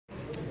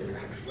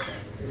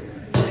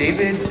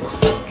David,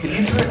 can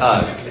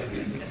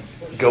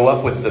you go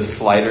up with the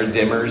slider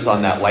dimmers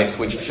on that light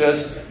switch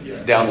just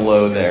down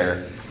low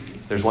there?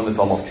 There's one that's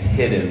almost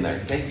hidden there.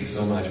 Thank you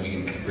so much.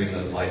 We can bring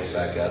those lights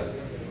back up.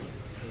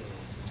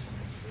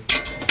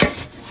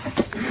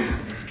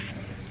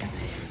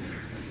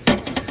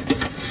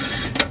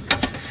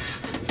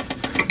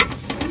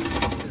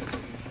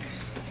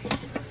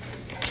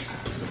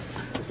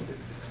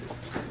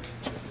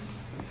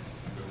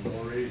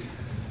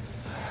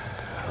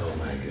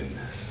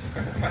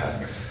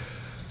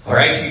 All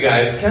right, you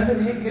guys.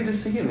 Kevin, hey, good to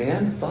see you,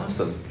 man. It's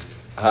awesome.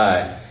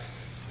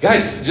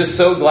 Guys, just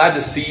so glad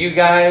to see you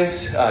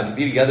guys, to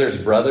be together as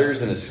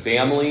brothers and as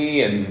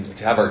family, and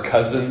to have our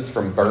cousins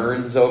from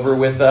Burns over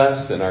with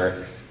us and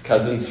our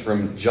cousins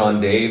from John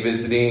Day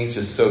visiting. It's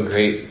just so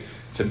great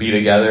to be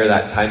together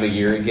that time of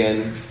year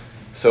again.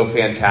 So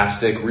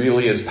fantastic.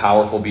 Really is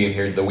powerful being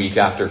here the week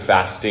after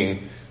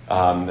fasting.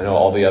 I know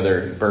all the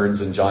other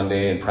Burns and John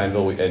Day and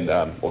Prineville and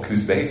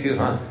Coos Bay too,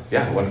 huh?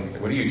 Yeah. What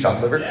are you,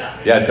 chopped liver?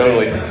 Yeah,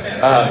 totally.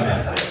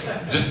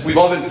 We've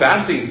all been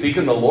fasting,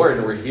 seeking the Lord,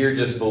 and we're here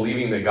just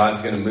believing that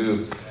God's going to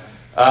move.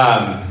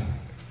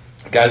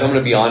 Guys, I'm going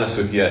to be honest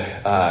with you.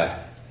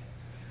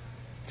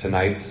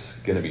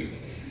 Tonight's going to be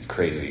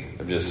crazy.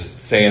 I'm just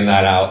saying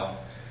that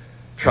out,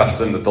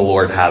 trusting that the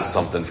Lord has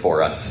something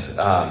for us.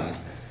 I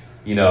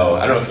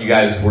don't know if you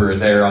guys were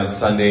there on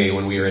Sunday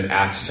when we were in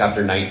Acts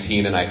chapter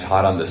 19 and I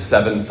taught on the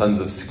 7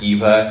 sons of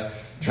Sceva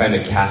trying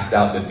to cast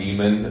out the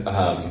demon.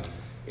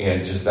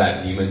 And just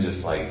that demon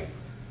just like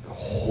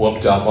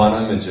whooped up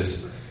on him and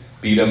just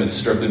beat him and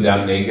stripped him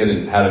down naked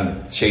and had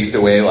him chased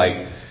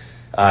away.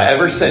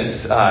 Ever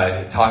since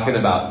talking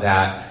about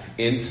that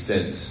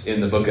instance in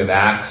the book of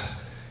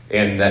Acts,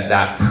 and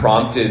that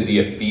prompted the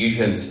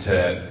Ephesians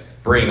to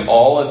bring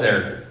all of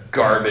their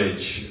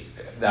garbage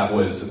that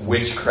was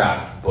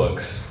witchcraft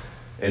books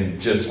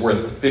and just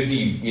worth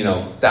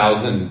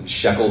 50,000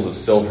 shekels of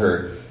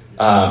silver,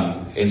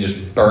 and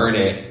just burn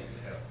it.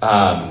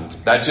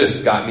 That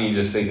just got me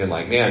just thinking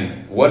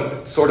man,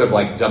 what sort of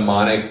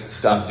demonic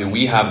stuff do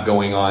we have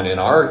going on in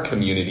our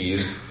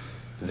communities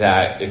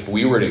that if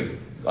we were to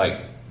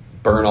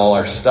burn all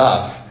our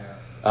stuff,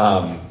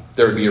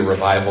 there would be a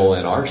revival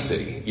in our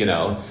city,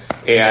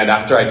 And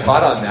after I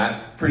taught on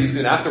that, pretty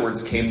soon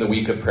afterwards came the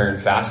week of prayer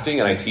and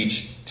fasting, and I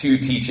teach 2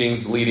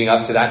 teachings leading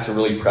up to that to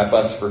really prep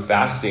us for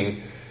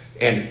fasting.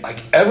 And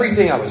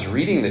everything I was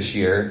reading this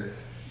year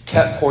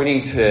kept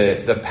pointing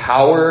to the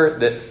power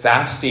that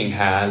fasting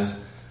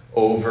has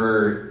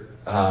over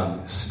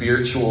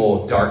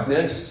spiritual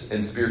darkness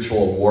and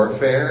spiritual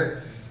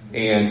warfare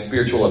and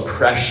spiritual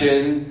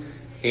oppression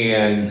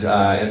and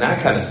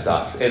that kind of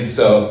stuff. And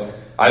so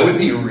I would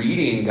be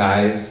reading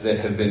guys that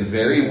have been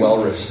very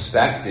well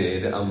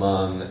respected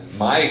among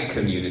my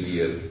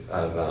community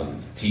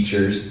of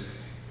teachers,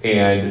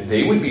 and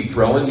they would be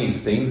throwing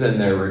these things in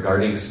there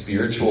regarding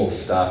spiritual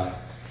stuff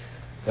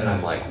that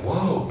I'm like,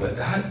 whoa, but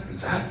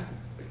is that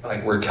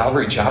where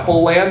Calvary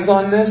Chapel lands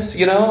on this,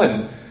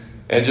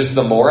 And just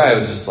the more I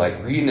was just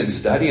reading and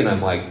studying,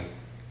 I'm like,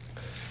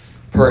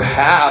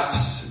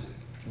 perhaps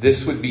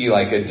this would be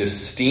a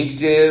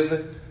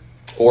distinctive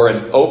or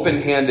an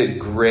open-handed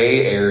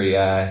gray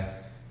area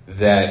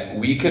that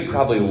we could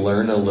probably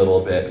learn a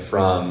little bit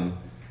from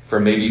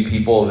maybe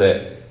people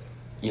that,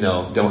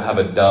 don't have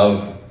a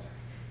dove,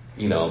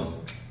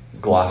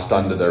 glossed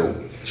onto their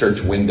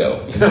church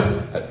window.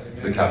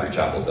 It's the Calvary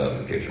Chapel dove,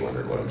 in case you're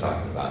wondering what I'm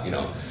talking about,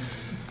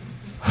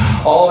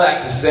 All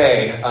that to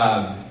say,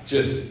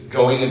 just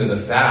going into the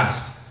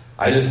fast,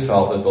 I just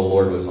felt that the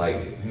Lord was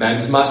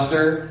men's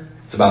muster,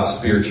 it's about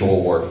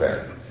spiritual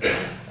warfare.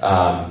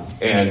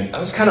 And I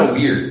was kind of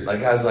weird.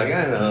 I was I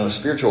don't know,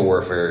 spiritual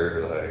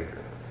warfare,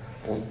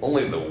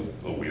 only the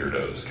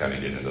weirdos kind of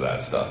get into that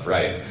stuff,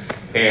 right?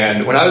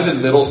 And when I was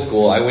in middle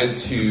school, I went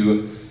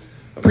to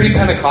a pretty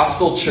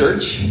Pentecostal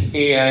church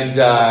and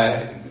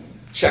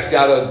checked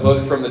out a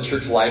book from the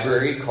church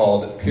library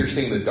called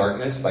Piercing the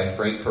Darkness by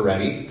Frank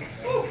Peretti.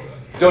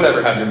 Don't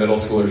ever have your middle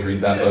schoolers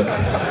read that book.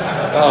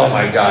 Oh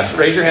my gosh.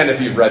 Raise your hand if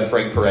you've read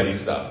Frank Peretti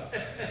stuff.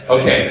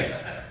 Okay.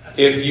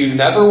 If you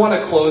never want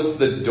to close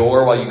the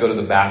door while you go to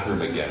the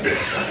bathroom again,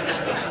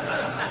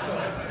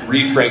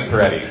 read Frank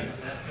Peretti.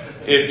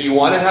 If you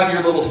want to have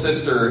your little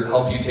sister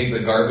help you take the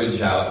garbage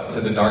out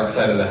to the dark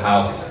side of the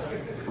house,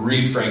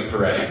 read Frank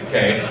Peretti,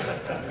 okay?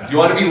 If you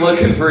want to be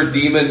looking for a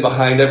demon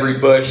behind every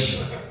bush,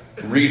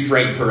 read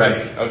Frank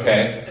Peretti,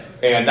 okay?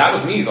 And that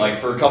was me,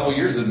 for a couple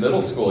years in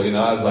middle school,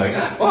 I was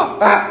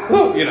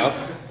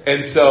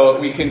And so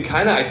we can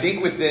kind of, I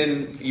think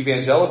within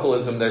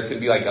evangelicalism, there can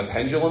be a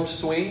pendulum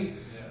swing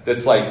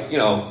that's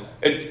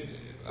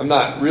I'm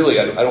not really,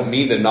 I don't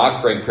mean to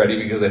knock Frank Peretti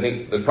because I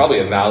think there's probably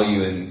a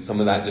value in some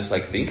of that, just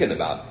thinking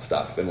about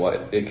stuff and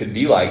what it could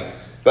be like.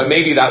 But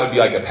maybe that would be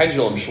a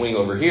pendulum swing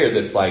over here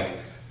that's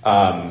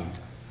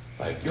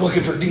you're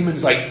looking for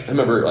demons. I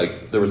remember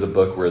there was a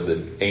book where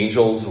the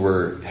angels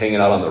were hanging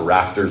out on the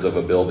rafters of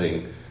a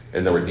building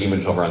and there were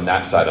demons over on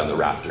that side on the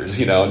rafters,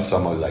 And so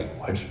I'm always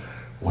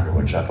wonder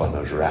what's up on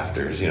those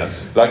rafters.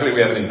 Luckily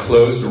we have an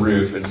enclosed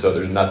roof, and so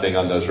there's nothing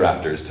on those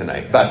rafters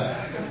tonight. But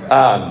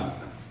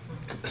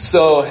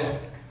so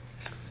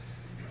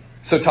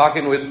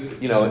talking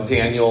with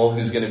Daniel,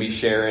 who's going to be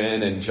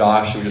sharing, and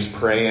Josh, who just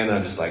praying, and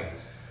I'm just like,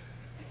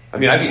 I'd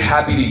be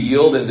happy to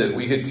yield and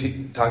we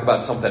could talk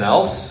about something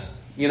else,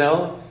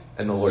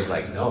 And the Lord's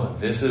like, no,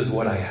 this is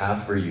what I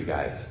have for you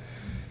guys.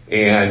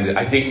 And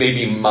I think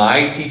maybe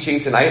my teaching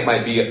tonight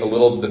might be a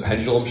little the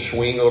pendulum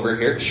swing over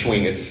here.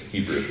 Swing, it's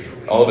Hebrew.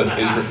 All of us,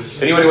 Israel.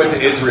 Anyone who went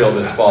to Israel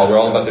this fall, we're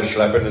all about the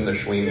shleppen and the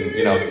swing,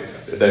 and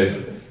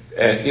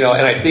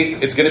I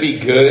think it's going to be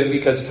good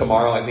because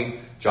tomorrow I think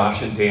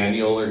Josh and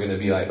Daniel are going to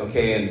be like,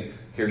 okay, and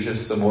here's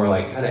just some more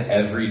like kind of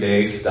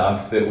everyday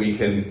stuff that we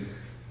can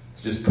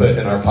just put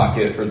in our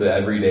pocket for the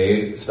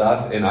everyday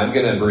stuff. And I'm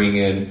going to bring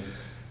in,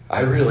 I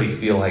really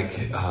feel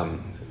like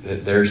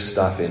that there's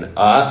stuff in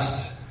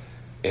us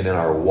and in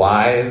our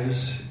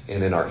wives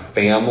and in our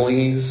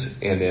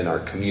families and in our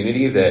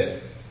community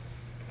that,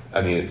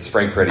 it's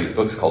Frank Peretti's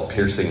book's called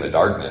Piercing the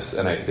Darkness.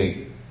 And I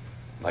think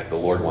like the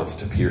Lord wants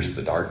to pierce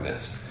the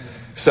darkness.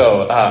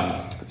 So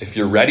if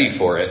you're ready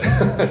for it.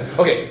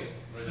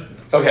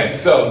 Okay.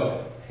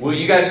 So will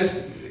you guys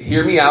just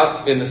hear me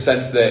out in the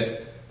sense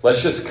that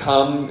let's just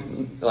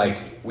come, like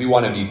we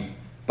want to be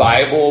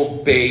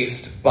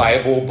Bible-based,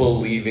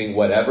 Bible-believing,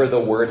 whatever the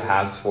Word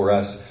has for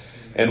us.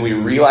 And we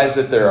realize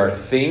that there are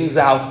things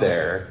out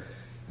there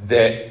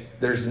that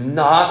there's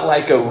not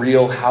like a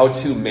real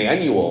how-to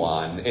manual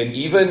on. And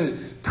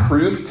even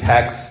proof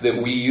texts that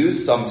we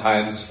use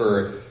sometimes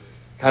for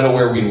kind of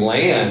where we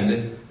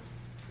land,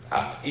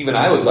 even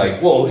I was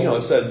like, well,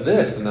 it says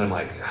this. And then I'm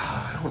like,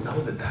 I don't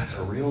know that that's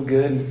a real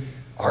good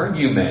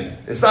argument.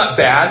 It's not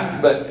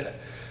bad,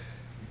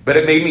 but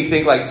it made me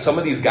think like some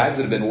of these guys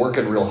that have been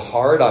working real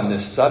hard on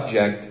this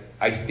subject,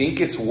 I think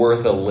it's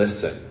worth a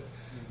listen.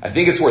 I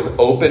think it's worth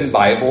open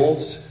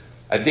Bibles.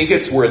 I think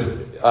it's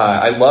worth,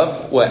 I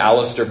love what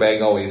Alistair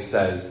Begg always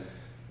says,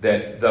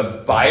 that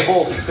the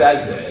Bible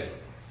says it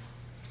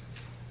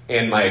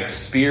and my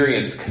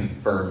experience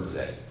confirms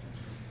it.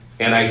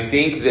 And I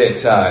think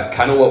that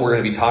kind of what we're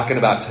going to be talking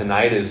about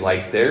tonight is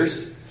like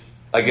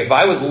if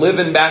I was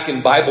living back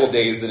in Bible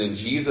days and in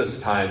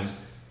Jesus times,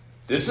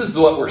 this is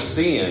what we're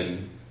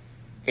seeing.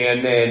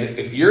 And then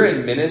if you're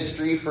in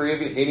ministry for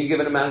any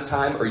given amount of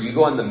time, or you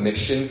go on the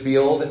mission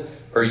field,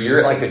 or you're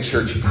at like a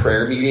church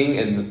prayer meeting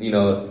and,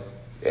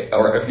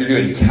 or if you're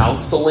doing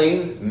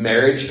counseling,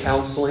 marriage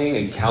counseling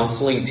and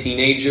counseling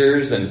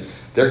teenagers and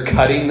they're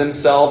cutting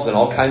themselves and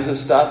all kinds of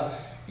stuff,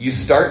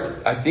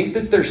 I think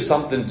that there's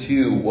something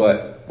to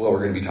what we're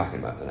going to be talking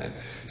about tonight.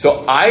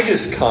 So I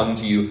just come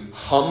to you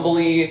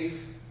humbly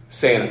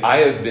saying, I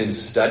have been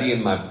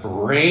studying my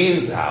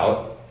brains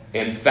out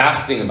and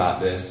fasting about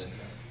this.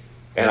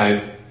 And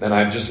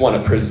I just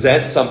want to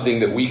present something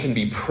that we can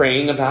be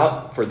praying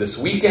about for this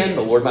weekend.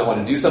 The Lord might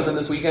want to do something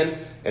this weekend.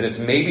 And it's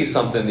maybe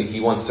something that he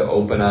wants to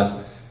open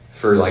up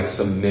for like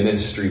some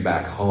ministry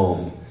back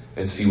home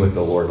and see what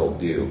the Lord will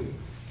do.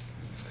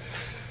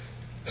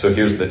 So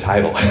here's the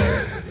title.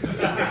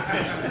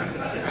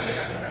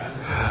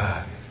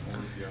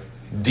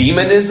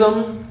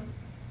 Demonism,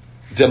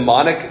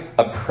 demonic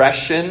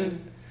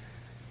oppression,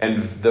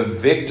 and the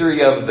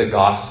victory of the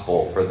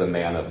gospel for the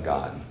man of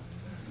God.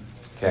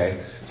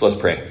 Okay, so let's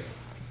pray.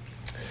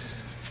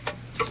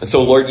 And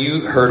so, Lord,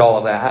 you heard all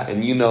of that,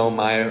 and you know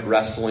my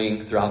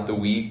wrestling throughout the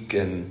week,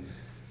 and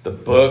the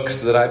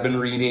books that I've been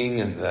reading,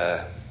 and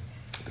the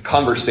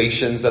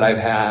conversations that I've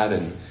had,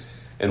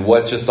 and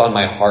what's just on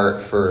my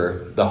heart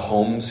for the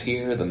homes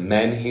here, the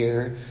men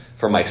here,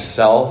 for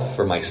myself,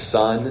 for my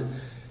son,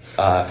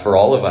 for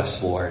all of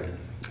us, Lord.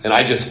 And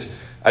I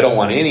don't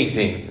want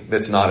anything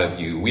that's not of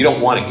you. We don't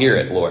want to hear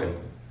it, Lord.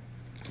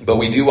 But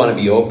we do want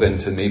to be open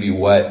to maybe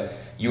what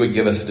you would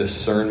give us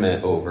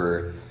discernment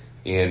over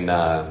in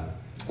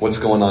what's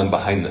going on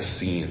behind the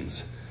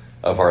scenes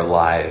of our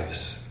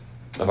lives,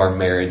 of our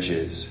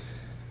marriages,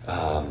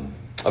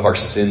 of our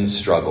sin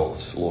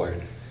struggles, Lord.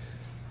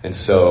 And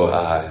so,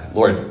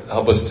 Lord,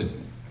 help us to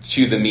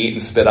chew the meat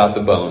and spit out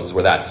the bones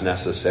where that's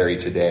necessary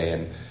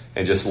today,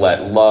 and just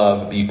let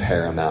love be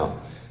paramount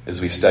as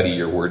we study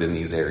your word in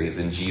these areas.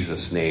 In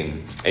Jesus'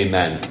 name,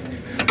 amen.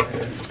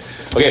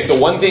 Okay, so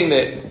one thing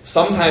that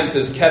sometimes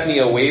has kept me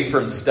away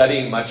from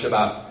studying much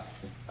about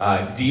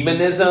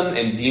demonism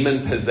and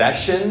demon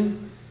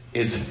possession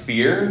is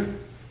fear.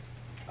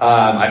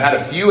 I've had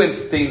a few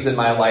things in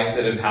my life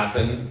that have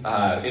happened.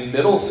 In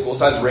middle school,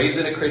 so I was raised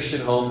in a Christian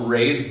home,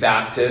 raised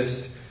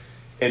Baptist.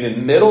 And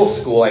in middle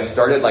school, I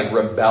started like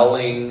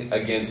rebelling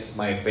against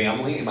my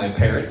family and my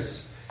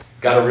parents.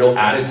 Got a real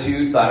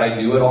attitude, thought I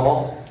knew it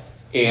all.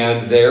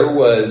 And there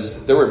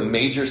were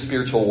major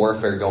spiritual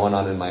warfare going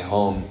on in my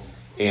home.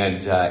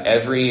 And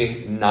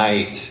every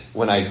night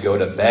when I'd go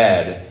to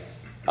bed,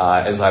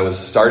 as I was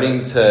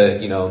starting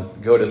to,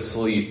 go to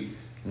sleep,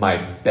 my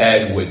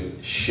bed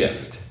would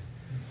shift.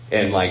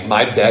 And like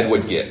my bed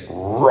would get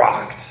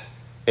rocked.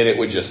 And it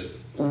would just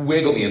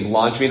wiggle me and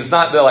launch me. And it's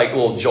not the like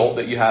little jolt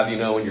that you have,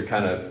 when you're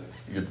kind of,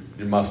 your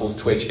muscles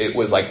twitch. It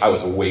was like I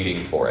was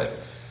waiting for it.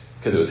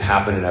 because it was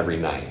happening every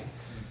night.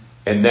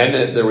 And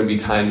then there would be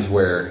times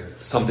where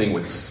something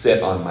would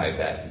sit on my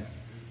bed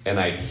and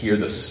I'd hear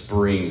the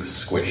spring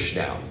squish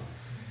down.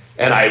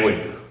 And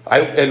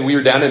we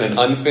were down in an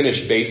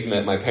unfinished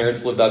basement. My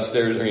parents lived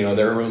upstairs, or,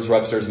 their rooms were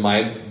upstairs.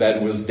 My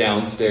bed was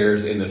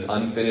downstairs in this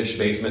unfinished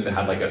basement that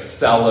had like a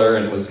cellar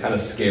and it was kind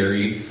of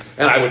scary.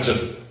 And I would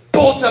just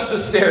bolt up the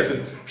stairs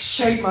and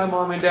shake my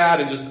mom and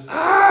dad and just,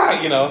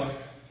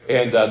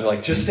 And they're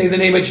like, just say the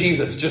name of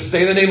Jesus. Just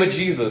say the name of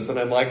Jesus. And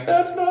I'm like,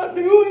 that's not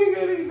doing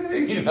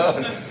anything,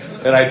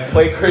 And I'd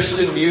play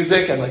Christian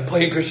music. I'm like,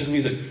 playing Christian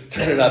music.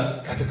 Turn it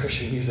up. Got the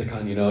Christian music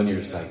on, and you're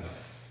just like,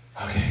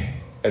 okay.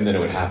 And then it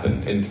would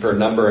happen, and for a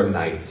number of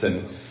nights.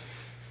 And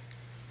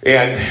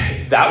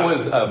that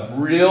was a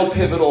real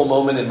pivotal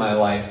moment in my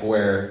life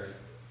where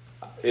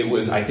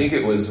I think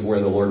it was where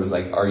the Lord was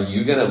like, are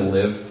you going to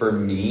live for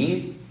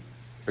me?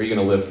 Or are you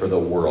going to live for the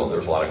world? There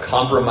was a lot of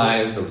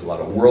compromise. There was a lot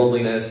of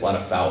worldliness, a lot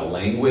of foul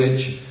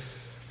language,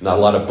 not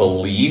a lot of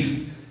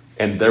belief.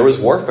 And there was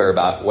warfare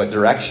about what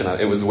direction.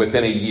 It was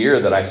within a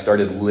year that I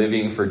started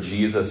living for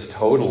Jesus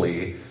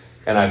totally.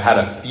 And I've had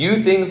a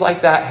few things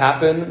like that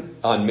happen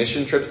on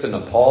mission trips to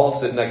Nepal,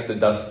 sleeping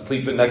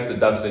next to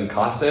Dustin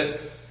Cossett.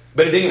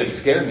 But it didn't even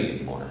scare me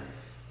anymore.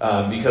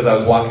 Because I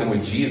was walking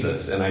with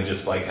Jesus and I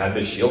just had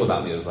this shield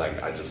about me. It was like,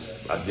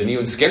 it didn't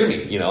even scare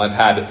me. I've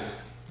had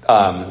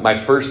my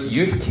first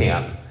youth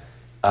camp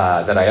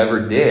that I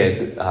ever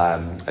did.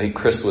 I think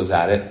Chris was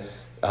at it.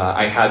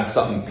 I had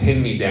something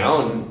pin me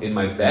down in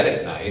my bed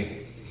at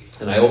night.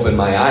 And I opened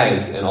my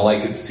eyes and all I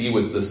could see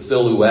was the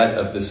silhouette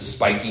of this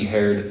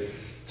spiky-haired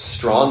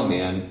strong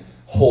man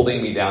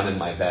holding me down in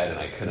my bed and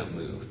I couldn't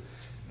move.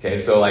 Okay,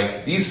 so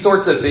these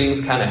sorts of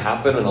things kind of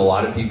happen and a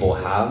lot of people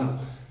have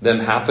them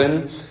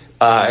happen.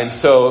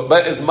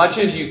 But as much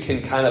as you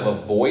can kind of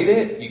avoid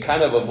it, you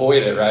kind of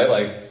avoid it,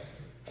 right?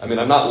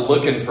 I'm not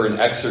looking for an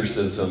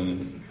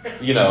exorcism,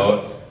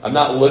 I'm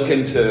not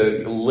looking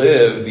to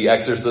live the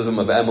exorcism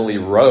of Emily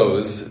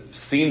Rose.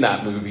 Seen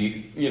that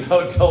movie,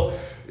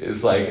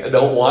 it's I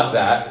don't want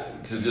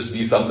that to just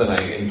be something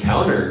I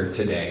encounter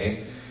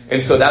today.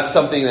 And so that's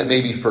something that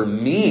maybe for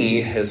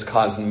me has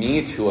caused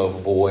me to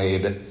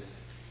avoid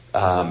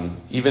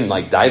even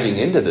diving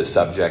into the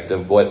subject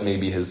of what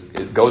maybe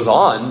it goes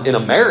on in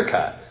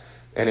America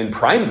and in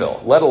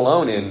Prineville, let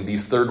alone in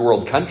these third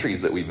world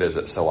countries that we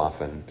visit so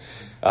often.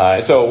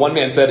 So one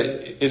man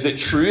said, is it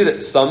true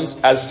that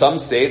some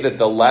say that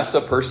the less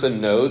a person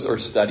knows or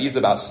studies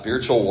about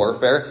spiritual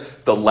warfare,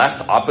 the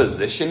less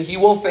opposition he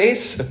will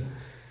face?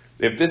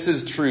 If this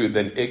is true,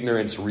 then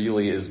ignorance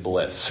really is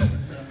bliss.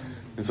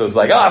 And so it's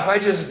if I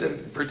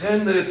just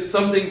pretend that it's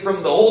something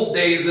from the old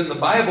days in the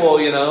Bible,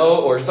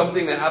 or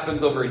something that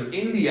happens over in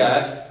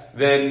India,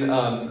 then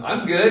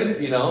I'm good,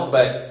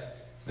 but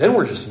then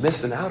we're just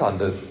missing out on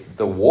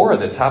the war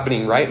that's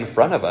happening right in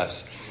front of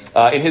us.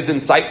 In his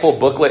insightful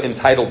booklet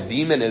entitled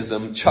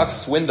Demonism, Chuck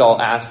Swindoll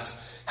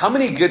asks, how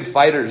many good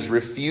fighters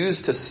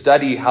refuse to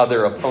study how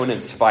their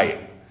opponents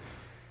fight?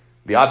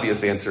 The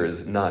obvious answer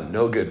is none.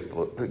 No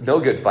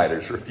good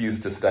fighters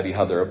refuse to study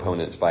how their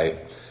opponents fight.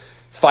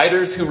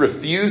 Fighters who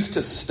refuse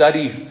to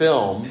study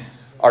film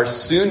are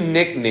soon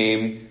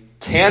nicknamed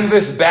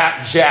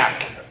Canvasback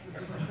Jack,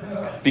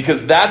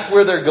 because that's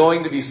where they're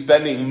going to be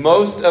spending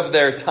most of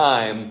their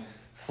time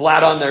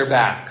flat on their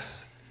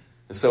backs.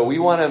 So we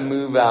want to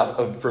move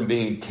out from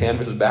being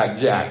Canvasback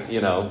Jack,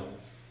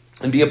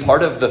 and be a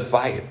part of the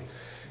fight.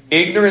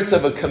 Ignorance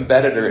of a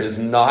competitor is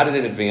not an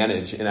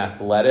advantage in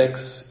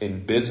athletics,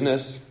 in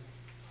business,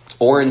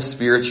 or in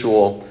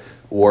spiritual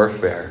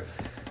warfare.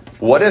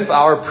 What if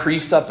our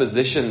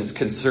presuppositions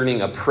concerning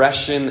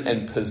oppression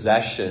and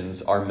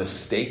possessions are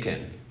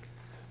mistaken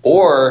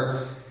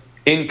or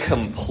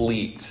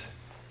incomplete?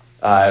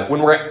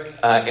 When we're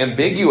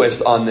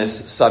ambiguous on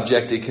this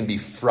subject, it can be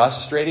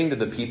frustrating to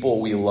the people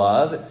we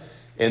love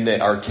and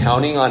that are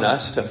counting on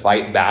us to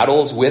fight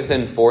battles with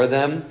and for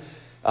them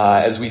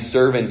as we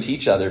serve and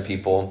teach other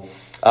people.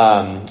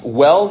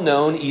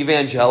 Well-known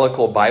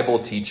evangelical Bible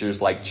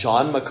teachers like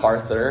John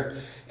MacArthur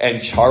and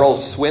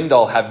Charles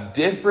Swindoll have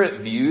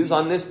different views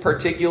on this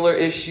particular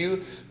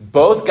issue.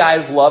 Both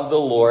guys love the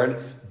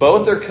Lord.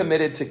 Both are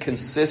committed to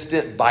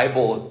consistent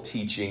Bible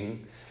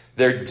teaching.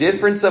 Their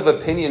difference of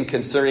opinion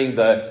concerning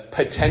the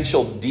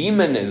potential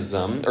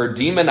demonism or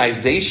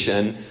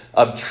demonization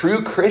of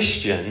true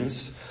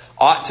Christians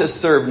ought to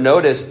serve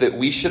notice that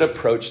we should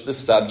approach the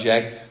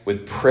subject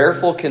with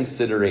prayerful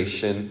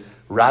consideration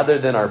rather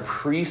than our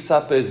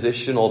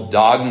presuppositional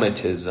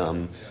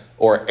dogmatism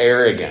or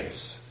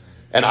arrogance.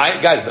 And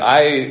I've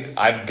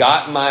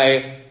got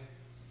my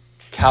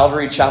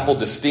Calvary Chapel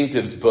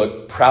Distinctives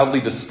book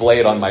proudly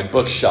displayed on my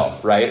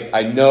bookshelf, right?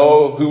 I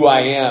know who I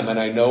am and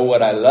I know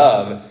what I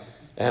love.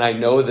 And I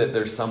know that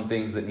there's some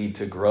things that need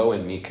to grow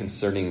in me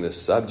concerning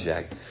this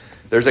subject.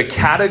 There's a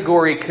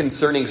category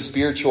concerning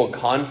spiritual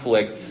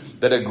conflict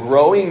that a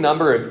growing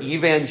number of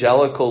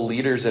evangelical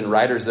leaders and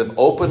writers have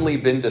openly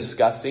been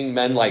discussing.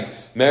 Men like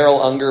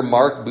Merrill Unger,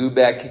 Mark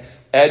Bubeck,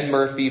 Ed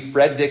Murphy,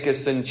 Fred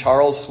Dickinson,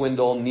 Charles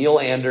Swindoll, Neil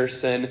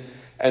Anderson,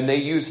 and they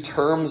use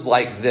terms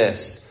like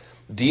this: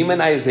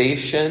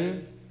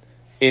 demonization,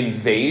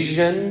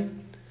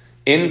 invasion,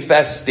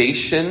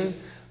 infestation,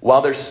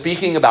 while they're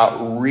speaking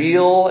about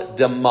real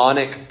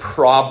demonic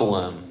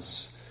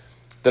problems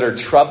that are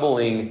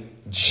troubling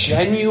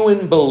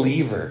genuine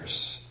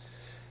believers.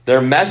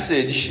 Their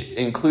message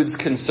includes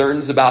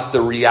concerns about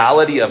the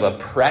reality of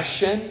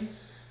oppression,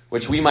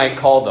 which we might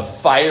call the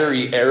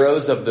fiery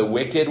arrows of the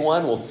wicked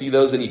one. We'll see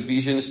those in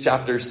Ephesians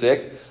chapter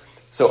 6.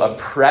 So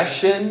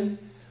oppression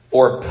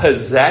or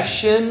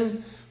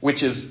possession,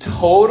 which is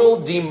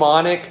total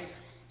demonic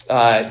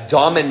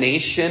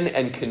domination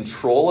and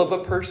control of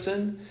a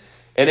person.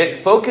 And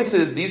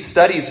these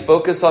studies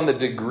focus on the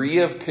degree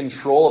of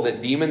control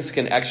that demons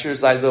can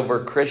exercise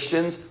over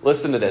Christians.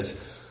 Listen to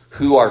this.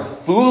 Who are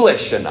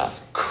foolish enough.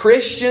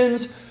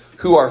 Christians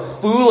who are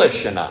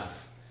foolish enough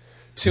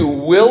to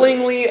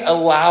willingly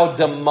allow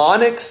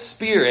demonic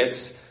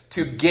spirits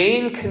to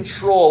gain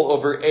control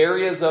over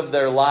areas of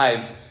their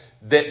lives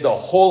that the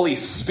Holy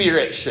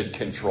Spirit should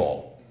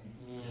control.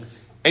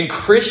 And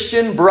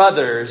Christian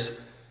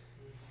brothers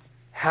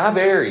have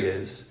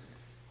areas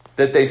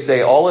that they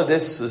say, all of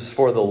this is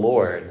for the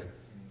Lord,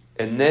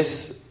 and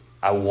this,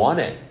 I want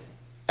it.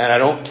 And I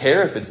don't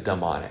care if it's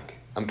demonic.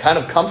 I'm kind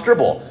of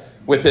comfortable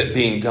with it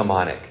being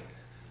demonic.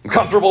 I'm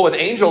comfortable with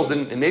angels,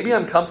 and maybe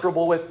I'm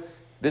comfortable with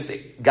this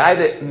guy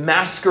that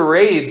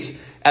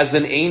masquerades as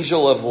an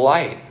angel of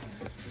light.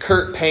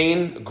 Kurt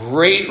Payne,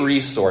 great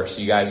resource,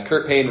 you guys.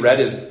 Kurt Payne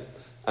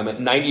I'm at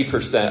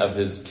 90% of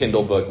his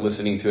Kindle book,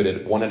 listening to it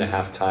at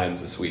 1.5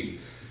 times this week.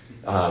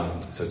 So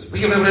it's,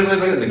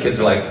 and the kids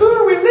are like, who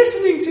are we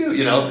listening to?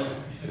 You know,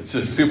 it's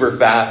just super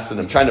fast, and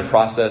I'm trying to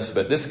process.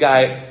 But this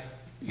guy,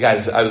 you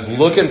guys, I was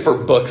looking for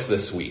books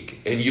this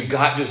week, and you've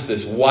got just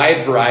this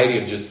wide variety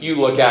of just, you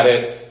look at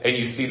it and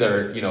you see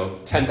their,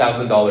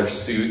 $10,000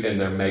 suit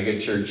and their mega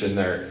church and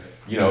their,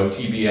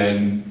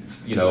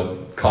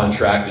 TBN,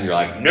 contract, and you're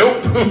like,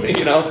 nope,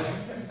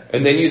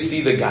 And then you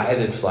see the guy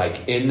that's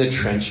like in the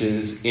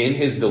trenches, in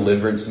his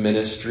deliverance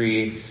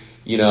ministry.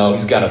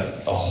 He's got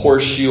a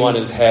horseshoe on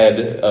his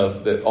head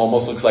that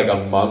almost looks like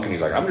a monk, and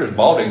he's like, I'm just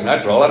balding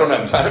natural. I don't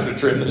have time to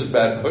trim this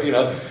bad boy,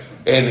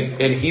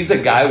 And he's a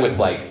guy with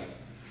like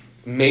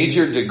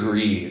major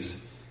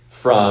degrees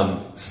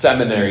from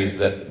seminaries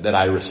that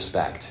I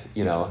respect,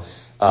 that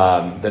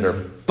are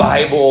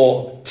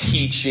Bible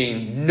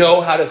teaching,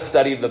 know how to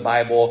study the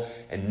Bible,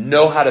 and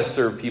know how to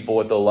serve people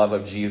with the love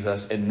of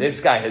Jesus. And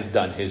this guy has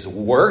done his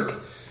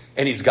work,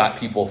 and he's got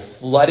people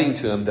flooding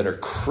to him that are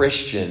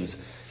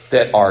Christians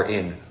that are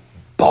in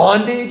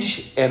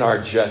bondage and are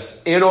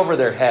just in over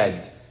their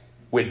heads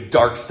with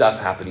dark stuff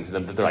happening to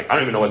them that they're like, I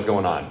don't even know what's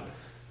going on.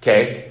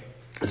 Okay?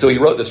 And so he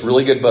wrote this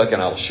really good book,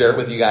 and I'll share it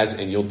with you guys,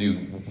 and you'll do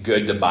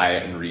good to buy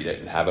it and read it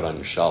and have it on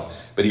your shelf.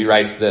 But he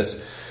writes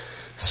this: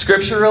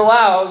 Scripture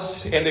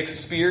allows and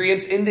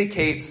experience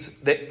indicates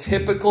that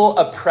typical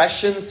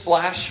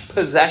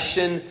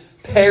oppression/possession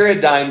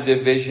paradigm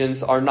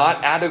divisions are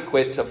not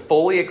adequate to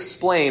fully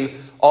explain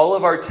all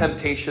of our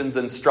temptations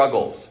and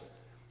struggles.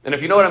 And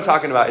if you know what I'm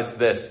talking about, it's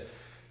this.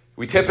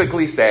 We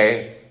typically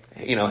say,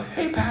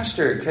 hey,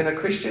 pastor, can a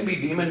Christian be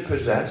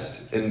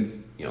demon-possessed?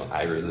 And,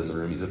 Ira's in the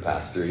room, he's a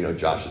pastor.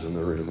 Josh is in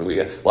the room. We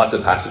got lots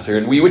of pastors here.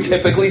 And we would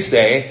typically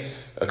say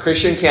a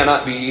Christian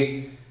cannot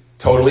be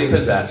totally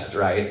possessed,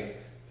 right?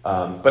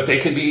 But they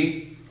can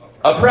be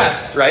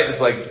oppressed, right?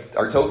 It's like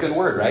our token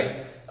word, right?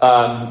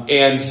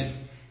 And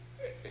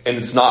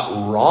it's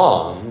not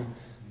wrong,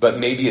 but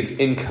maybe it's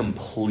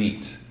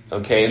incomplete.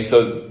 Okay, and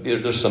so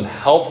there's some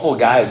helpful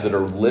guys that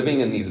are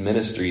living in these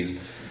ministries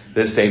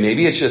that say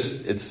maybe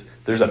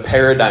there's a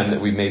paradigm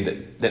that we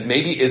made that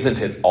maybe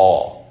isn't at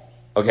all.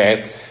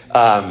 Okay,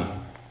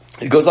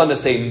 it goes on to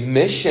say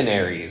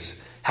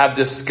missionaries have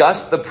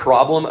discussed the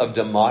problem of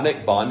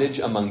demonic bondage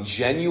among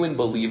genuine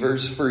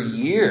believers for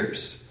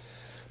years,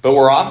 but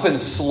we're often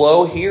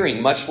slow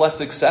hearing, much less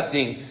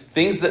accepting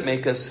things that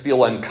make us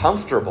feel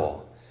uncomfortable.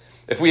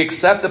 If we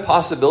accept the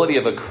possibility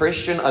of a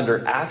Christian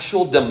under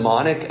actual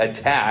demonic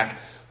attack,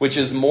 which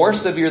is more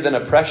severe than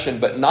oppression,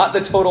 but not the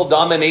total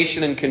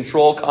domination and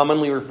control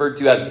commonly referred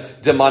to as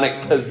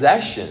demonic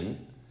possession,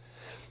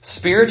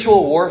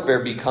 spiritual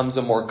warfare becomes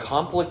a more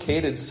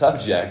complicated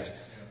subject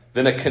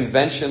than a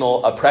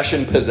conventional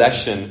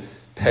oppression-possession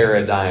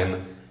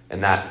paradigm,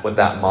 and what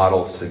that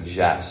model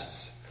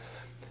suggests.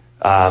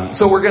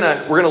 So we're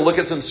gonna look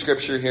at some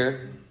scripture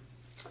here.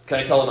 Can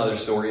I tell another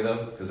story,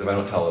 though? Because if I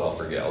don't tell it, I'll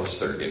forget. I'll just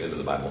start getting into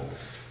the Bible.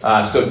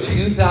 So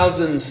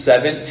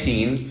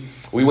 2017,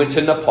 we went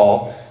to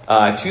Nepal.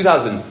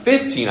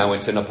 2015, I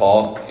went to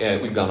Nepal.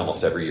 And we've gone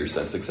almost every year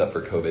since, except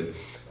for COVID.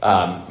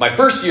 My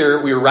first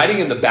year, we were riding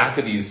in the back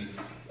of these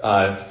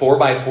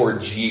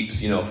 4x4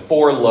 Jeeps,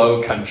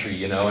 4-low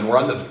country, and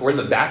we're in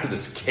the back of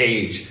this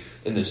cage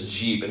in this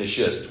Jeep, and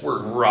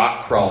we're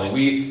rock crawling.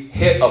 We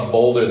hit a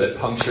boulder that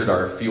punctured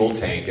our fuel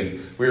tank,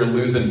 and we were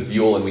losing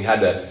fuel, and we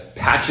had to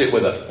patch it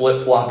with a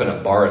flip-flop and a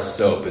bar of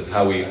soap is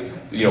how we,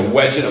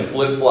 wedging a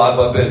flip-flop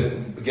up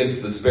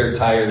against the spare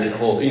tire, and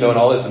all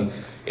this, and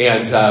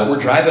we're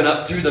driving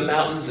up through the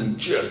mountains and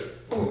just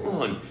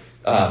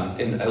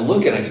And I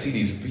look and I see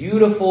these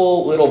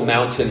beautiful little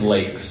mountain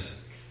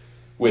lakes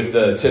with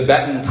the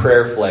Tibetan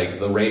prayer flags,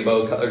 the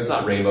rainbow color. It's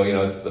not rainbow,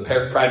 it's the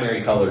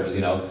primary colors,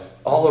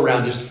 all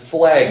around, just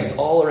flags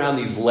all around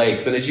these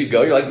lakes. And as you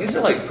go, you're like, these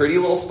are like pretty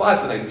little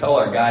spots. And I tell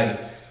our guide,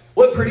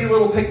 what pretty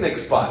little picnic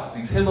spots,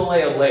 these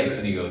Himalaya lakes.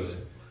 And he goes,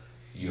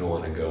 you don't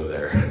want to go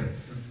there. I'm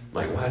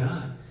like, why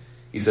not?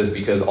 He says,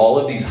 because all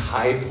of these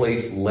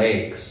high-placed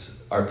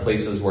lakes are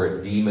places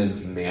where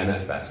demons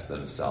manifest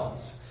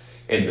themselves.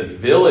 And the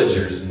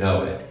villagers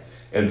know it.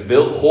 And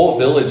whole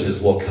villages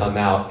will come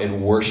out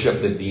and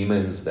worship the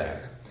demons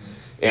there.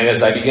 And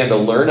as I began to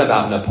learn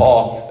about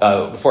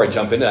Nepal, before I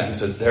jump into that, he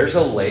says, there's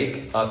a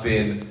lake up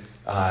in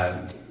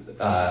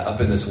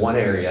this one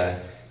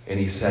area, and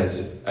he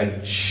says, a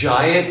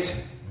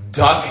giant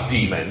duck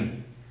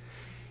demon,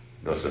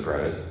 no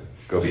surprise,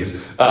 go bees,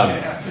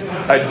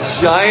 a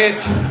giant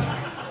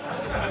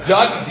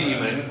duck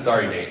demon,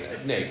 sorry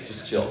Nate,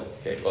 just chill,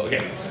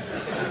 okay,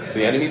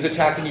 the enemy's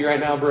attacking you right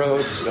now, bro,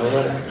 just don't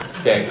let it,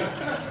 okay,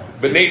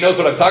 but Nate knows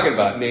what I'm talking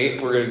about, Nate,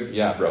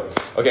 bro,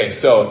 okay,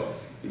 so,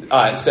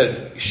 it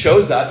says,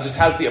 shows up, just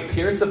has the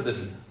appearance of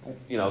this,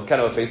 kind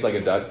of a face like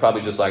a duck,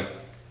 probably just like,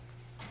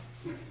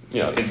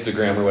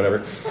 Instagram or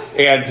whatever.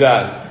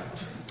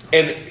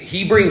 And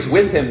he brings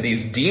with him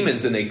these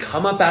demons, and they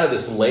come up out of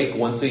this lake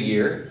once a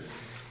year.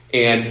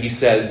 And he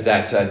says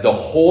that the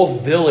whole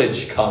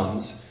village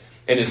comes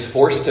and is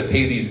forced to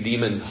pay these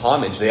demons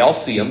homage. They all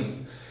see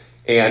him.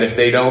 And if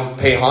they don't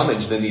pay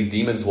homage, then these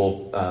demons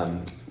will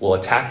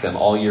attack them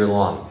all year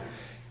long.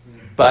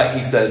 But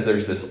he says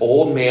there's this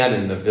old man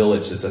in the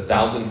village that's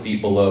 1,000 feet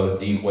below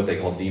what they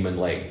call Demon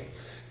Lake.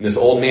 And this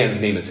old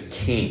man's name is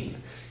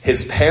King.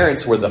 His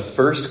parents were the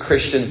first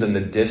Christians in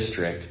the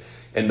district,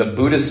 and the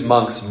Buddhist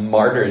monks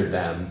martyred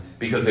them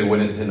because they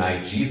wouldn't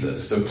deny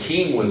Jesus. So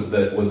King was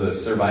a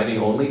surviving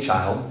only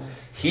child.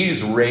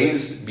 He's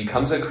raised,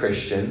 becomes a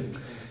Christian,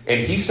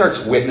 and he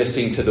starts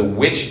witnessing to the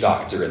witch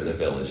doctor in the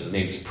village. His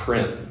name's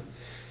Prim.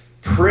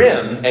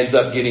 Prim ends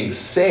up getting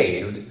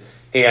saved,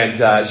 and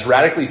is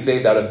radically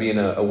saved out of being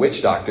a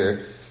witch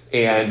doctor.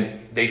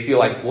 And they feel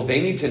like, well,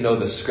 they need to know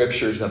the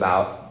scriptures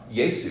about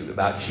Yesu,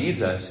 about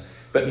Jesus,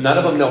 but none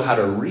of them know how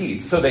to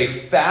read. So they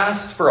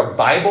fast for a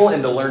Bible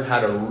and to learn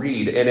how to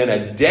read. And in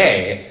a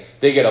day,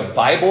 they get a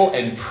Bible,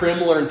 and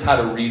Prim learns how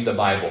to read the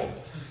Bible.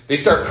 They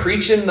start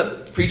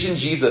preaching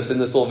Jesus in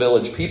this little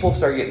village. People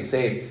start getting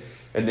saved.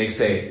 And they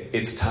say,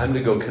 it's time to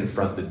go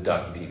confront the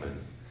duck demon.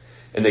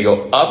 And they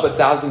go up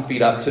 1,000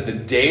 feet up to the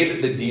day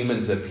that the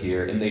demons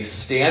appear. And they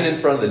stand in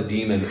front of the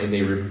demon and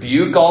they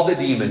rebuke all the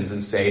demons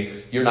and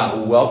say, you're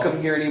not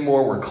welcome here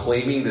anymore. We're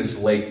claiming this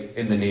lake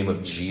in the name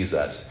of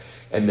Jesus.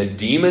 And the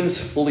demons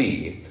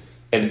flee,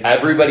 and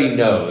everybody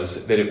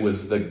knows that it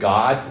was the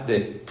God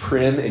that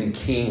Prim and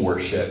King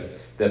worship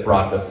that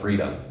brought the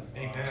freedom.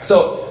 Amen.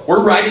 So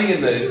we're riding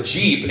in the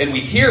Jeep, and we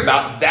hear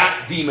about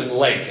that demon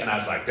lake, and I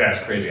was like, that's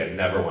crazy. I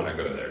never want to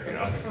go there.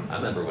 I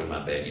remember when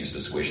my bed used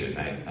to squish it,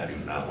 and I do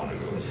not want to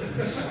go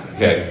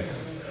there.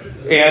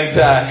 Okay,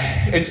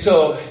 and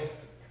so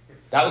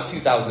that was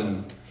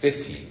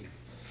 2015.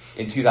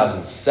 In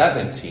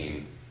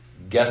 2017,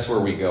 guess where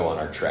we go on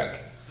our trek?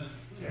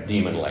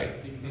 Demon Lake.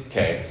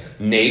 Okay.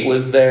 Nate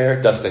was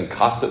there. Dustin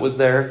Cosset was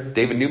there.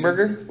 David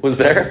Newberger was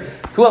there.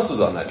 Who else was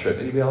on that trip?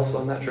 Anybody else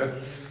on that trip?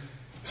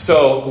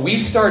 So we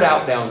start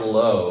out down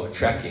low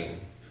trekking,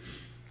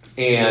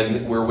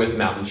 and we're with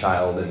Mountain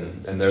Child,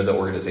 and they're the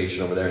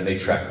organization over there, and they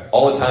trek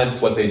all the time.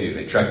 It's what they do.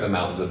 They trek the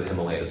mountains of the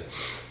Himalayas.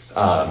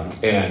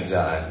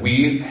 And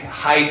we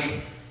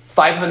hike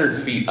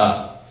 500 feet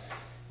up,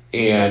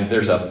 and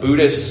there's a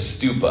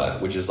Buddhist stupa,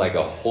 which is like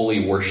a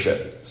holy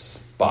worship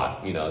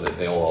spot, that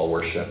they'll all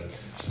worship.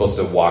 You're supposed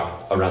to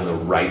walk around the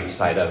right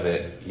side of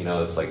it.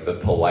 It's like the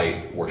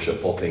polite,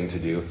 worshipful thing to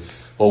do.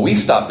 Well, we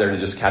stopped there to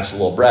just catch a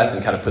little breath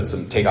and kind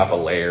of take off a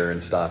layer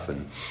and stuff.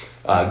 And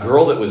a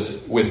girl that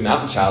was with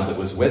Mountain Child that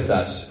was with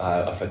us,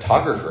 a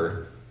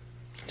photographer,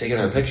 taking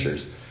our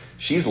pictures,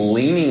 she's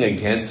leaning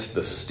against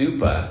the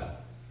stupa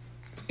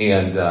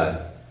and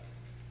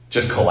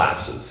just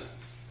collapses.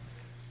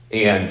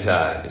 And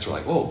we're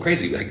like, whoa,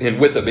 crazy. And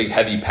with a big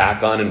heavy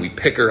pack on, and we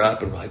pick her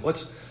up, and we're like,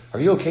 are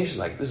you okay? She's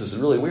like, this is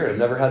really weird. I've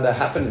never had that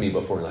happen to me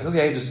before. We're like,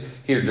 okay, just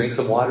here, drink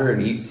some water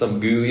and eat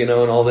some goo, and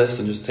all this,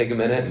 and just take a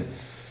minute. And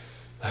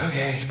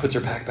okay, she puts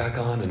her pack back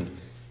on, and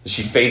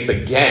she faints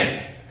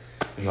again.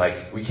 And you're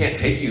like, we can't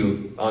take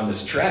you on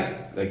this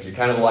trek. Like, you're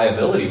kind of a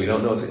liability. We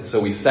don't know so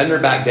we send her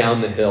back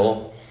down the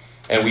hill,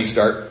 and we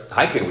start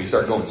hiking. We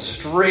start going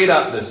straight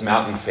up this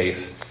mountain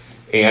face.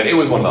 And it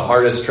was one of the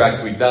hardest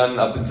treks we'd done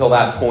up until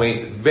that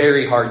point.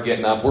 Very hard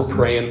getting up. We're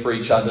praying for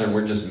each other, and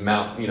we're just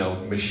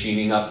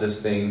machining up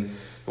this thing.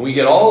 And we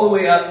get all the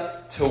way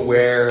up to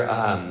where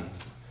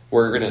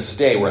we're going to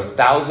stay. We're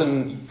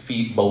 1,000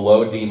 feet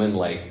below Demon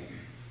Lake.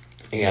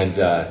 And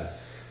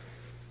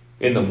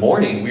in the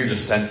morning, we were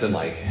just sensing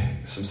like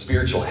some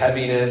spiritual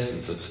heaviness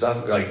and some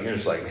stuff. Like, you're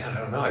just like, man, I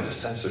don't know. I just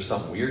sense there's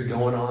something weird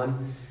going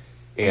on.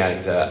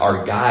 And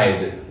our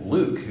guide,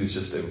 Luke, who's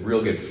just a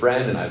real good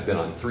friend, and I've been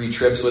on 3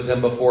 trips with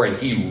him before, and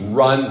he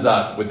runs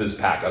up with his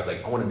pack. I was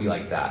like, I want to be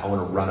like that. I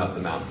want to run up the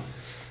mountain.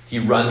 He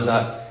runs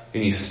up,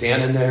 and he's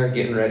standing there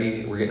getting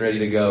ready. We're getting ready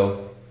to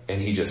go,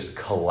 and he just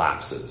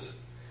collapses.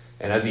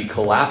 And as he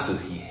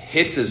collapses, he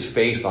hits his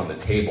face on the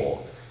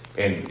table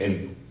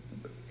and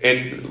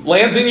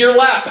lands in your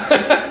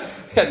lap.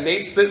 And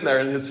Nate's sitting there,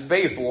 and his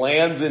face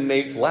lands in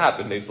Nate's lap,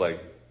 and Nate's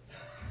like,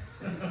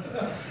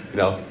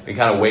 and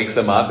kind of wakes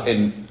him up,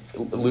 and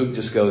Luke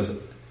just goes,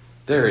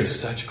 there is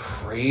such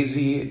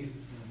crazy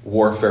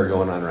warfare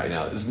going on right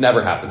now. This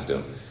never happens to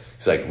him.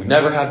 He's like, we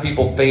never have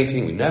people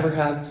fainting. We never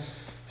have.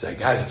 He's like,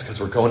 guys, it's because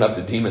we're going up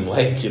to Demon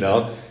Lake,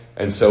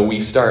 And so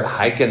we start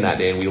hiking that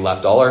day, and we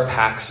left all our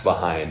packs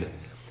behind,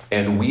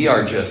 and we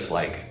are just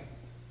like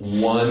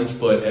 1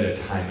 foot at a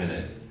time in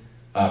it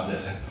up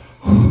this.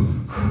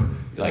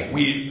 Like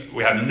we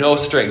have no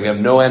strength, we have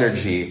no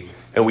energy.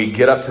 And we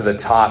get up to the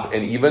top,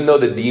 and even though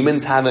the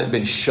demons haven't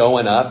been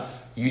showing up,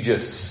 you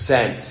just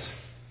sense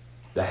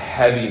the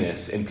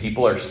heaviness, and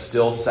people are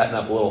still setting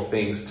up little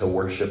things to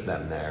worship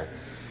them there.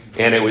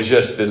 And it was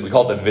just, we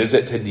call it the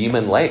visit to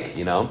Demon Lake,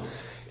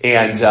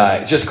 And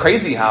just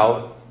crazy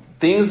how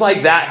things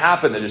like that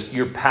happen, that just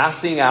you're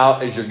passing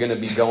out as you're going to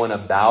be going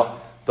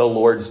about the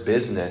Lord's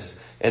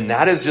business. And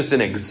that is just an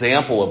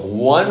example of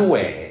one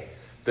way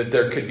that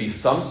there could be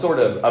some sort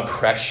of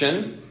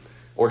oppression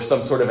or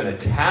some sort of an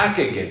attack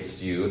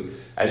against you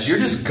as you're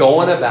just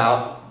going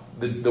about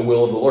the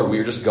will of the Lord. We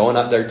were just going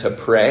up there to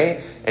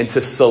pray and to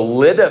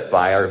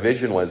solidify, our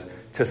vision was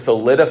to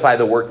solidify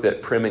the work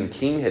that Prim and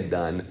King had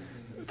done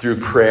through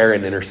prayer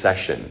and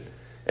intercession.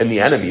 And the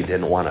enemy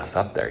didn't want us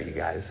up there, you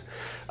guys.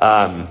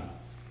 And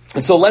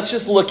so let's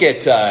just look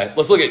at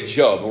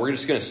Job. We're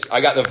just going to, I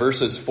got the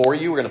verses for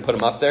you. We're going to put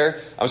them up there.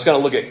 I'm just going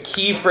to look at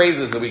key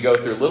phrases that we go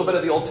through, a little bit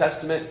of the Old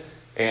Testament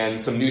and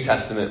some New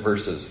Testament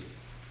verses.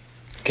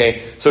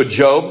 Okay, so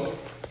Job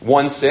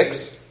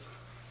 1:6.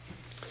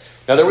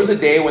 Now there was a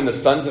day when the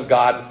sons of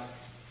God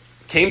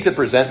came to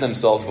present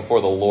themselves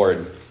before the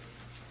Lord,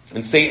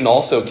 and Satan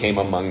also came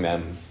among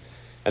them.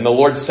 And the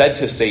Lord said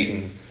to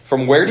Satan,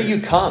 "From where do you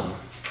come?"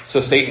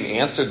 So Satan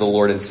answered the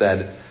Lord and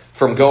said,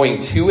 "From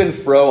going to and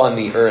fro on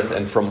the earth,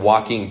 and from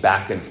walking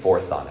back and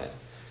forth on it."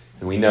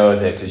 And we know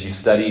that as you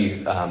study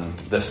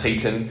the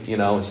Satan,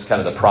 it's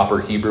kind of the proper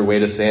Hebrew way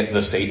to say it,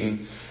 the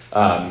Satan.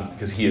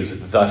 Because he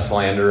is the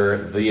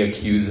slanderer, the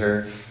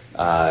accuser,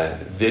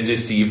 the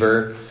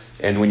deceiver.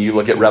 And when you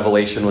look at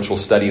Revelation, which we'll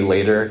study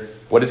later,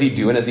 what is he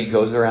doing as he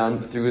goes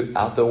around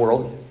throughout the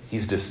world?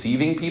 He's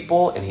deceiving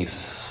people and he's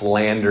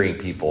slandering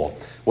people.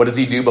 What does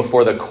he do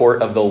before the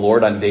court of the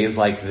Lord on days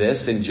like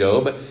this in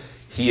Job?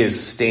 He is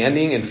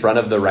standing in front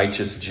of the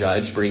righteous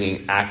judge,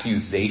 bringing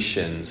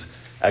accusations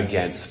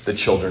against the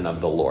children of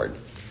the Lord.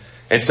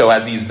 And so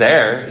as he's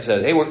there, he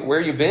says, "Hey,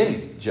 where you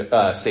been,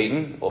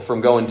 Satan?" Well,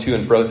 from going to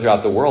and fro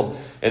throughout the world.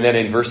 And then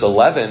in verse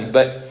 11,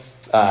 but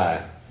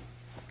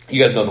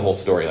you guys know the whole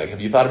story. Like,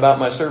 have you thought about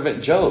my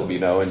servant Job?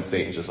 And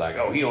Satan's just like,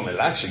 "Oh, he only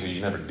likes you because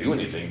you never do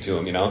anything to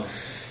him,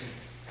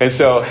 And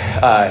so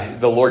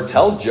the Lord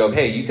tells Job,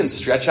 "Hey, you can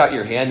stretch out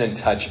your hand and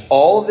touch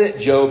all that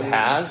Job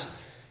has,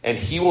 and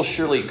he will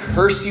surely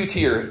curse you to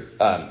your..."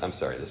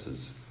 This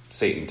is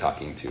Satan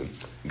talking to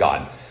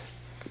God.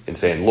 And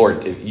saying,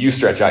 "Lord, if you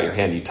stretch out your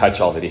hand, you touch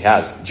all that he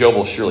has, Job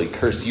will surely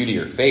curse you to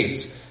your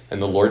face."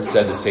 And the Lord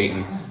said to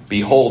Satan,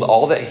 "Behold,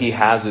 all that he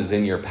has is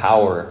in your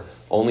power.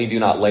 Only do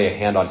not lay a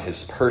hand on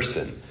his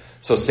person."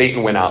 So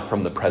Satan went out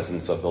from the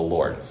presence of the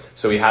Lord.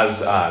 So he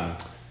has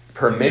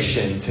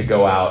permission to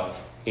go out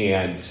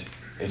and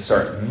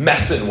start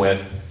messing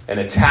with and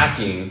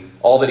attacking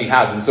all that he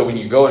has. And so when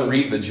you go and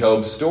read the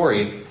Job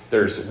story,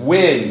 there's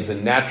winds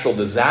and natural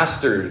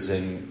disasters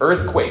and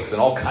earthquakes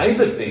and all kinds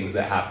of things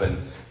that happen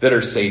that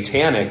are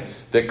satanic,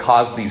 that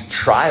cause these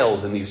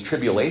trials and these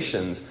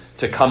tribulations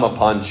to come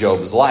upon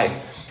Job's life.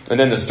 And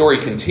then the story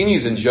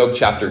continues in Job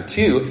chapter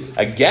 2.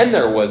 Again,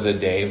 there was a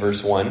day,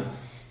 verse 1,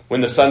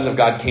 when the sons of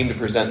God came to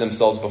present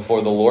themselves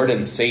before the Lord,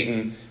 and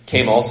Satan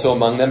came also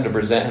among them to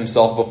present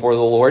himself before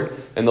the Lord.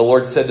 And the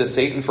Lord said to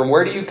Satan, "From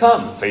where do you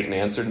come?" And Satan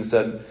answered and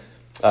said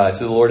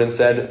to the Lord and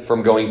said,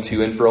 "From going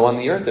to and fro on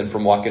the earth, and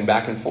from walking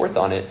back and forth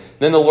on it." And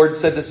then the Lord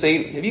said to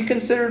Satan, "Have you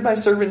considered my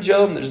servant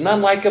Job? And there's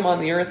none like him on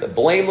the earth, a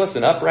blameless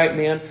and upright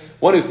man,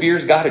 one who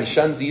fears God and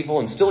shuns evil,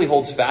 and still he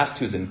holds fast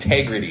to his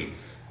integrity,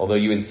 although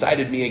you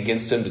incited me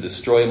against him to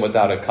destroy him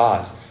without a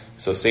cause."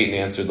 So Satan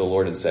answered the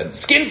Lord and said,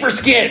 "Skin for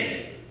skin.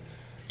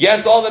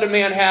 Yes, all that a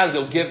man has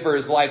he'll give for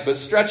his life, but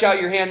stretch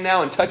out your hand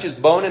now and touch his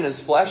bone and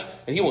his flesh,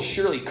 and he will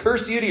surely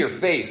curse you to your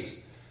face."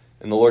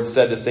 And the Lord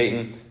said to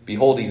Satan,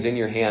 "Behold, he's in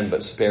your hand,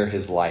 but spare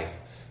his life."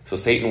 So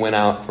Satan went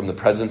out from the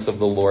presence of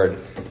the Lord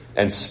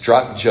and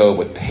struck Job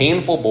with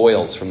painful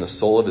boils from the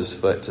sole of his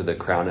foot to the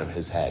crown of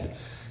his head.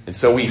 And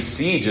so we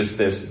see just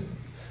this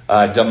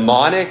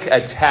demonic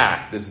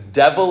attack, this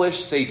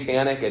devilish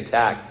satanic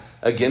attack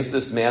against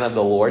this man of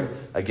the Lord,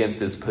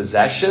 against his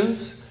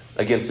possessions,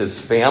 against his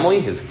family.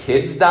 His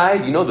kids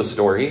died. You know the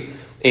story.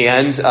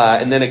 And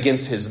then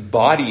against his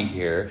body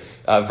here.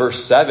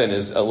 verse 7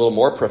 is a little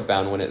more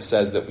profound when it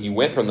says that he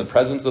went from the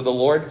presence of the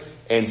Lord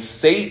and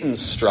Satan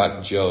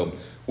struck Job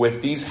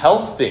with these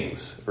health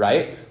things,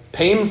 right?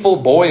 Painful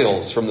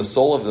boils from the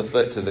sole of the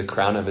foot to the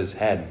crown of his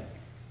head.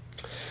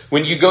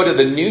 When you go to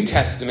the New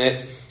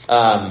Testament,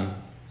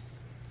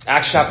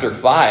 Acts chapter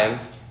 5,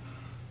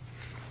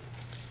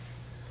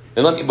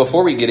 and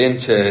before we get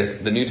into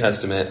the New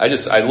Testament,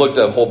 I looked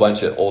at a whole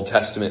bunch of Old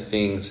Testament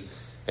things,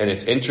 and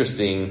it's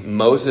interesting.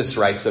 Moses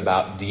writes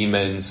about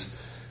demons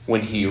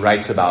when he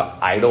writes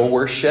about idol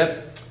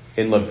worship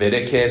in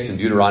Leviticus and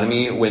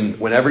Deuteronomy.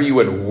 Whenever you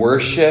would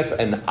worship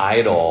an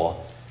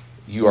idol,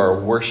 you are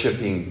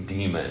worshiping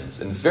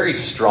demons. And it's very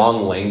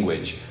strong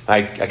language.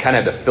 I kind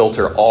of had to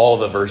filter all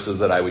the verses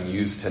that I would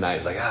use tonight.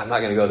 It's like, I'm not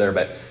going to go there,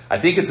 but I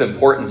think it's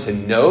important to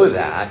know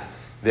that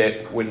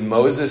when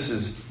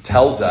Moses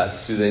tells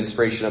us through the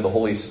inspiration of the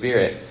Holy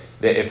Spirit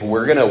that if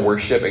we're going to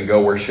worship and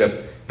go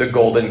worship the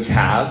golden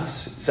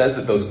calves, it says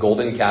that those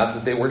golden calves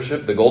that they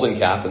worship, the golden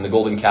calf and the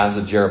golden calves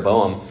of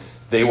Jeroboam,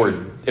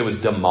 it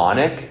was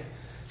demonic.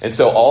 And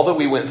so all that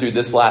we went through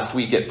this last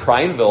week at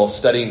Prineville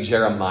studying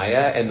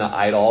Jeremiah and the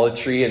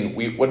idolatry, and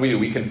what do?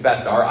 We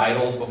confessed our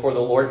idols before the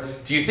Lord.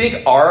 Do you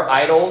think our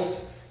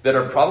idols that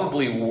are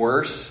probably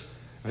worse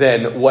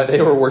than what they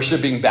were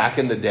worshiping back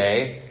in the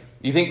day,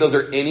 do you think those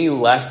are any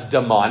less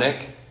demonic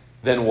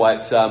than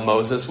what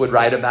Moses would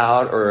write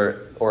about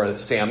or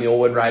Samuel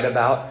would write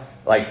about?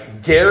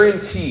 Like,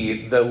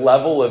 guaranteed the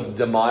level of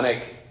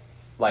demonic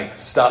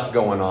stuff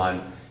going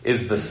on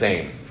is the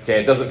same. Okay,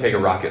 it doesn't take a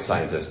rocket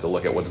scientist to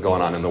look at what's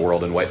going on in the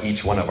world and what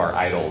each one of our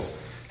idols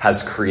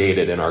has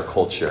created in our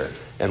culture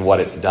and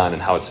what it's done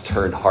and how it's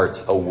turned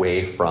hearts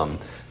away from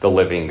the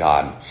living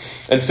God.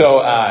 And so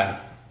a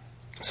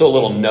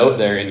little note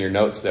there in your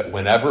notes that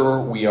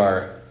whenever we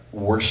are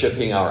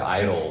worshiping our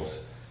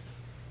idols,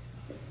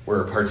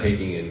 we're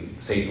partaking in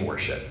Satan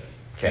worship.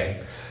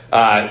 Okay.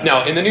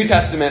 Now, in the New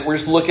Testament, we're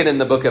just looking in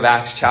the book of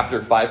Acts,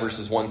 chapter 5,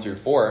 verses 1 through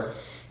 4,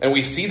 and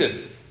we see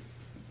this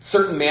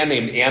certain man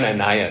named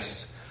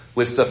Ananias.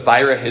 With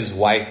Sapphira, his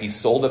wife, he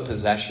sold a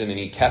possession and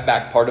he kept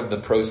back part of the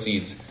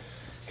proceeds.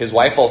 His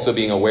wife also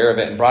being aware of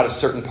it and brought a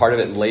certain part of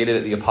it and laid it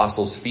at the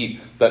apostles' feet.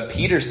 But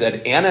Peter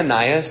said,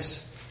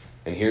 Ananias,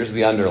 and here's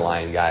the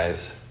underline,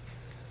 guys.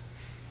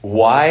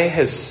 Why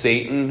has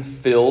Satan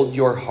filled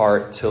your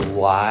heart to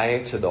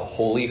lie to the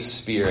Holy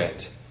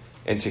Spirit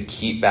and to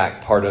keep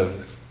back part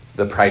of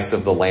the price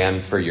of the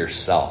land for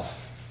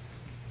yourself?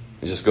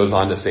 It just goes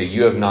on to say,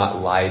 you have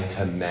not lied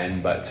to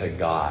men but to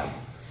God.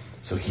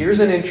 So here's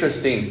an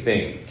interesting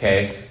thing,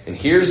 okay? And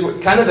here's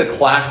what kind of the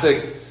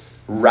classic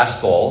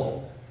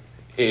wrestle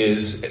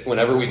is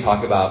whenever we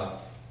talk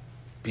about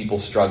people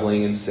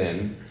struggling in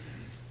sin,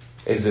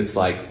 is it's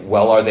like,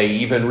 well, are they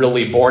even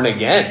really born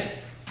again?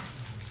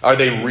 Are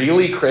they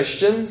really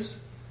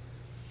Christians?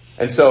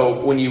 And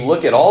so when you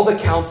look at all the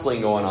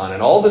counseling going on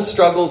and all the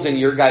struggles in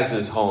your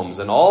guys' homes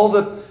and all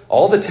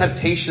the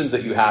temptations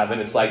that you have, and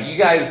it's like, you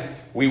guys,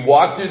 we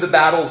walk through the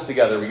battles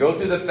together. We go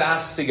through the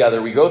fasts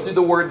together. We go through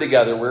the word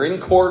together. We're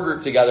in core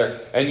group together.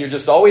 And you're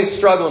just always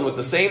struggling with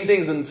the same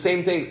things and the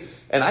same things.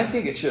 And I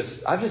think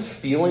I'm just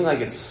feeling like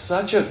it's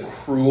such a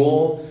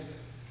cruel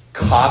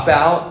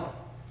cop-out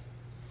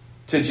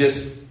to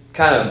just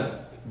kind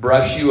of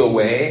brush you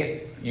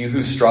away, you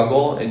who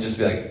struggle, and just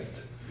be like,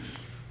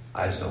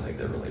 I just don't think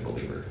they're really a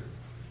believer.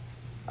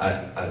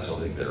 I just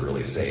don't think they're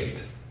really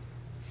saved.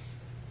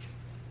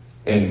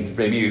 And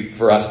maybe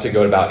for us to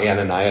go about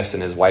Ananias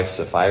and his wife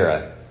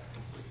Sapphira,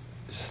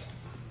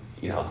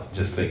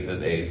 just think that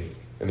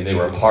they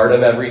were a part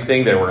of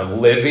everything. They were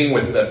living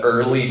with the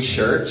early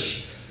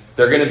church.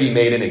 They're going to be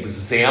made an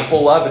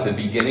example of at the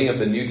beginning of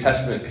the New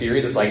Testament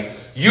period. It's like,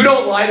 you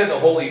don't lie to the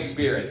Holy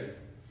Spirit.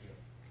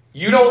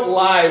 You don't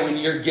lie when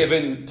you're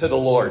given to the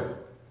Lord.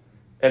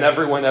 And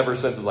everyone ever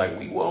since is like,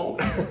 we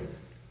won't.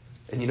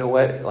 And you know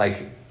what?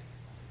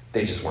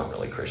 They just weren't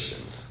really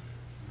Christians.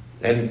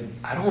 And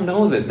I don't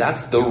know that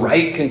that's the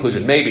right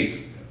conclusion.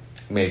 Maybe,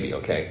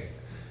 okay.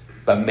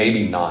 But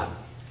maybe not.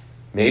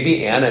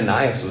 Maybe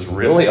Ananias was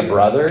really a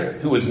brother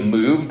who was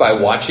moved by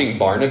watching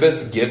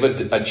Barnabas give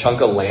a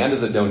chunk of land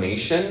as a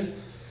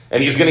donation.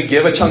 And he's going to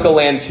give a chunk of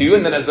land too.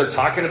 And then as they're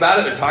talking about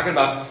it, they're talking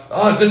about,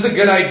 oh, is this a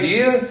good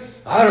idea?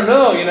 I don't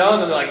know, And then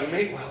they're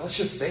like, let's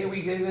just say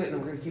we gave it and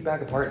we're going to keep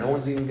back apart. No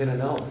one's even going to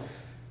know.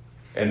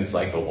 And it's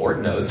like, the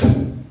Lord knows.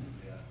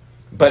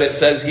 But it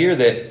says here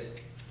that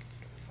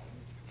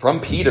from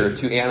Peter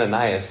to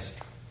Ananias,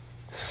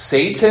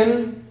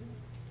 Satan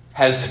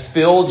has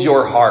filled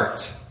your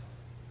heart.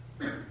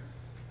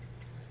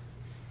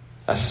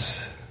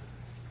 That's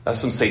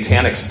some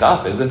satanic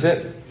stuff, isn't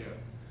it? Yeah.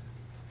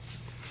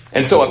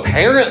 And so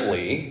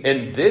apparently,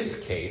 in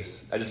this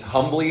case, I just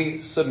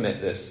humbly submit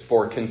this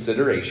for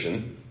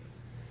consideration.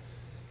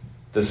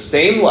 The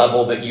same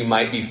level that you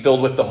might be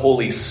filled with the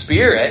Holy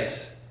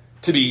Spirit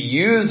to be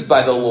used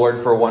by the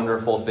Lord for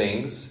wonderful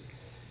things,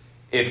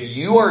 if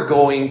you are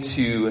going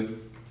to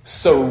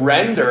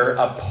surrender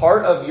a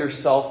part of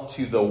yourself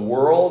to the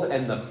world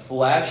and the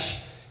flesh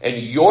and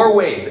your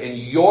ways and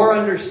your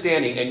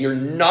understanding, and you're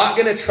not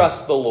going to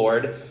trust the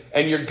Lord,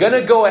 And you're going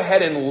to go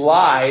ahead and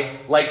lie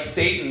like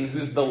Satan,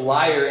 who's the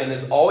liar and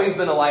has always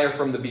been a liar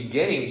from the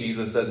beginning,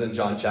 Jesus says in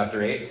John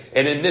chapter 8.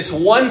 And in this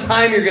one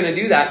time you're going to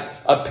do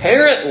that,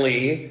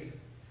 apparently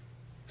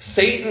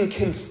Satan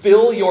can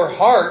fill your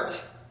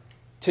heart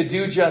to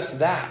do just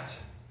that.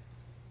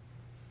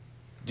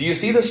 Do you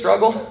see the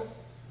struggle?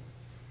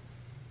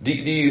 Do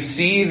you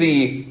see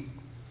the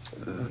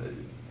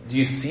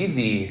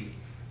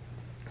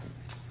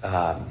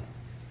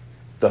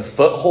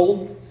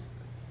foothold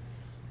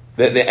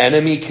that the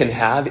enemy can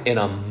have in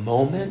a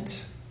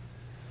moment?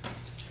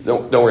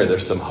 Don't worry,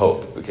 there's some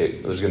hope.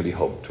 Okay, there's going to be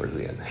hope towards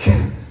the end.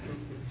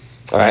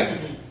 All right.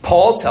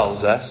 Paul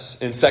tells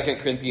us in 2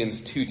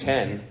 Corinthians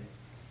 2:10,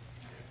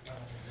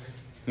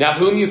 now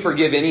whom you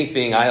forgive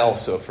anything, I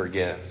also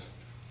forgive.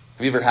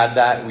 Have you ever had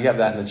that? We have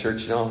that in the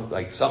church,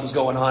 like something's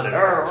going on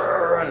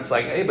and it's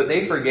like, hey, but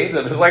they forgave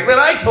them. It's like, then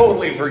I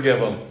totally forgive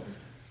them.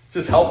 It's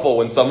just helpful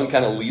when someone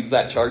kind of leads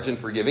that charge in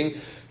forgiving.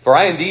 For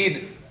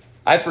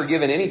I've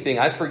forgiven anything.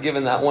 I've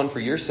forgiven that one for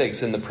your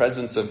sakes in the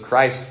presence of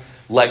Christ,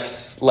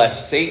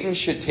 lest Satan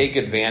should take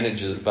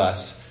advantage of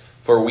us,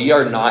 for we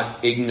are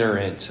not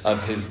ignorant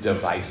of his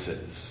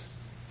devices.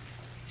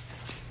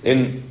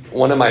 In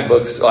one of my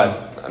books,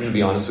 I'm going to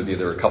be honest with you,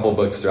 there were a couple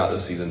books throughout the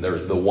season. There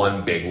was the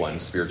one big one,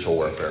 Spiritual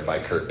Warfare by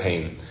Kurt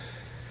Payne.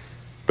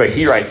 But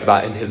he writes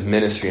about in his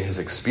ministry and his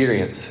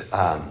experience,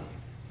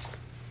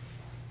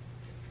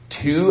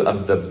 two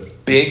of the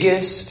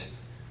biggest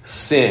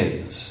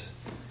sins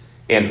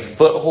and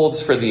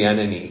footholds for the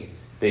enemy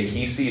that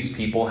he sees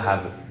people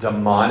have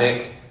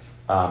demonic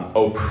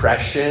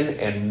oppression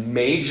and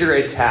major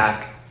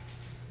attack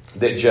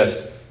that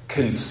just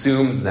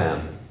consumes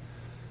them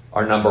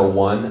are, number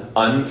one,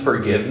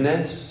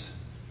 unforgiveness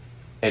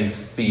and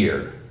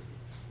fear.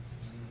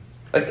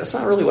 That's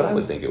not really what I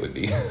would think it would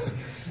be.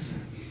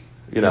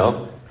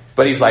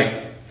 But he's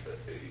like,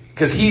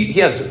 because he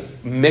has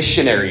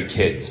missionary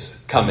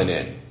kids coming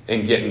in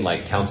and getting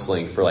like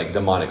counseling for like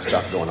demonic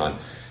stuff going on.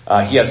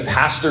 He has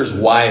pastors'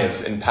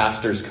 wives and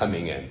pastors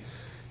coming in.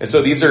 And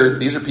so these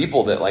are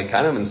people that like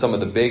kind of in some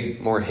of the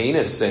big, more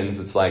heinous sins,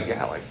 it's like,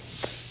 yeah, like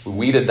we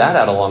weeded that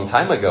out a long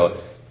time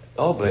ago.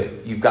 Oh,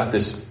 but you've got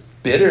this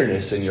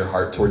bitterness in your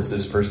heart towards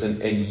this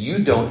person and you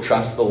don't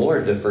trust the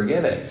Lord to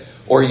forgive it.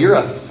 Or you're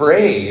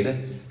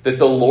afraid that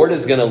the Lord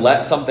is going to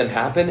let something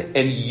happen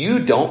and you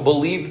don't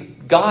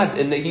believe God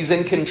and that he's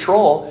in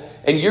control.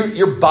 And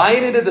you're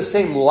buying into the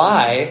same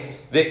lie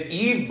that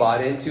Eve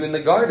bought into in the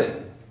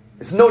garden.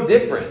 It's no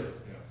different.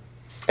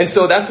 And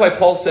so that's why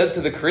Paul says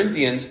to the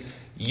Corinthians,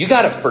 you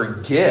got to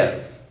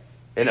forgive.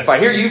 And if I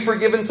hear you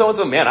forgiving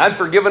so-and-so, man, I've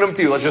forgiven them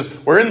too.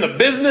 We're in the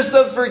business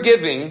of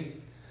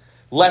forgiving,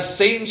 lest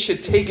Satan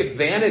should take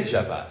advantage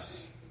of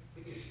us.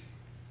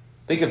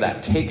 Think of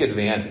that. Take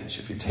advantage.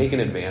 If you're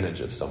taking advantage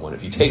of someone,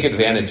 if you take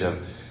advantage of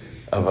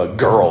a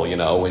girl,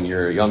 when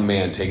you're a young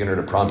man taking her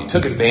to prom, you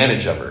took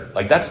advantage of her.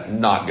 Like, that's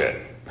not good,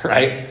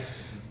 right?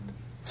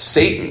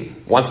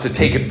 Satan wants to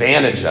take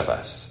advantage of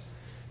us.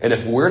 And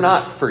if we're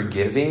not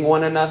forgiving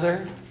one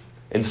another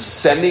and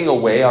sending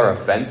away our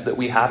offense that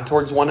we have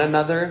towards one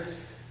another,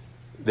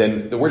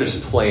 then we're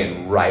just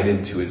playing right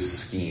into his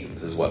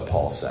schemes, is what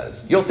Paul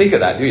says. You don't think of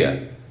that, do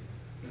you?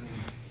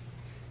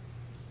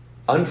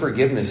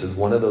 Unforgiveness is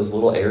one of those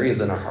little areas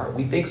in our heart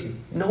we think's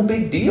no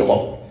big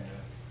deal.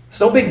 It's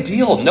no big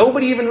deal.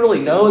 Nobody even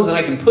really knows, and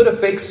I can put a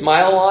fake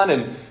smile on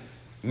and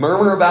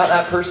murmur about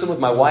that person with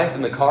my wife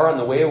in the car on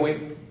the way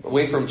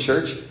away from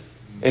church.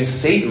 And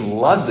Satan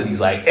loves it. He's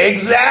like,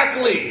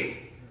 exactly.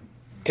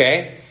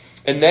 Okay?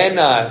 And then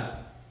 1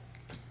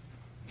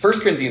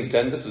 Corinthians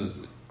 10, this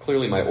is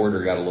clearly my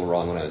order got a little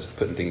wrong when I was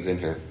putting things in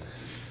here.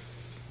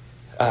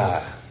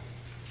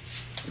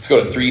 Let's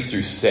go to 3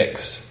 through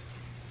 6.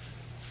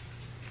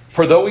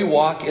 For though we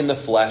walk in the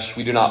flesh,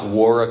 we do not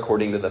war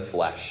according to the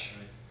flesh.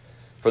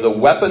 For the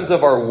weapons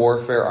of our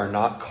warfare are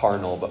not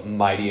carnal, but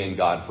mighty in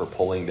God for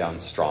pulling down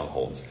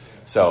strongholds.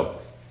 So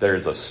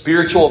there's a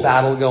spiritual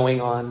battle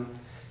going on.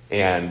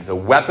 And the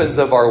weapons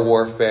of our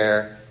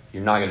warfare,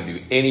 you're not going to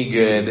do any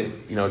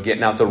good,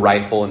 getting out the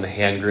rifle and the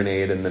hand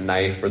grenade and the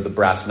knife or the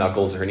brass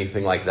knuckles or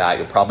anything like that.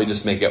 You'll probably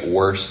just make it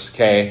worse,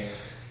 okay?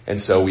 And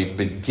so we've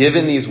been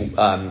given these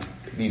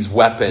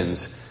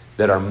weapons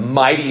that are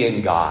mighty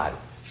in God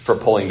for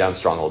pulling down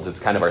strongholds. It's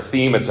kind of our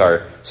theme. It's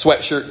our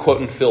sweatshirt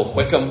quoting Phil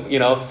Wickham,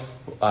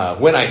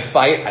 when I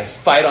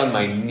fight on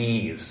my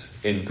knees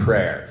in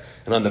prayer.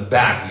 And on the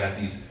back, we got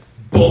these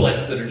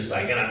bullets that are just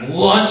like, and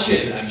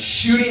I'm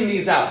shooting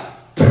these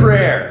out.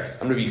 Prayer.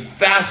 I'm going to be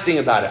fasting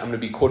about it. I'm going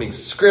to be quoting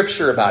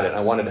scripture about it.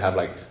 I wanted to have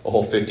like a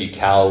whole 50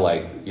 cal,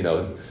 line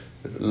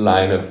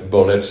of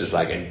bullets, just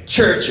like in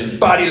church and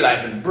body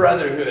life and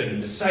brotherhood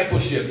and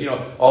discipleship,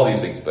 all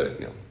these things.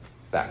 But,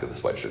 back of the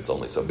sweatshirt's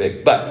only so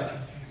big. But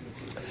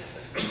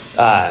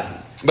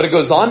it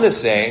goes on to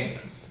say,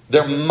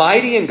 they're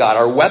mighty in God.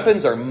 Our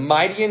weapons are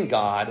mighty in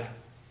God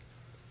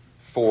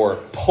for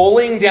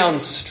pulling down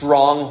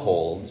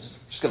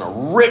strongholds. Just going to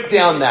rip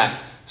down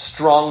that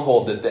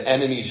stronghold that the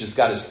enemy's just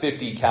got his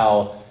 50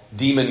 cal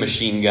demon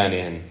machine gun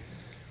in.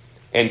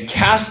 and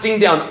casting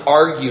down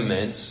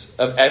arguments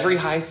of every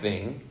high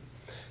thing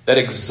that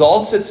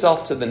exalts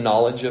itself to the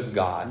knowledge of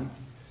God,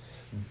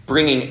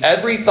 bringing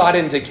every thought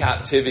into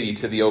captivity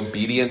to the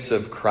obedience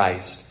of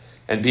Christ,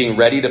 and being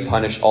ready to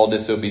punish all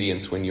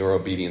disobedience when your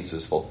obedience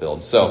is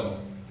fulfilled. So,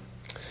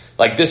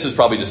 like, this is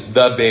probably just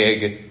the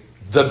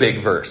big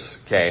verse,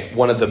 okay?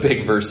 One of the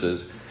big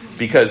verses.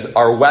 Because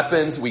our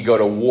weapons, we go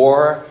to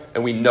war,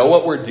 and we know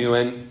what we're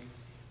doing,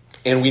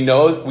 and we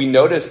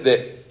notice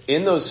that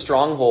in those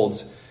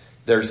strongholds,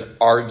 there's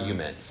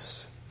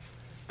arguments.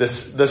 The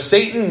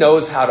Satan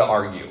knows how to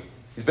argue.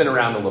 He's been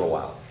around a little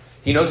while.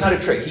 He knows how to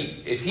trick.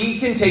 If he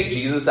can take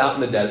Jesus out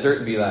in the desert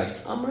and be like,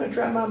 I'm going to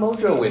try my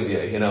mojo with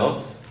you, you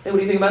know. Hey, what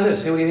do you think about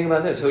this? Hey, what do you think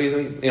about this? What do you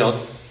think? You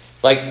know,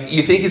 like,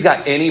 you think he's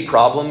got any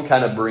problem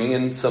kind of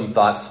bringing some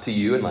thoughts to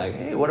you and like,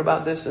 hey, what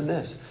about this and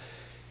this?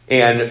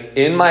 And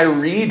in my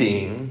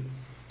reading,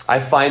 I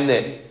find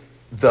that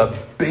the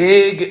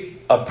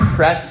big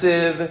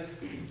oppressive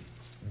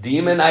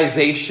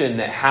demonization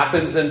that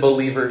happens in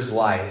believers'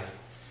 life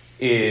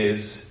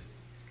is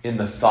in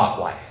the thought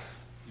life.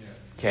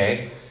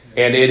 Okay?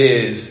 And it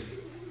is,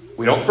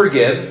 we don't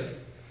forgive.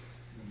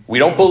 We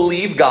don't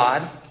believe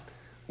God.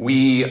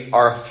 We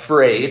are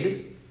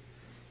afraid.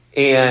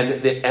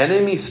 And the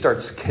enemy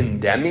starts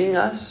condemning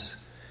us.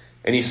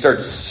 And he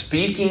starts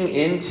speaking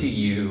into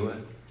you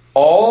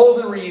all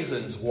the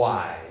reasons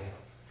why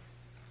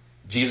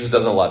Jesus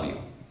doesn't love you.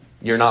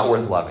 You're not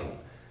worth loving.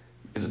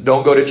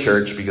 Don't go to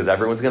church because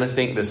everyone's going to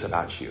think this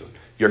about you.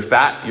 You're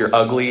fat, you're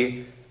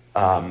ugly,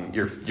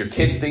 your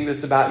kids think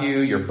this about you,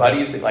 your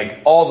buddies, like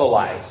all the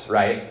lies,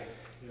 right?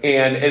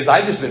 And as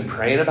I've just been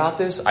praying about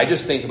this, I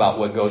just think about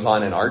what goes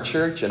on in our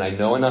church, and I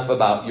know enough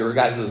about your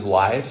guys'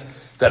 lives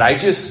that I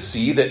just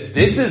see that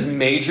this is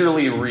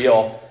majorly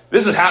real.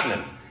 This is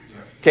happening.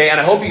 Okay, and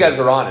I hope you guys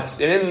are honest.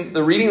 And in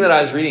the reading that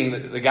I was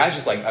reading, the guy's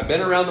just like, I've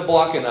been around the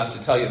block enough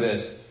to tell you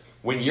this.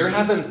 When you're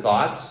having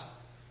thoughts,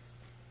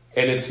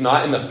 and it's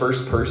not in the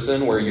first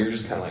person where you're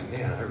just kind of like,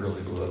 man, I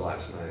really blew it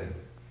last night.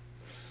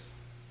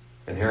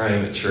 And here I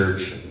am at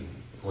church and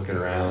looking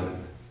around.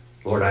 And,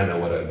 Lord, I know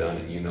what I've done,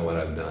 and you know what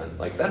I've done.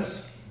 Like,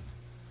 that's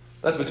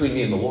between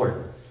me and the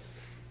Lord.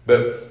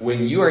 But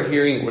when you are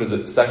hearing, what is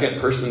it,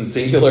 second person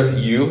singular,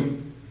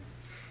 you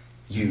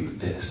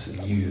this,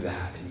 and you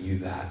that, and you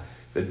that,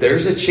 that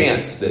there's a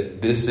chance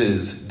that this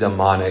is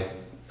demonic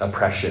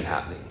oppression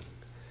happening.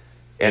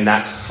 And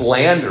that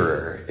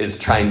slanderer is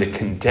trying to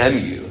condemn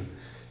you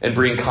and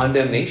bring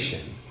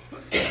condemnation.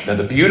 Now,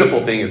 the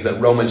beautiful thing is that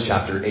Romans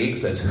chapter 8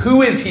 says,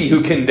 who is he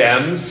who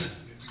condemns?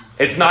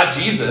 It's not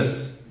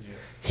Jesus.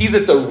 He's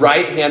at the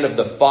right hand of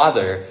the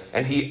Father,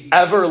 and he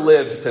ever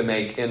lives to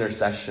make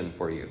intercession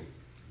for you.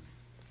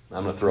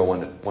 I'm going to throw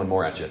one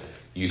more at you.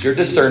 Use your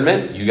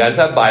discernment. You guys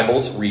have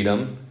Bibles. Read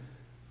them.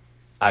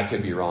 I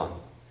could be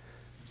wrong.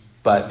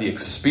 But the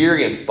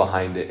experience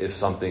behind it is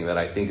something that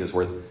I think is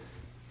worth...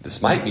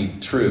 This might be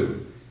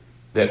true.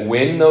 That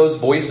when those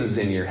voices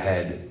in your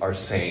head are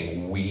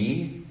saying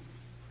we,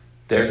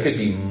 there could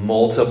be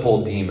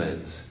multiple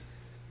demons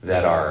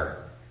that are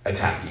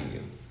attacking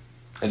you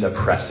and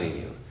oppressing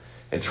you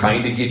and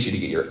trying to get you to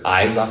get your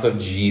eyes off of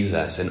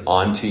Jesus and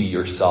onto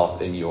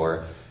yourself and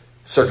your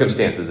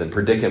circumstances and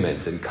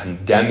predicaments and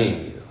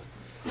condemning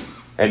you.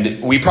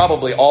 And we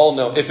probably all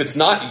know, if it's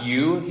not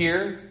you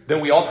here,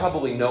 then we all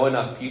probably know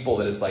enough people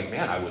that it's like,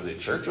 man, I was at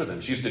church with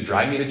him. She used to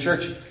drive me to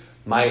church.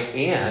 My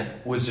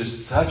aunt was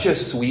just such a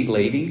sweet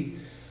lady.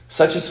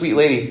 Such a sweet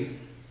lady.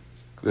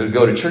 We would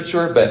go to church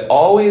with her, but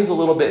always a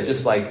little bit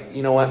just like,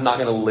 you know what, I'm not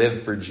going to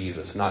live for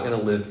Jesus. Not going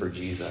to live for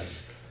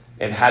Jesus.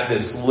 And had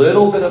this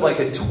little bit of like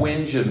a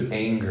twinge of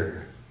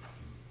anger.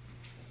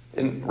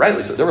 And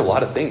rightly so, there were a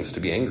lot of things to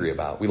be angry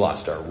about. We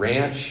lost our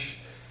ranch.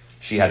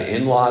 She had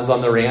in-laws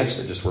on the ranch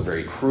that just were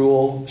very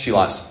cruel. She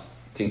lost,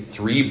 I think,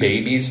 3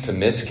 babies to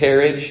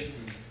miscarriage,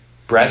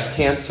 breast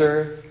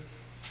cancer,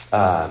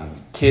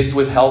 kids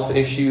with health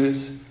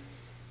issues.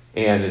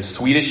 And as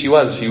sweet as she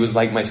was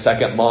like my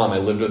second mom. I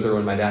lived with her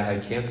when my dad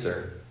had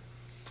cancer.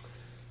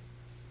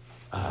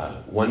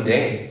 One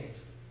day,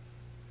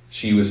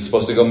 she was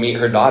supposed to go meet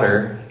her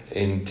daughter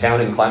in town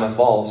in Klamath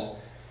Falls.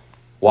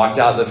 Walked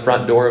out the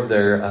front door of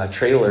their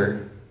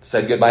trailer,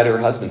 said goodbye to her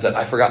husband, said,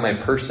 I forgot my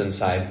purse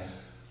inside.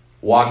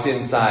 Walked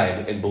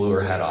inside and blew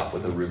her head off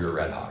with a Ruger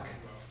Red Hawk.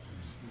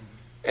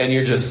 And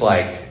you're just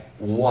like,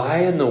 why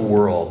in the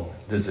world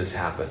does this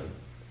happen?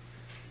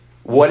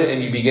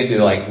 And you begin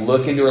to like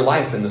look into her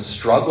life and the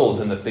struggles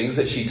and the things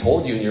that she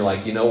told you, and you're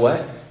like, you know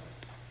what?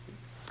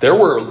 There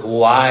were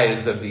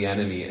lies of the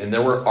enemy, and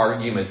there were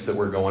arguments that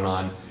were going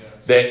on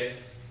that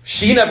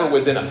she never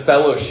was in a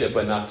fellowship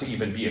enough to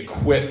even be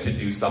equipped to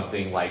do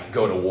something like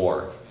go to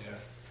war.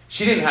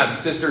 She didn't have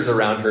sisters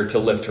around her to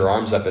lift her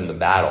arms up in the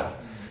battle.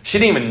 She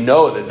didn't even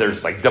know that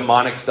there's like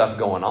demonic stuff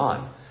going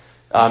on.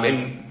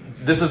 And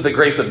this is the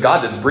grace of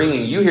God that's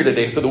bringing you here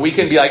today so that we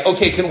can be like,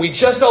 okay, can we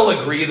just all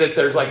agree that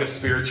there's like a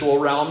spiritual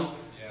realm?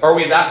 Yeah. Are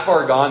we that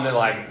far gone that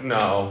like,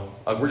 no,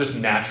 we're just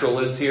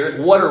naturalists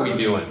here? What are we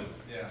doing?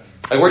 Yeah.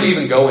 Like, where do you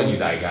even go when you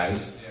die,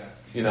 guys? Yeah.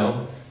 You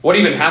know? What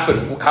even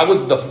happened? How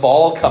was the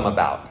fall come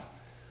about?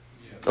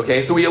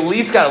 Okay, so we at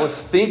least let's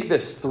think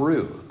this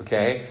through,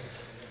 okay?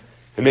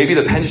 And maybe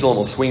the pendulum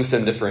will swing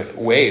some different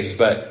ways,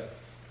 but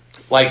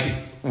like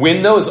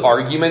when those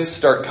arguments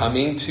start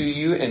coming to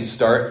you and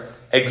start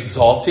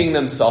exalting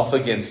themselves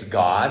against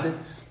God,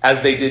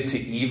 as they did to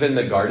Eve in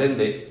the garden,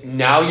 that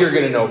now you're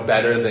going to know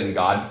better than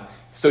God.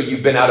 So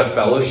you've been out of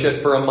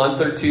fellowship for a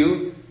month or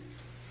two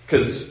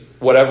because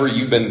whatever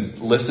you've been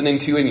listening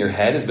to in your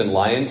head has been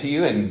lying to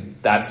you, and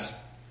that's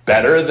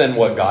better than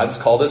what God's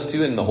called us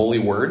to in the Holy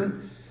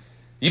Word.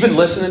 You've been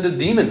listening to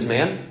demons,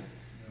 man.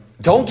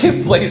 Don't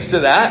give place to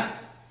that.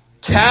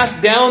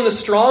 Cast down the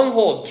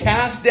stronghold.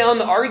 Cast down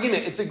the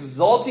argument. It's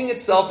exalting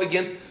itself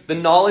against the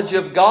knowledge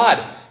of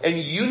God. And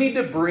you need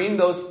to bring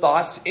those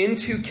thoughts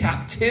into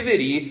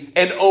captivity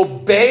and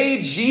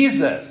obey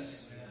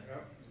Jesus.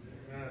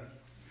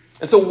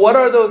 And so what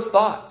are those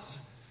thoughts?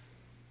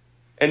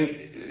 And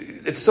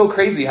it's so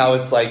crazy how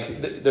it's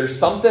like there's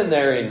something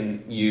there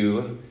in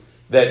you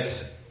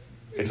it's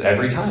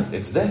every time.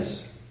 It's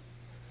this.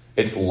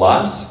 It's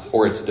lust,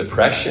 or it's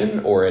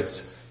depression, or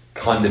it's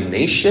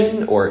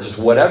condemnation, or just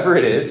whatever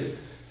it is.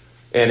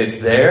 And it's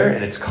there,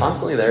 and it's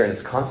constantly there, and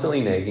it's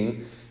constantly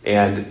nagging.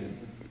 And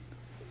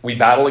we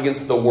battle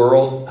against the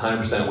world,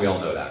 100%. We all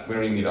know that. We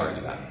don't even need to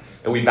argue that.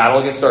 And we battle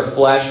against our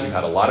flesh. We've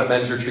had a lot of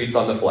men's retreats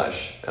on the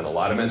flesh and a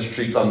lot of men's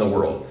retreats on the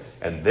world.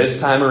 And this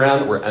time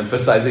around, we're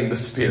emphasizing the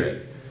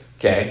Spirit.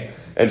 Okay?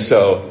 And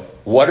so,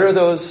 what are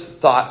those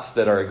thoughts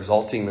that are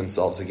exalting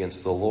themselves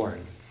against the Lord?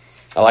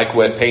 I like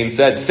what Payne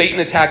said. Satan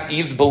attacked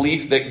Eve's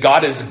belief that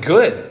God is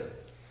good.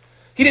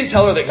 He didn't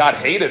tell her that God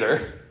hated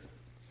her.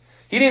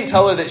 He didn't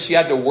tell her that she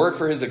had to work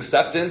for his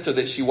acceptance or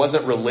that she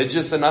wasn't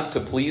religious enough to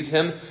please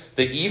him.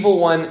 The evil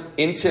one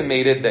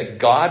intimated that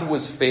God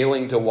was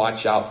failing to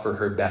watch out for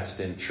her best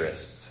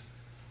interests.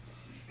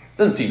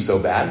 Doesn't seem so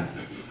bad.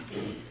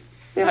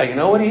 Yeah, you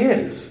know what, he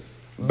is.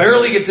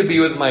 Barely get to be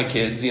with my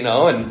kids, and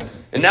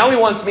now he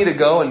wants me to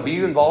go and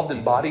be involved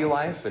in body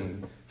life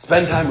and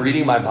spend time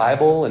reading my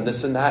Bible and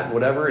this and that and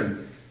whatever.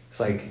 And it's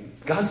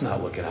like, God's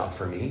not looking out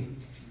for me,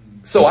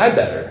 so I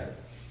better.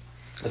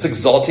 It's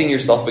exalting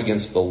yourself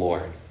against the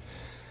Lord.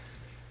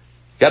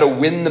 You got to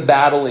win the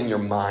battle in your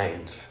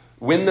mind.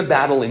 Win the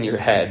battle in your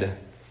head.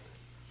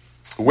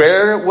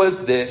 Where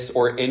was this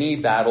or any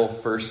battle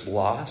first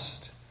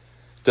lost?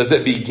 Does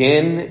it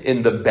begin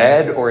in the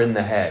bed or in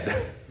the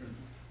head?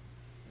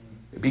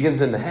 It begins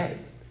in the head.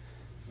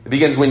 It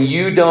begins when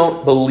you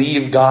don't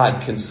believe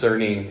God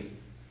concerning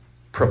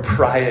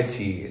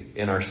propriety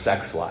in our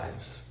sex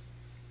lives,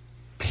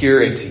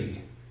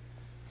 purity,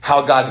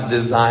 how God's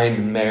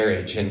designed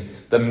marriage, and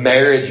the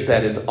marriage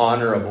bed is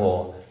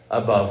honorable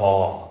above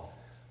all.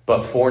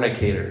 But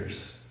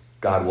fornicators,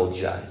 God will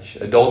judge.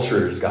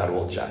 Adulterers, God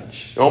will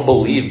judge. Don't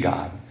believe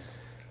God.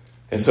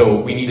 And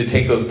so we need to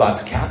take those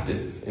thoughts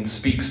captive and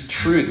speak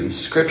truth and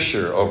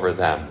scripture over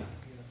them.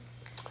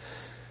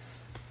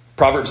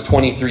 Proverbs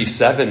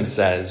 23:7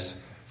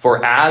 says,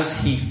 "For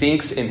as he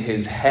thinks in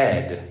his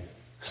head,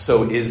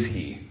 so is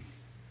he."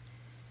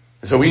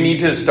 So we need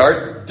to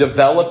start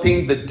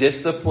developing the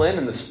discipline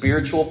and the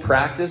spiritual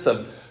practice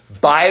of,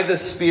 by the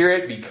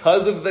Spirit,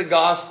 because of the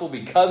gospel,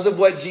 because of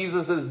what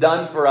Jesus has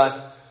done for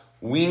us,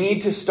 we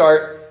need to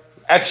start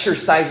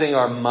exercising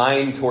our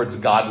mind towards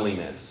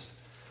godliness,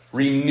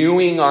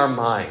 renewing our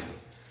mind,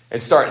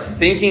 and start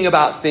thinking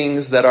about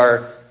things that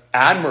are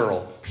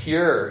admirable,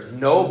 pure,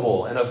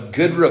 noble, and of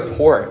good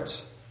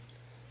report.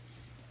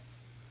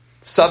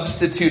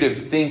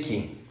 Substitutive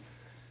thinking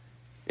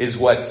is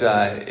what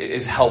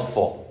is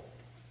helpful.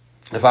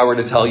 If I were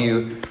to tell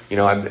you,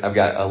 I've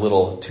got a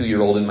little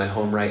 2-year-old in my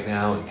home right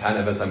now, and kind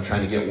of as I'm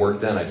trying to get work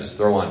done, I just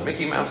throw on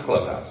Mickey Mouse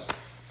Clubhouse.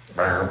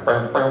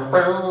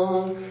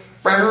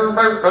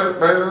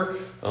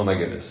 Oh my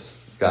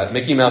goodness. Got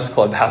Mickey Mouse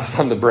Clubhouse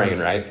on the brain,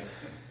 right?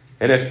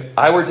 And if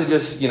I were to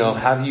just,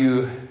 have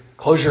you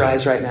close your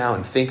eyes right now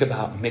and think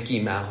about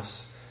Mickey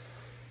Mouse,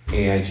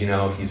 and,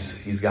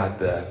 he's got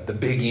the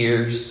big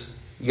ears.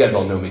 You guys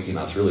all know Mickey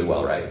Mouse really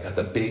well, right? Got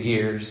the big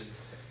ears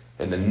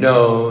and the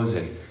nose,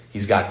 and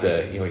he's got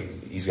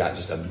he's got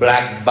just a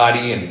black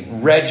body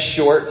and red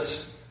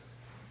shorts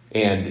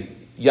and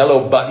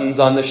yellow buttons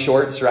on the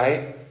shorts,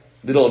 right?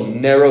 Little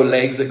narrow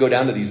legs that go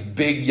down to these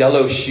big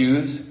yellow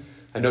shoes.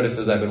 I noticed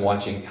as I've been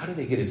watching, how do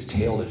they get his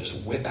tail to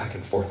just whip back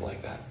and forth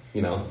like that?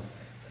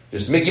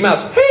 Just Mickey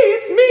Mouse. Hey,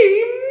 it's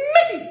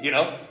me, Mickey.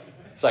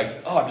 It's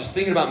like, I'm just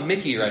thinking about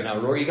Mickey right now.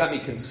 Rory, you got me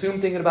consumed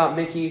thinking about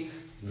Mickey.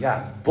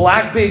 Yeah,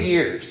 black big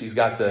ears. He's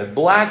got the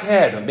black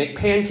head. I make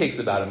pancakes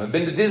about him. I've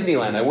been to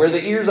Disneyland. I wear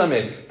the ears on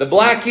it. The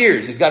black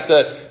ears. He's got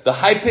the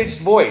high-pitched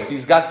voice.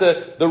 He's got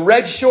the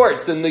red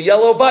shorts and the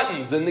yellow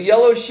buttons and the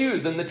yellow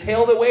shoes and the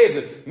tail that waves.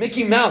 And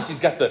Mickey Mouse. He's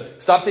got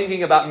stop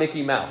thinking about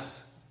Mickey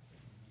Mouse.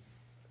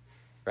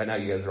 Right now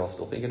you guys are all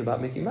still thinking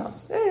about Mickey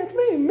Mouse. Hey, it's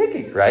me,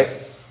 Mickey, right?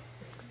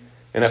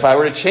 And if I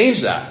were to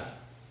change that,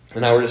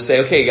 and I were to say,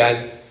 okay,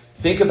 guys,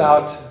 think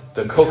about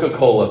the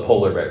Coca-Cola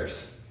polar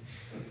bears.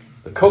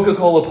 The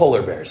Coca-Cola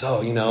polar bears.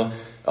 Oh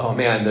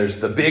man,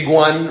 there's the big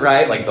one,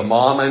 right? Like the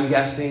mom, I'm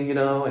guessing,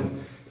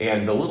 and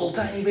and the little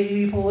tiny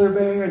baby polar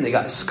bear, and they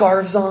got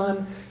scarves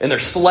on, and they're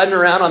sledding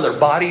around on their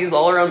bodies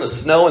all around the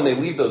snow, and they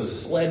leave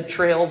those sled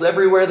trails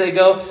everywhere they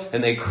go,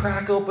 and they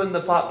crack open the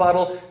pop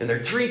bottle, and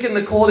they're drinking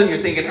the cold, and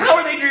you're thinking, how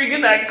are they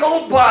drinking that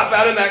cold pop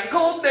out of that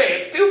cold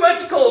day? It's too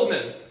much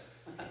coldness.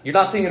 You're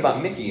not thinking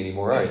about Mickey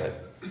anymore, are you?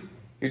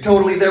 You're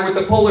totally there with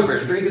the polar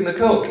bears drinking the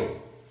Coke.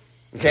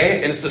 Okay?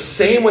 And it's the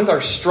same with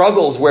our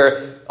struggles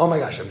where, oh my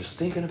gosh, I'm just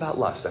thinking about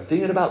lust. I'm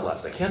thinking about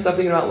lust. I can't stop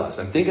thinking about lust.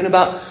 I'm thinking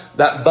about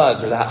that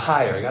buzz or that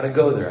high, or I got to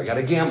go there. I got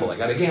to gamble. I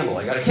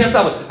can't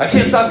stop it. I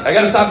can't stop. I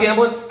got to stop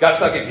gambling. Got to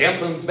stop gambling.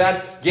 Gambling's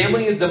bad.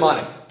 Gambling is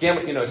demonic.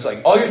 Gambling, it's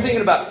like all you're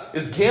thinking about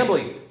is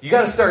gambling. You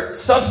got to start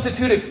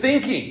substitutive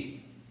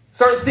thinking.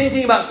 Start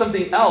thinking about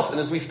something else.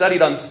 And as we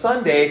studied on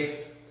Sunday,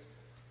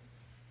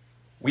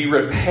 we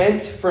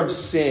repent from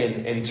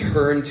sin and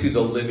turn to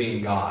the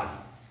living God.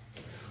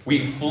 We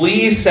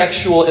flee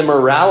sexual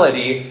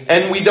immorality,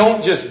 and we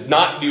don't just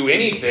not do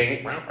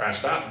anything. Well, I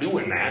stopped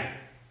doing that,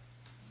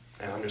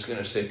 and I'm just going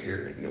to sit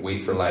here and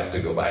wait for life to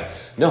go by.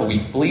 No, we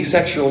flee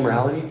sexual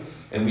immorality,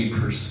 and we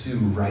pursue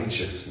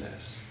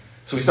righteousness.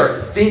 So we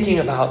start thinking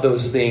about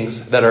those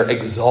things that are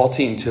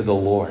exalting to the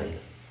Lord.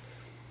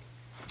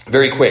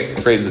 Very quick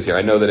phrases here.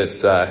 I know that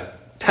it's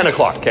 10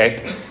 o'clock,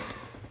 okay?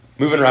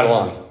 Moving right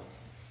along.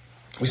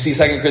 We see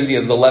 2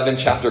 Corinthians 11,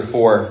 chapter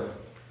 4.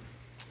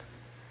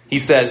 He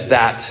says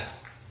that,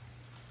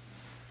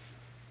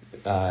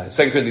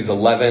 2 Corinthians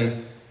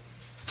 11,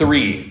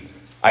 3,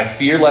 I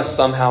fear lest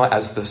somehow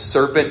as the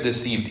serpent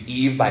deceived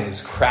Eve by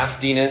his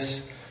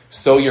craftiness,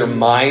 so your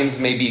minds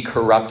may be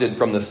corrupted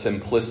from the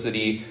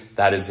simplicity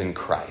that is in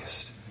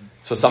Christ.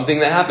 So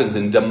something that happens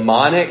in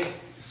demonic,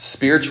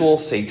 spiritual,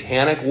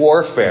 satanic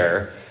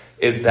warfare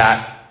is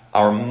that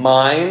our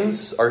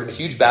minds, are a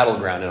huge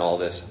battleground in all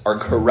this, are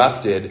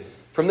corrupted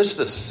from just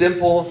the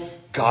simple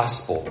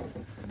gospel.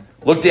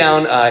 Look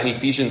down in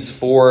Ephesians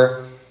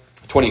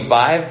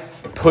 4:25.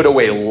 Put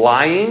away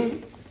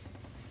lying.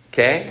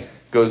 Okay?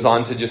 Goes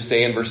on to just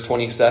say in verse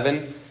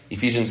 27,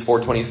 Ephesians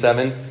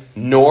 4:27,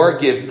 nor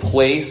give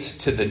place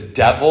to the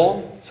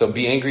devil. So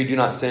be angry, do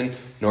not sin.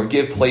 Nor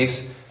give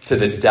place to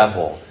the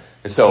devil.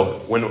 And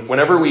so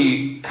whenever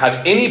we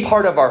have any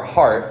part of our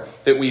heart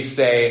that we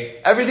say,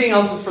 everything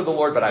else is for the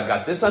Lord, but I've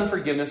got this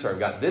unforgiveness, or I've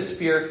got this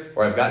fear,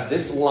 or I've got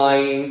this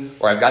lying,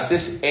 or I've got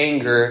this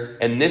anger,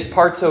 and this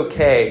part's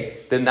okay,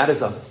 then that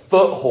is a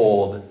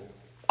foothold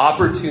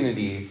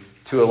opportunity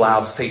to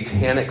allow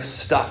satanic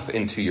stuff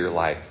into your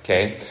life,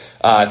 okay?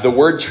 The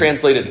word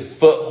translated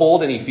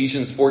foothold in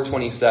Ephesians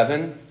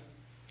 4:27,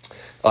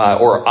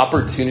 or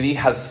opportunity,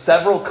 has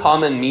several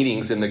common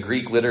meanings in the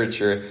Greek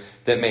literature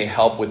that may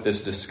help with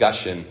this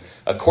discussion.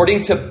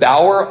 According to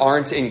Bauer,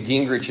 Arndt, and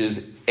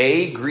Gingrich's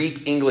A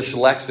Greek English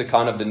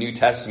Lexicon of the New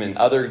Testament,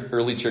 other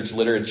early church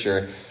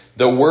literature,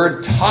 the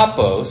word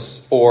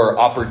topos, or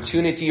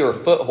opportunity or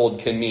foothold,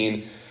 can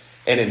mean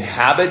an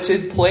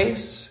inhabited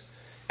place,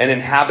 an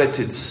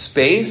inhabited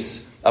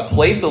space, a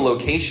place, a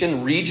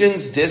location,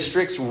 regions,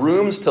 districts,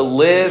 rooms to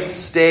live,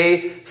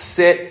 stay,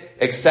 sit,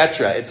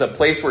 etc. It's a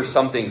place where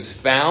something's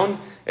found.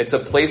 It's a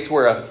place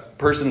where a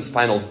person's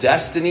final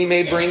destiny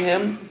may bring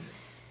him.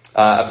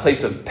 A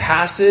place of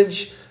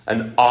passage,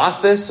 an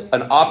office,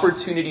 an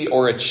opportunity,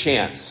 or a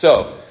chance.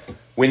 So,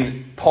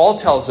 when Paul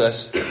tells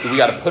us that we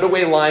got to put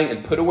away lying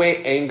and put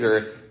away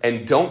anger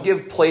and don't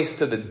give place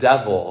to the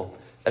devil,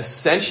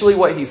 essentially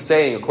what he's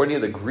saying, according to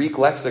the Greek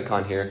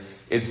lexicon here,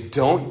 is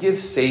don't give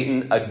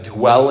Satan a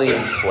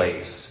dwelling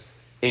place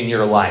in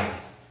your life.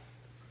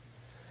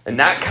 And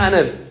that kind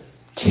of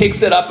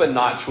kicks it up a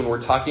notch when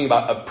we're talking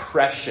about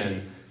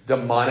oppression,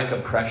 demonic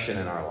oppression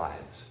in our lives.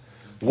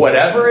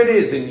 Whatever it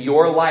is in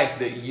your life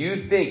that you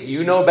think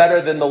you know better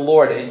than the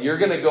Lord, and you're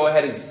going to go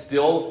ahead and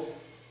still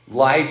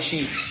lie,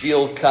 cheat,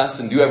 steal, cuss,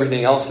 and do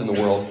everything else in the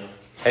world,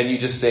 and you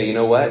just say, you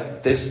know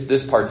what,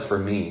 this part's for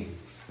me.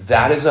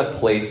 That is a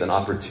place, an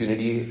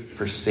opportunity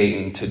for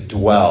Satan to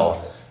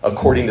dwell,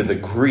 according to the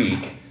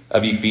Greek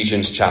of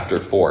Ephesians chapter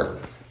 4.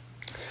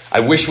 I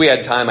wish we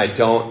had time. I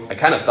don't. I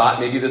kind of thought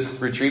maybe this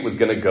retreat was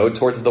going to go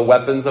towards the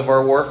weapons of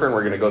our warfare, and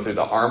we're going to go through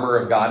the armor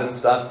of God and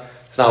stuff.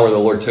 It's not where the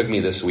Lord took me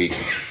this week.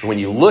 When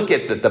you look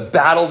at the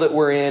battle that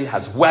we're in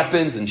has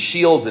weapons and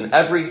shields and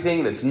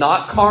everything that's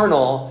not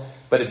carnal,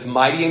 but it's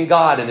mighty in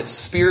God and it's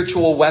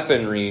spiritual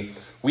weaponry.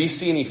 We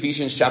see in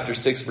Ephesians chapter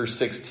 6, verse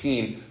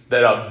 16,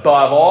 that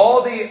above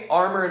all the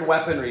armor and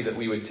weaponry that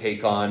we would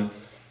take on,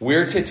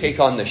 we're to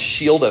take on the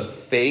shield of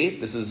faith.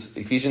 This is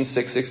Ephesians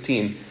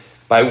 6:16,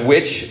 by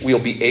which we'll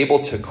be able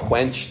to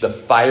quench the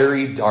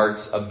fiery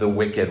darts of the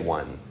wicked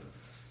one.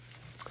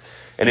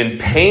 And in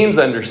Payne's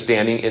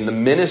understanding, in the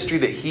ministry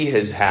that he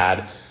has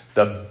had,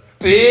 the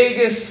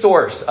biggest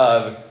source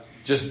of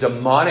just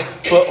demonic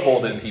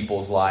foothold in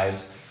people's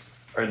lives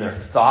are in their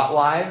thought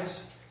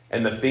lives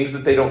and the things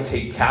that they don't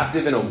take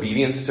captive in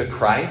obedience to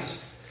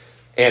Christ.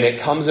 And it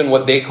comes in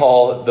what they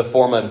call the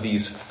form of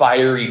these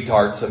fiery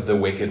darts of the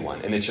wicked one.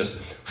 And it's just...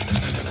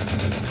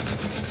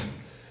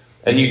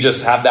 And you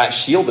just have that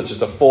shield. It's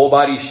just a full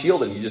body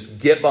shield. And you just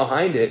get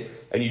behind it.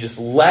 And you just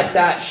let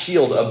that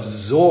shield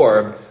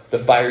absorb the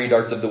fiery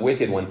darts of the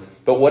wicked one.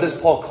 But what does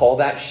Paul call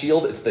that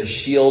shield? It's the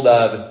shield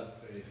of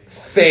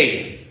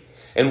faith.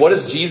 And what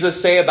does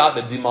Jesus say about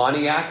the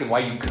demoniac and why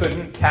you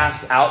couldn't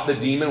cast out the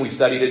demon? We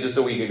studied it just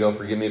a week ago.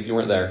 Forgive me if you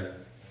weren't there.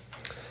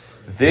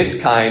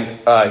 This kind,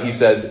 he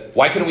says,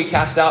 why couldn't we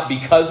cast out?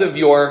 Because of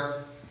your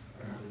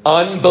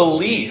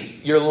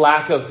unbelief, your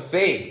lack of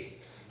faith.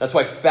 That's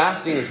why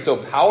fasting is so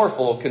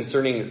powerful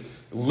concerning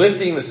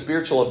lifting the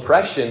spiritual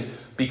oppression,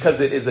 because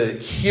it is a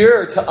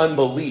cure to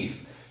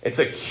unbelief. It's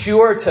a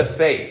cure to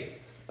faith.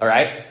 All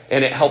right?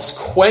 And it helps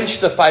quench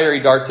the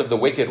fiery darts of the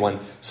wicked one,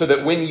 so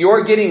that when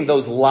you're getting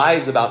those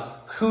lies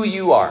about who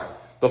you are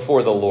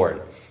before the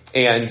Lord,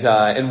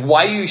 and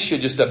why you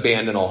should just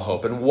abandon all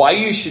hope, and why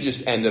you should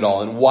just end it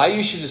all, and why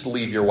you should just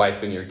leave your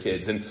wife and your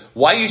kids, and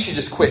why you should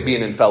just quit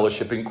being in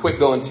fellowship, and quit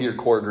going to your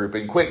core group,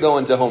 and quit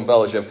going to home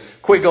fellowship,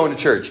 quit going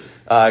to church,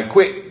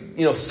 quit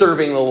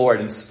serving the Lord,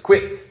 and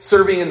quit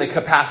serving in the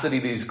capacity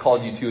that He's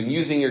called you to, and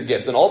using your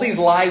gifts, and all these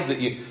lies that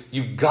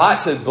you've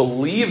got to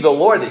believe the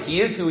Lord, that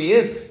He is who He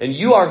is, and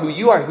you are,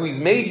 who He's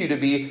made you to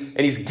be, and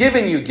He's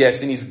given you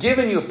gifts, and He's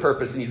given you a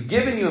purpose, and He's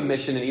given you a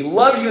mission, and He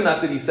loves you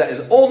enough that He sent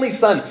His only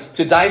Son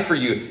to die for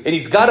you, and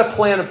He's got a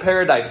plan of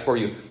paradise for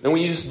you. And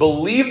when you just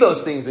believe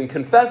those things and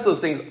confess those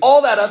things,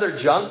 all that other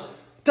junk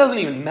doesn't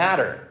even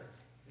matter.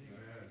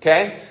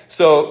 Okay?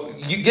 So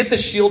you get the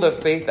shield of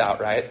faith out,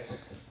 right?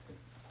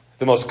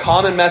 The most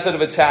common method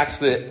of attacks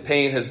that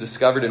Payne has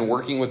discovered in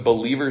working with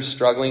believers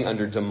struggling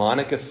under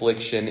demonic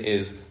affliction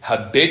is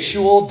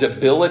habitual,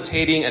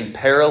 debilitating, and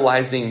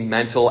paralyzing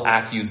mental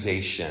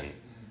accusation.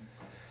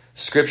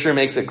 Scripture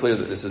makes it clear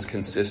that this is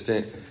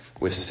consistent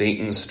with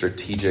Satan's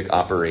strategic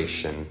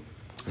operation.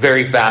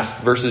 Very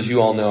fast, verses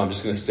you all know, I'm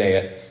just going to say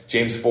it.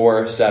 James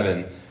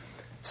 4:7.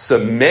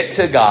 Submit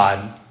to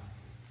God,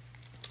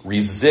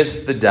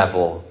 resist the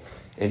devil,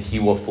 and he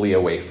will flee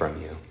away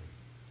from you.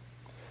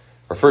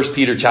 Or 1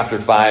 Peter chapter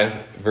 5,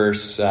 we'll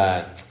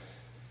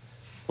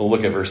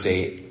look at verse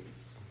 8.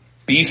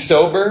 Be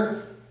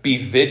sober, be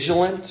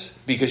vigilant,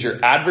 because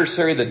your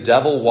adversary, the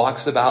devil,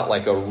 walks about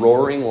like a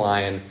roaring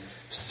lion,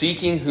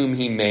 seeking whom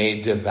he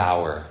may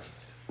devour.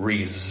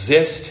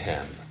 Resist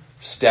him,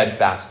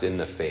 steadfast in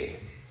the faith.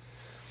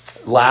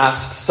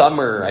 Last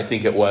summer, I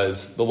think it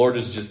was, the Lord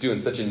was just doing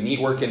such a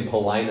neat work in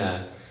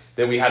Paulina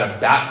that we had a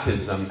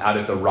baptism out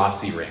at the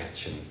Rossi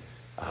Ranch. And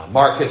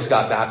Marcus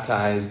got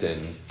baptized,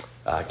 and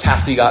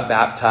Cassie got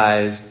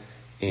baptized,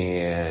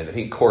 and I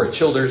think Cora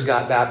Childers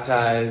got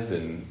baptized,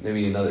 and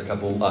maybe another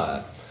couple,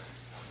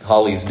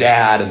 Holly's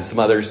dad and some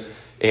others.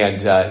 And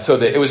so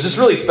it was just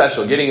really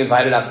special getting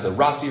invited out to the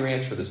Rossi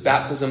Ranch for this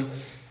baptism.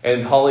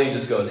 And Holly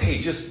just goes, hey,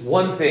 just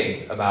one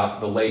thing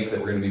about the lake that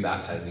we're going to be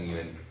baptizing you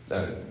in,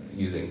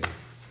 using.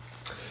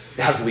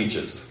 It has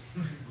leeches.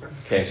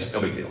 Okay, just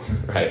no big deal,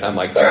 right? I'm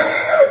like,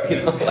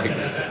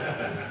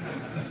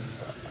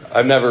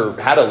 I've never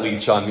had a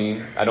leech on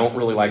me. I don't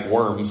really like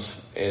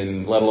worms,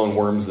 and let alone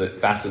worms that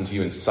fasten to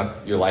you and suck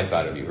your life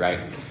out of you, right?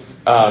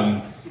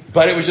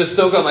 But it was just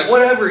so good. I'm like,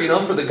 whatever,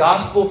 for the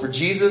gospel, for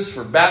Jesus,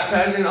 for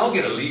baptizing, I'll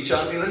get a leech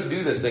on me. Let's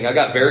do this thing. I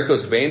got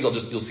varicose veins.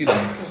 You'll see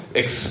them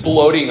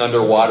exploding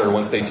underwater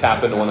once they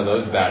tap into one of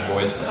those bad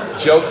boys.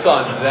 Joke's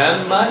on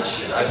them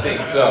much? I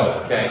think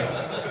so, okay?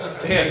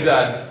 And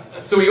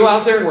so we go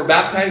out there and we're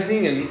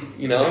baptizing, and,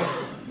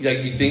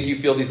 like you think you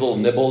feel these little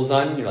nibbles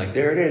on, and you're like,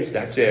 there it is,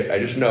 that's it. I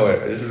just know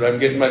it. I'm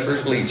getting my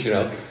first leech,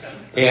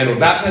 And we're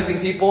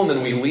baptizing people, and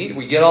then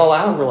we get all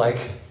out, and we're like,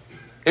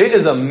 it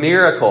is a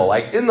miracle.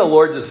 Like, isn't the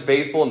Lord just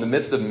faithful in the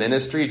midst of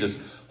ministry,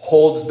 just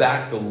holds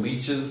back the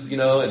leeches,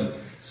 and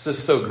it's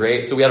just so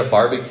great. So we had a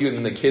barbecue, and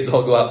then the kids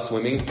all go out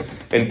swimming,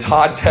 and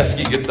Todd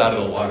Teskey gets out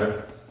of the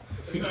water.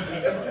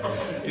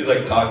 He's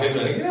like talking,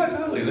 like, yeah,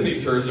 totally. Then he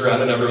turns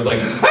around, and everyone's like,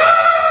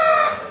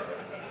 ah!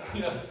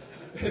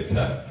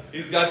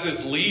 He's got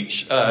this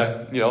leech,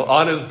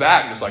 on his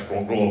back, just like,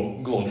 glub,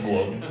 glub, glub,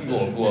 glub,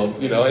 glub,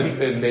 glub,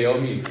 and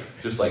Naomi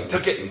just like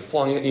took it and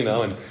flung it,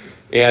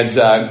 and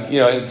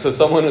so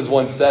someone has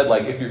once said,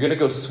 like, if you're going to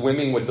go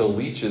swimming with the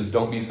leeches,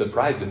 don't be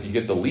surprised if you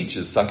get the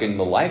leeches sucking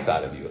the life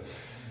out of you.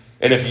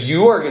 And if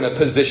you are going to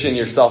position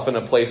yourself in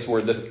a place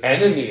where the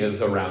enemy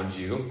is around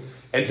you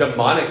and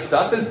demonic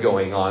stuff is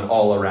going on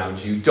all around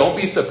you, don't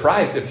be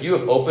surprised if you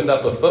have opened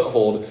up a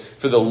foothold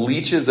for the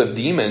leeches of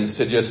demons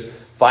to just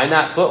find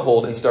that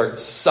foothold and start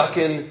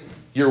sucking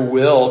your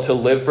will to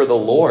live for the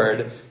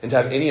Lord and to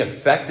have any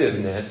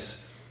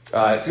effectiveness.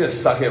 It's going to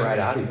suck it right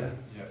out of you.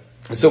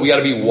 Yep. So we got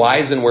to be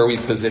wise in where we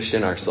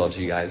position ourselves,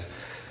 you guys.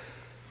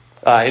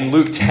 In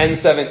Luke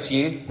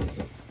 10:17,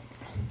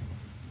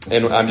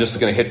 and I'm just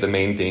going to hit the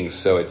main things.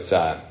 So it's,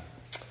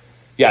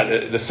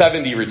 the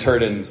 70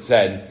 returned and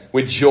said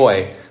with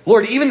joy,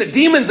 Lord, even the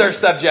demons are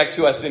subject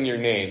to us in your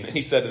name. And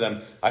he said to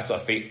them, I saw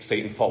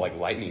Satan fall like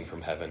lightning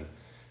from heaven.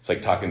 It's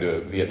like talking to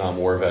a Vietnam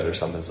War vet or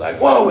something. It's like,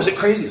 whoa, was it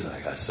crazy? It's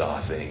like, I saw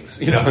things.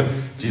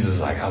 Jesus is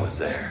like, I was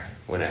there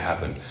when it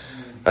happened.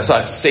 I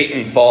saw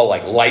Satan fall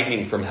like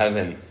lightning from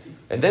heaven.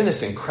 And then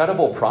this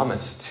incredible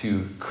promise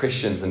to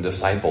Christians and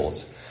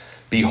disciples.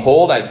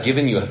 Behold, I've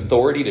given you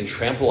authority to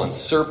trample on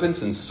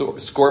serpents and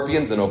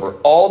scorpions and over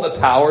all the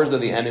powers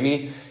of the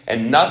enemy,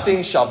 and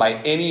nothing shall by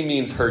any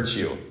means hurt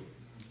you.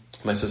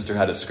 My sister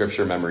had a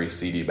scripture memory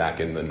CD back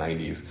in the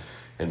 90s,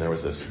 and there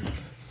was this,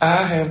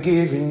 I have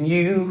given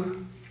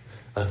you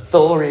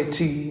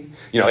authority.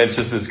 It's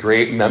just this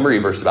great memory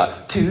verse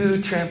about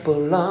to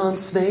trample on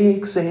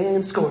snakes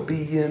and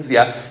scorpions.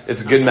 Yeah,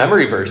 it's a good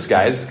memory verse,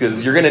 guys,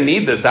 because you're going to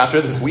need this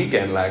after this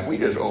weekend. Like, we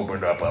just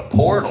opened up a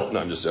portal. No,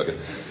 I'm just joking.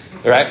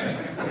 All right?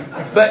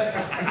 But,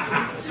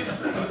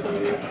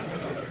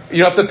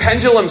 if the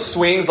pendulum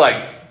swings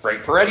like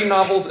Frank Peretti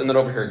novels, and then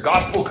over here,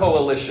 Gospel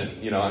Coalition.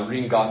 I'm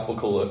reading Gospel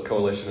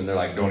Coalition, and they're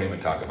like, don't even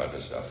talk about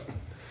this stuff.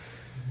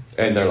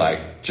 And they're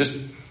like, just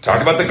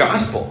talk about the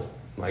gospel.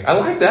 I'm like, I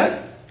like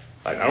that.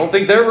 I don't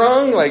think they're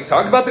wrong. Like,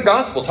 talk about the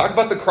gospel. Talk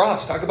about the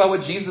cross. Talk about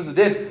what Jesus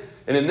did.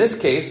 And in this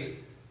case,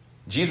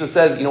 Jesus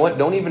says, you know what?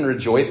 Don't even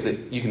rejoice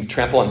that you can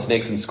trample on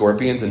snakes and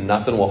scorpions and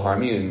nothing will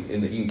harm you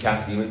and that you can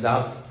cast demons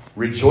out.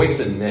 Rejoice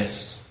in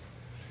this.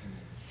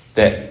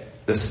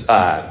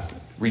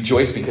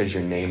 Rejoice because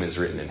your name is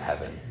written in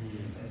heaven.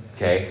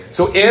 Okay?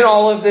 So in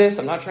all of this,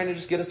 I'm not trying to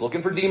just get us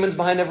looking for demons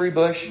behind every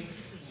bush.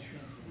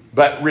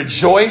 But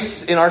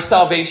rejoice in our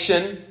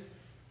salvation.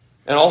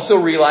 And also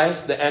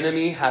realize the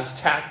enemy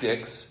has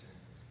tactics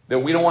that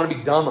we don't want to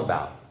be dumb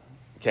about.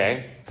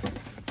 Okay?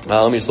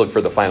 Let me just look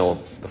for the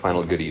final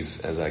goodies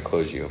as I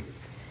close you.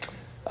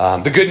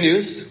 The good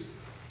news.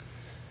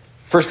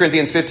 1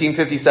 Corinthians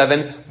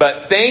 15:57.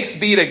 But thanks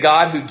be to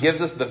God who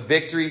gives us the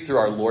victory through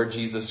our Lord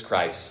Jesus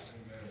Christ.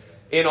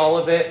 In all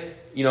of it,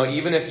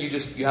 even if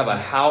you have a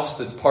house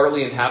that's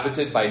partly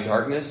inhabited by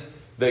darkness,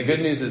 the good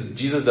news is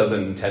Jesus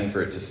doesn't intend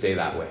for it to stay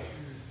that way.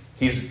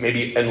 He's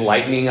maybe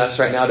enlightening us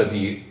right now to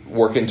be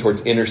working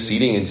towards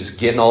interceding and just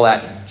getting all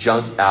that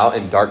junk out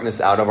and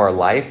darkness out of our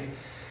life,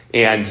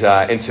 and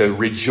to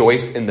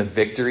rejoice in the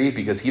victory,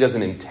 because he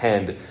doesn't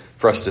intend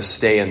for us to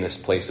stay in this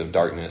place of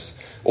darkness.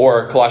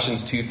 Or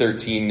Colossians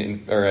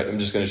 2:13, or I'm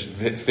just going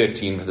to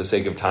 15 for the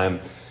sake of time.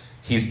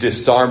 He's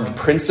disarmed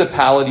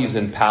principalities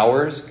and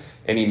powers,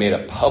 and he made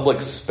a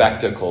public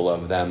spectacle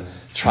of them,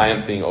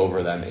 triumphing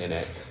over them in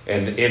it.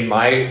 And in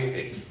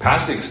my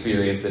past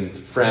experience and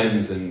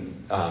friends and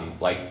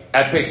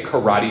epic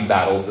karate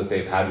battles that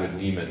they've had with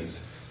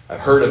demons,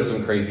 I've heard of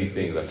some crazy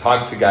things. I've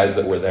talked to guys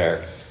that were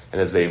there, and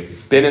as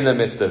they've been in the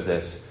midst of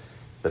this,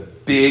 the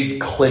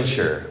big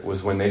clincher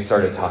was when they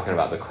started talking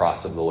about the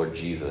cross of the Lord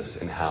Jesus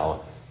and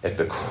how at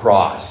the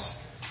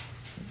cross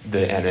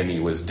the enemy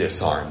was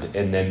disarmed.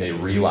 And then they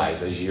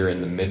realize as you're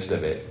in the midst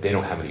of it, they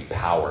don't have any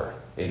power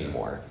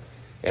anymore.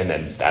 And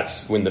then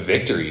that's when the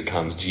victory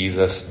comes.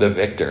 Jesus, the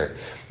victor.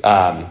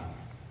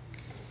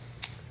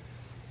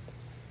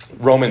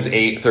 Romans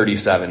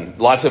 8:37.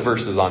 Lots of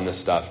verses on this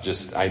stuff.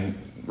 I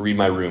read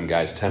my room,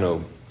 guys.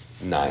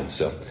 10:09.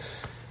 So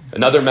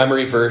another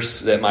memory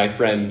verse that my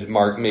friend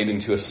Mark made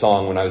into a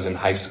song when I was in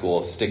high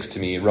school sticks to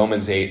me.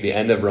 Romans 8, the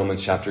end of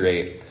Romans chapter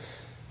 8,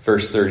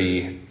 verse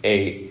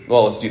 38.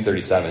 Well, let's do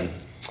 37.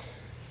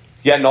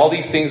 Yet in all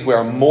these things we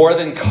are more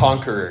than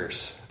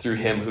conquerors through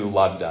him who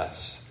loved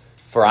us.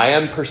 For I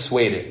am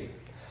persuaded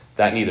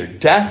that neither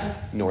death,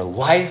 nor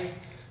life,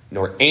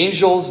 nor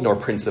angels, nor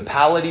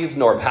principalities,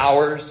 nor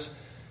powers,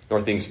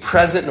 nor things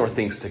present, nor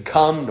things to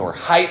come, nor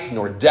height,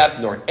 nor depth,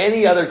 nor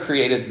any other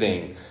created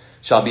thing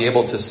shall be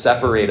able to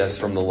separate us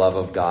from the love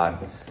of God,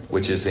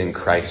 which is in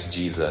Christ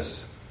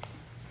Jesus,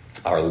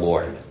 our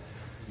Lord.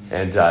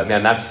 And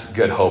man, that's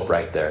good hope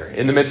right there.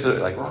 In the midst of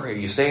it, like, Rory, are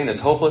you saying it's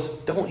hopeless?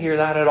 Don't hear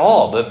that at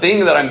all. The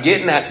thing that I'm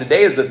getting at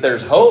today is that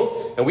there's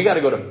hope, and we got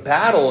to go to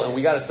battle, and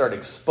we got to start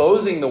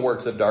exposing the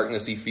works of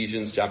darkness,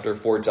 Ephesians chapter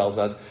 4 tells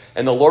us.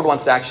 And the Lord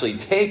wants to actually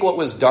take what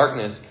was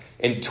darkness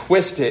and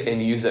twist it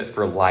and use it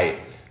for light,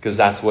 because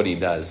that's what he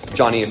does.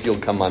 Johnny, if you'll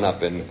come on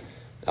up, and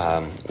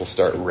we'll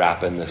start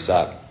wrapping this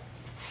up.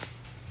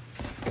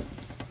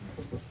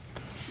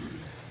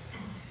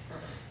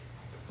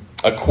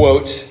 A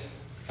quote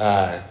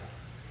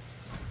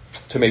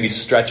to maybe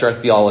stretch our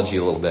theology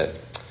a little bit.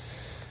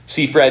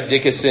 C. Fred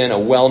Dickinson, a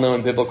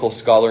well-known biblical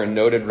scholar and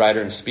noted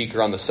writer and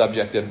speaker on the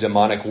subject of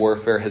demonic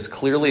warfare, has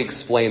clearly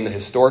explained the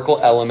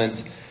historical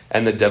elements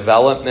and the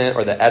development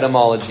or the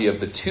etymology of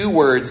the two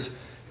words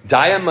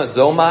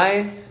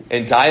diamazomai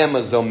and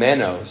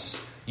diamazomenos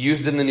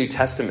used in the New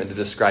Testament to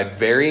describe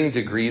varying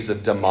degrees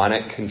of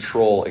demonic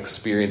control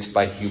experienced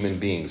by human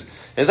beings.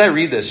 As I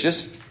read this,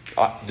 just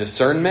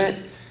discernment,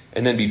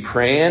 and then be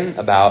praying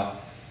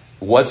about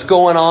what's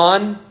going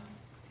on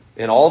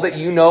and all that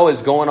you know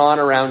is going on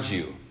around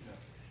you.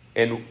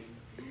 And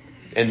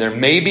there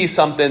may be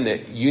something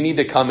that you need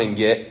to come and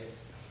get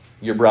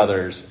your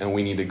brothers, and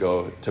we need to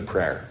go to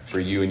prayer for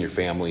you and your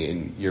family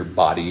and your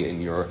body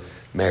and your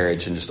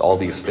marriage and just all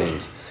these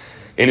things.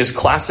 In his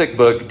classic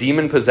book,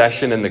 Demon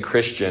Possession and the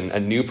Christian, A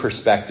New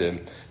Perspective,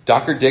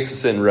 Dr.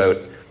 Dickinson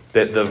wrote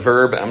that the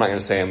verb, I'm not going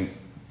to say them,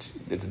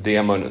 it's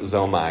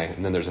diamazomai,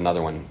 and then there's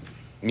another one,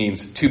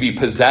 means to be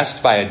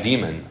possessed by a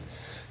demon.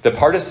 The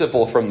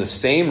participle from the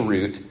same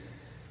root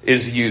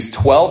is used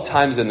 12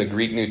 times in the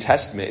Greek New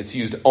Testament. It's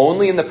used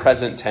only in the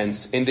present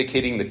tense,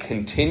 indicating the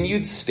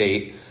continued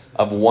state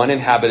of one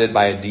inhabited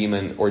by a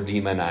demon or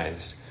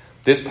demonized.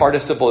 This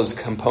participle has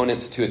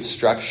components to its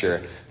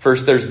structure.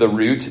 First, there's the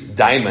root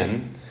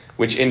daimon,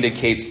 which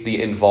indicates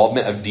the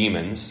involvement of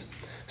demons.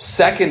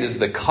 Second is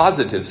the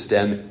causative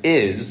stem,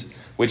 is,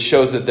 which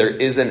shows that there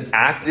is an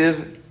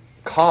active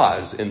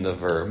cause in the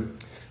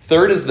verb.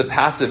 Third is the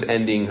passive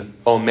ending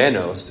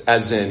omenos,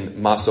 as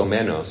in más o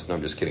menos. No,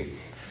 I'm just kidding.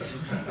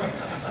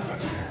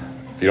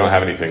 If you don't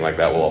have anything like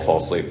that, we'll all fall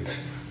asleep.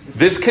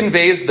 This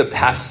conveys the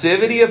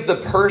passivity of the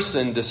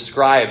person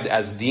described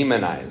as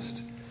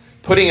demonized.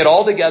 Putting it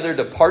all together,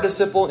 the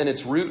participle in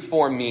its root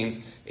form means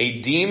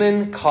a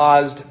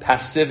demon-caused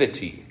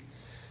passivity.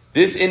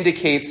 This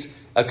indicates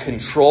a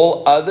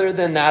control other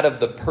than that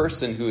of the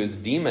person who is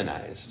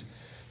demonized.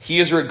 He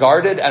is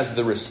regarded as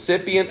the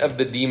recipient of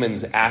the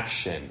demon's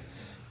action.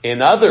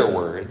 In other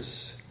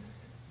words,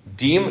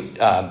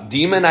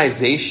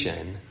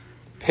 demonization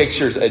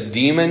pictures a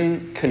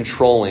demon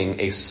controlling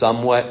a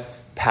somewhat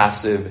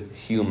passive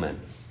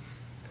human.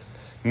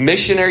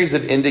 Missionaries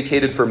have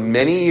indicated for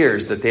many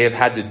years that they have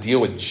had to deal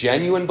with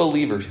genuine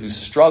believers who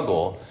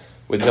struggle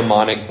with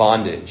demonic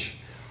bondage.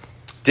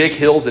 Dick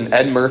Hills and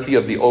Ed Murphy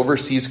of the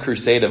Overseas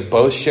Crusade have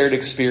both shared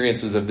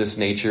experiences of this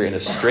nature in a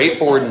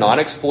straightforward,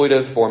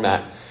 non-exploitative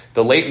format.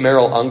 The late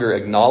Merrill Unger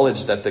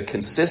acknowledged that the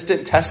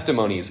consistent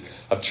testimonies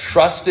of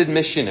trusted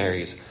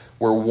missionaries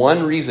were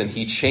one reason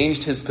he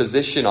changed his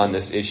position on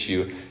this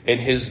issue. In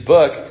his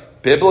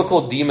book,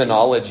 Biblical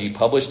Demonology,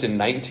 published in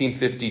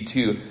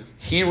 1952,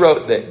 he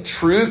wrote that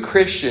true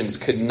Christians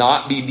could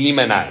not be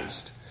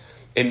demonized.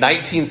 In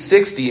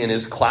 1960, in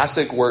his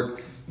classic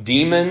work,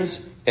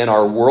 Demons and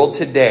Our World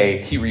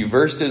Today, he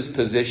reversed his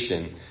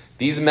position.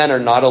 These men are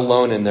not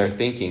alone in their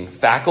thinking.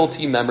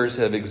 Faculty members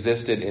have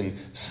existed in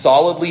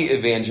solidly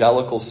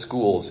evangelical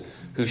schools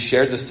who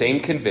shared the same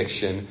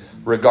conviction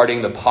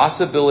regarding the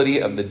possibility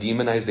of the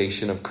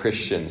demonization of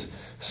Christians.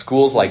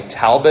 Schools like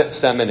Talbot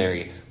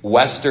Seminary,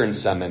 Western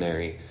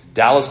Seminary,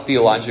 Dallas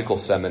Theological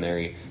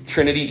Seminary,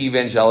 Trinity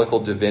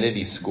Evangelical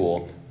Divinity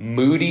School,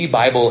 Moody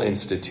Bible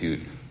Institute,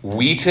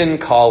 Wheaton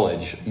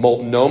College,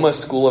 Multnomah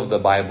School of the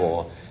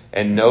Bible,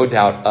 and no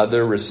doubt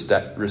other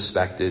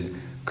respected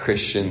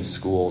Christian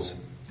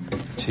schools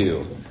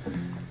too.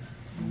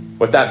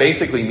 What that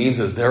basically means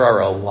is there are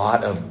a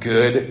lot of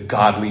good,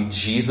 godly,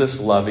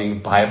 Jesus-loving,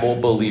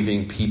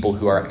 Bible-believing people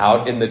who are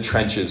out in the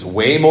trenches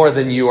way more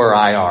than you or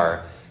I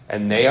are,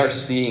 and they are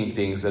seeing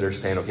things that are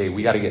saying, okay,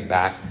 we got to get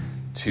back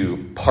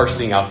to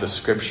parsing out the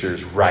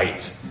scriptures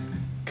right,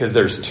 because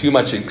there's too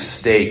much at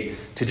stake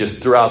to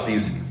just throw out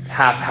these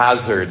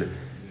haphazard,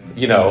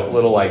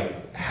 little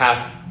like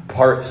half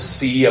part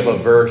C of a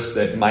verse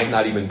that might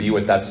not even be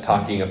what that's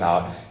talking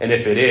about. And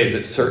if it is,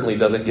 it certainly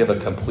doesn't give a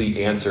complete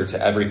answer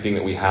to everything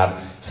that we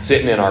have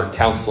sitting in our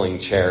counseling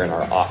chair in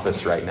our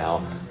office right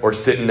now, or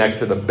sitting next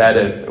to the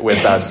bed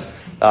with us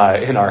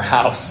in our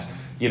house,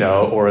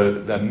 or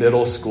the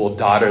middle school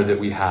daughter that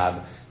we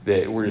have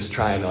that we're just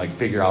trying to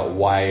figure out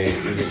why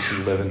isn't she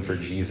living for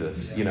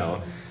Jesus,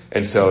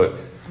 And so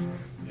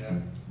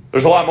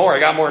there's a lot more. I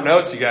got more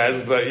notes, you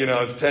guys, but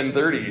it's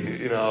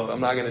 10:30. I'm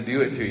not going to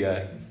do it to you.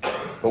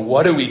 But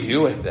what do we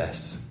do with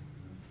this?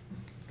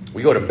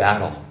 We go to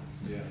battle.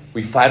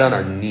 We fight on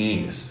our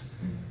knees.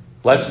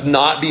 Let's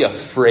not be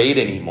afraid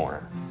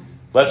anymore.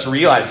 Let's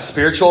realize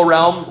spiritual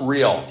realm,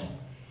 real.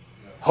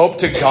 Hope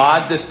to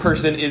God this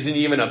person isn't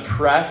even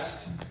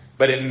oppressed,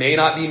 but it may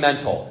not be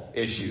mental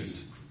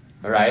issues.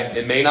 All right?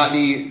 It may not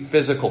be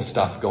physical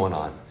stuff going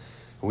on.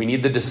 We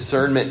need the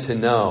discernment to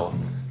know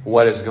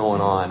what is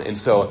going on. And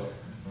so,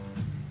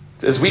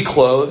 as we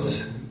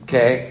close,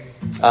 okay,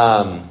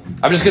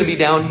 I'm just going to be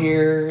down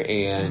here,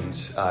 and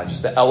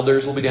just the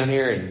elders will be down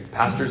here, and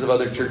pastors of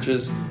other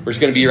churches. We're just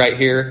going to be right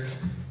here.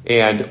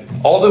 And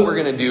all that we're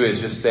going to do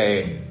is just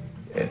say,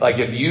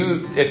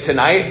 if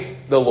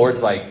tonight the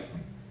Lord's like,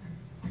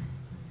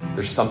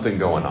 there's something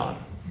going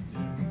on,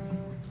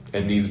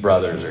 and these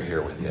brothers are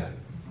here with you.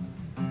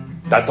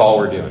 That's all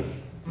we're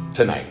doing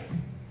tonight,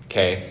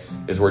 okay?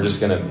 Is we're just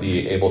going to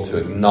be able to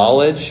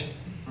acknowledge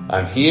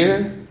I'm here,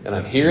 and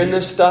I'm hearing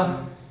this stuff,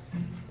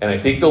 and I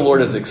think the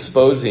Lord is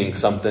exposing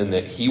something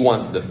that he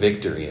wants the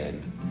victory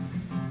in.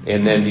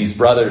 And then these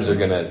brothers are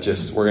we're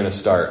going to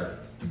start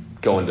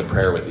going to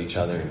prayer with each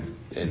other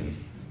and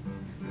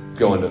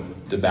going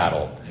to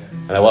battle.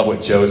 And I love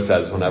what Joe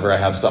says whenever I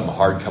have something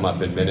hard come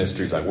up in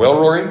ministry. He's like, well,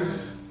 Rory,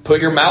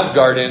 put your mouth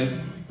guard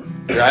in,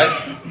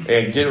 right?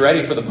 And get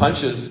ready for the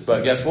punches.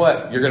 But guess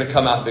what? You're going to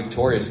come out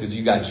victorious because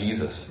you got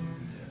Jesus.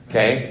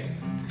 Okay?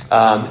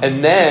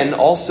 And then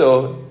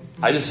also,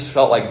 I just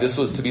felt like this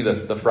was to be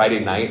the Friday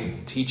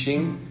night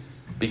teaching,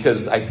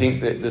 because I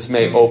think that this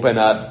may open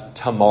up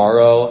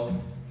tomorrow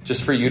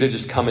just for you to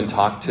just come and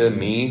talk to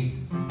me.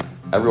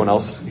 Everyone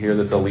else here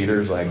that's a leader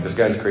is like, this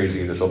guy's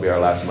crazy. This will be our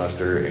last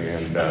muster.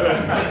 And,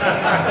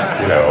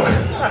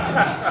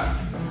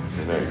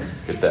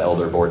 get the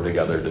elder board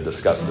together to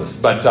discuss this.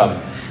 But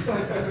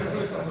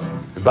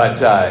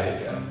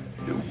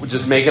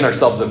just making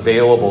ourselves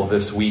available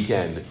this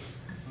weekend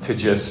to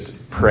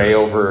just pray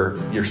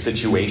over your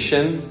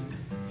situation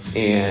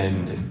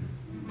and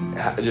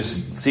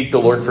just seek the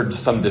Lord for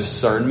some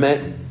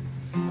discernment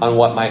on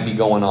what might be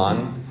going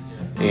on.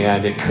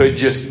 And it could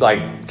just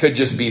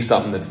be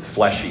something that's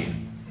fleshy.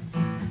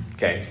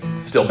 Okay,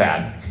 still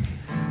bad.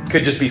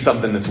 Could just be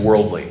something that's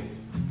worldly.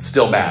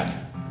 Still bad.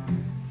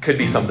 Could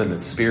be something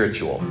that's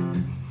spiritual.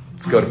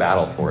 Let's go to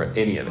battle for it,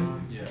 any of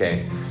it.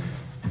 Okay.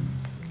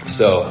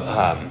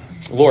 So,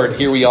 Lord,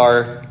 here we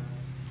are,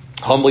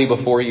 humbly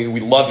before you. We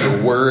love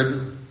your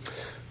word.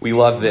 We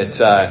love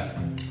that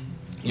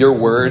your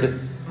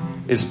word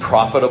is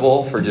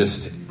profitable for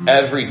just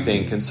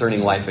everything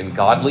concerning life and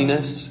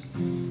godliness.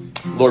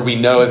 Lord, we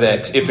know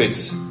that if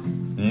it's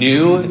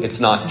new, it's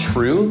not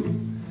true.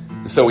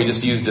 So we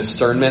just use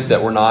discernment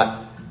that we're not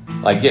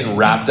like getting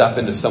wrapped up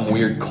into some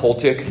weird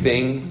cultic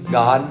thing,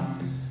 God,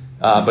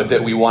 but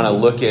that we want to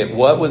look at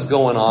what was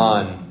going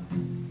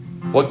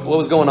on, what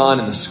was going on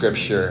in the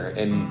scripture,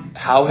 and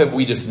how have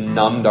we just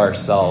numbed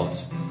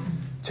ourselves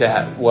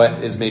to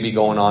what is maybe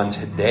going on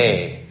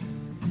today,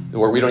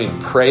 where we don't even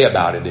pray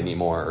about it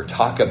anymore or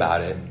talk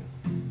about it.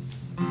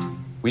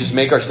 We just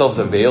make ourselves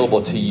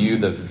available to you,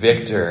 the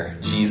victor,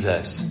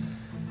 Jesus.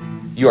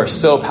 You are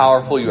so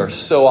powerful. You are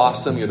so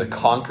awesome. You're the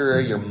conqueror.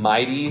 You're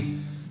mighty.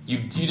 You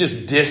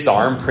just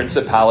disarm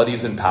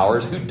principalities and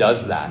powers. Who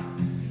does that?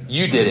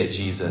 You did it,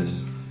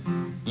 Jesus.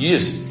 You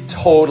just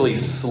totally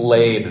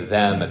slayed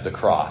them at the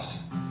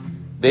cross.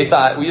 They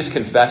thought, we just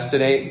confessed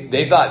today,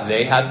 they thought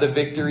they had the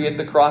victory at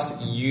the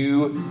cross.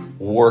 You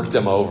worked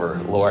them over,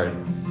 Lord.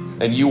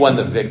 And you won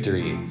the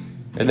victory.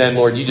 And then,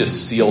 Lord, you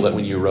just sealed it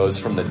when you rose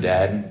from the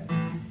dead.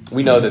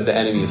 We know that the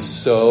enemy is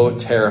so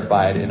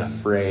terrified and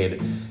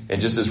afraid.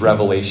 And just as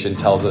Revelation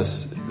tells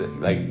us,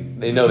 like,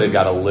 they know they've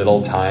got a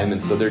little time,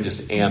 and so they're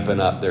just amping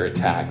up their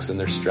attacks and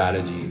their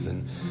strategies.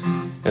 And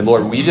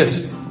Lord, we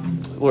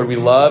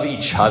love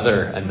each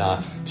other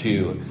enough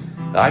too,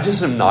 that I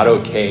just am not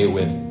okay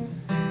with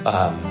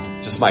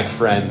just my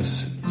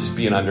friends just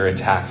being under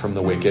attack from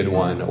the wicked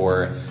one,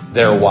 or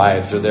their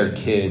wives, or their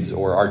kids,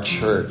 or our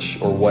church,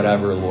 or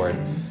whatever, Lord.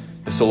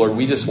 And so, Lord,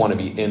 we just want to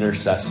be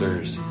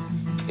intercessors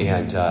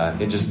and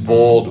just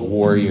bold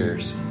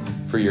warriors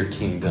for your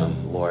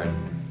kingdom, Lord.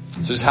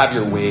 So just have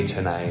your way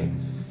tonight.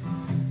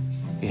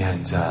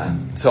 And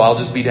so I'll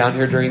just be down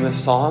here during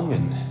this song,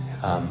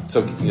 and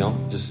so,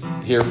 just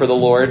here for the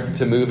Lord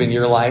to move in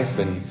your life,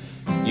 and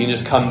you can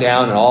just come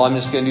down, and all I'm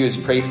just going to do is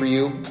pray for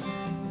you.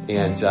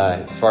 And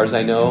as far as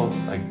I know,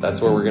 like,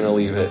 that's where we're going to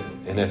leave it.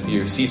 And if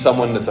you see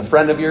someone that's a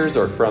friend of yours,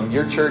 or from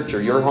your church,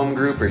 or your home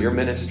group, or your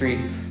ministry,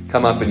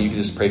 come up and you can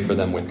just pray for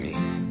them with me.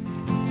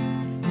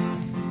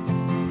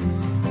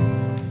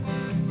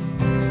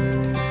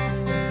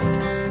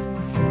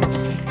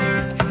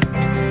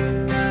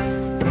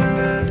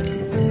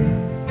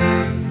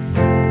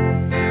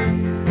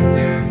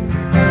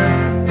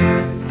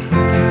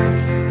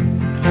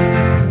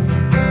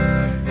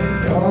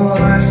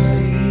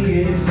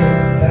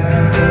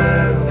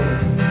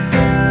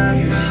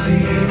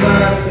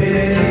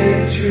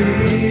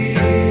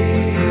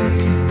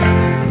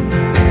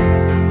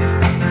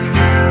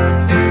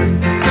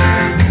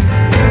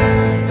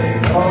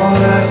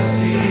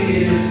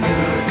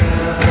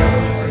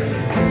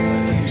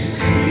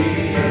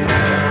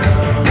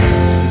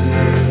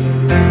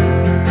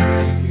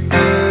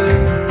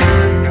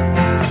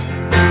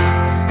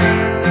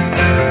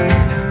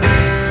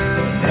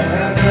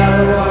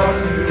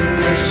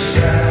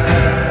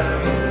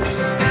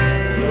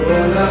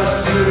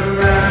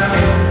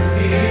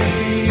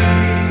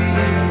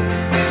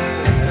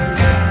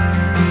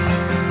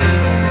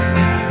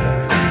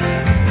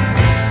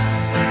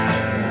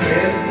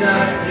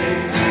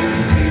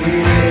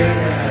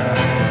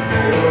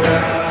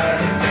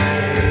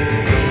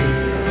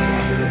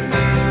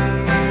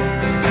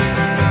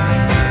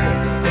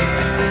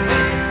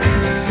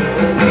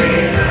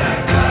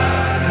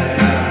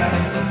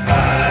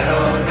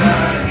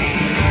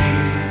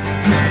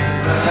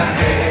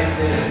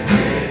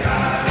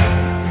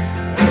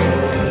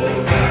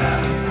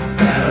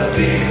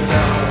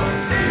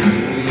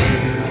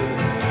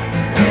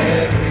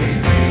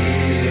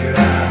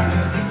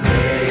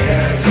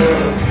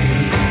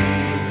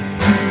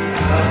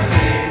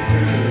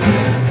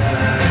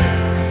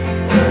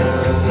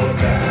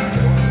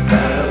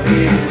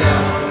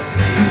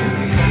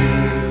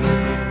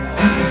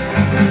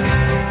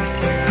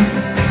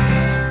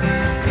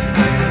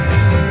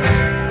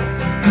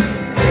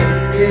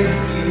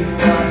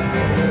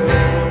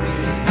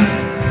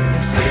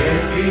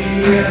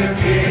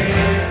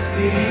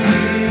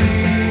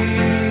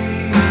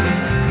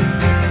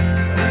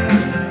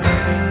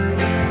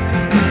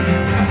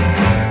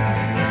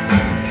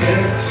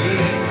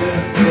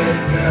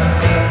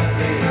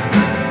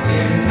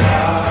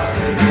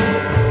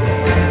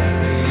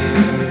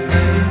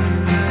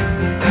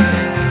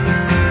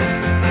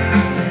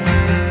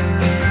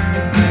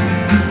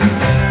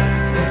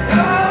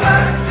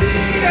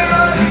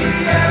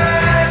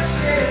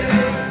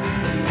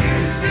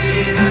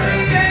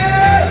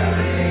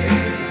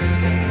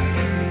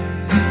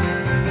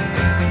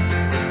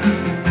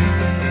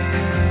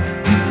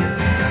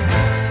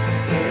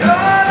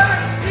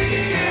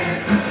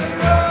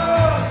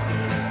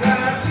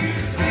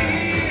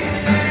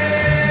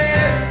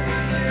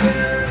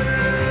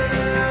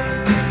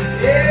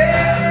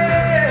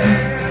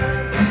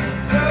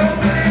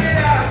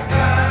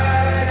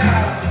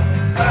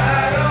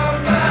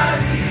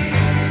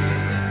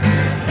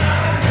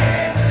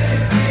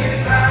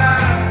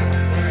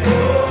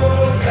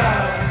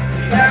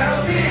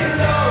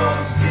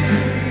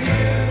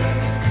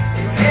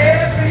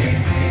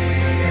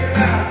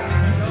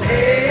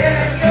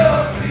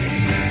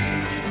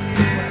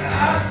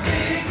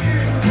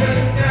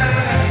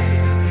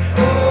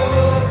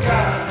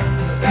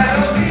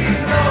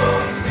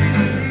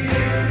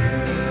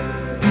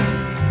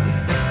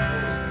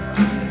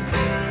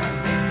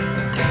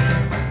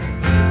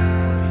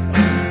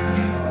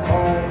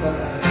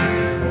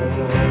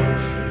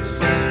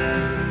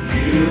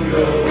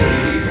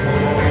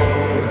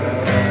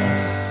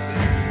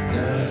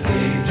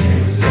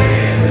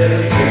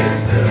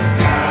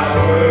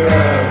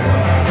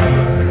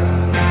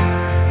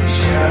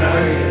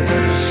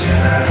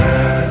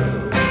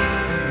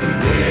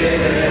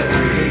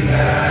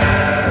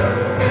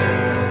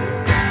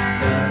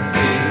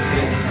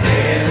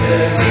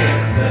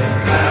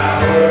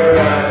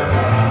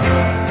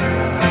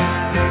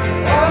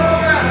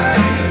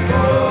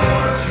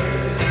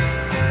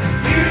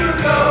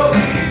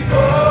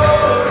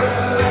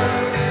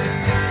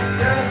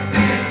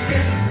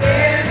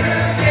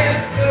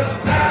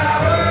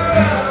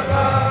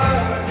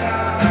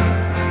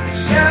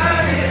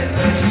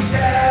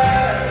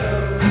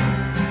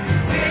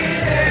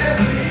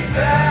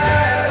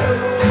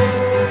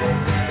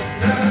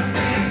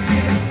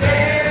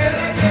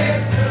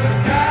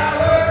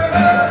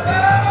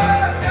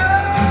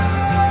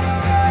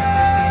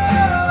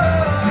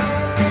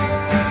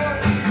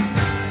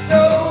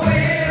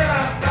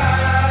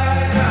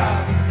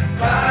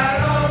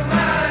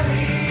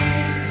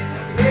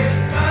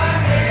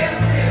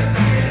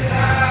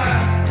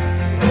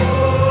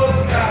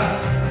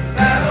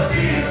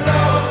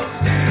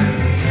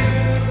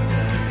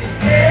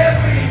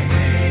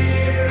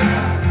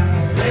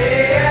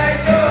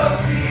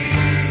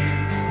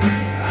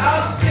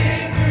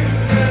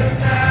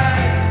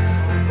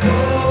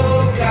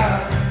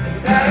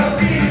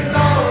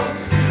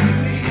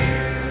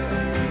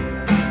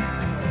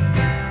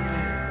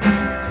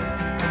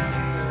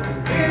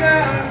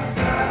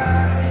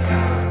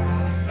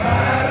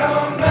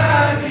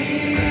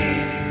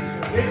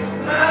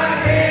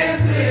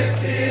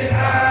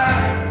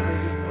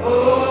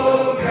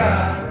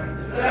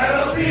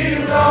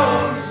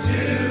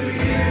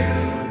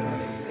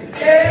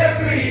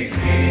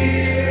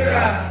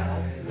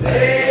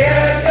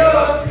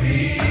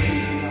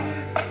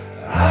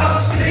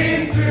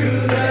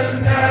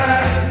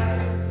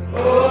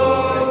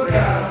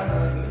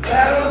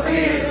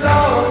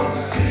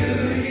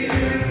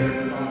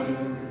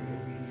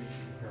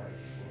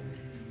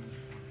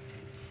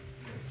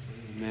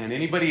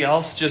 Anybody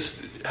else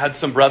just had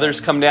some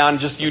brothers come down?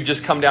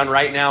 Just come down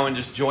right now and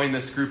just join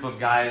this group of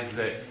guys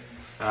that,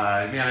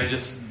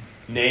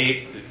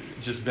 Nate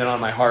just been on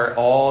my heart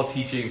all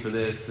teaching for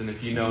this. And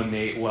if you know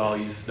Nate well,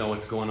 you just know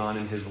what's going on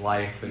in his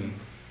life, and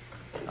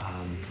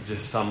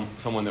just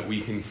someone that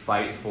we can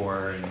fight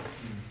for. And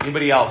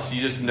anybody else, you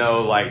just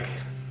know, like,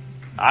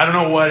 I don't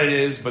know what it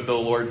is, but the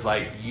Lord's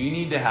like, you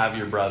need to have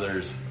your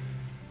brothers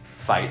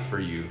fight for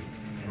you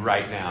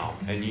right now.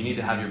 And you need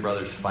to have your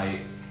brothers fight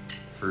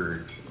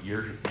for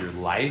your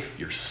life,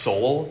 your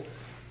soul,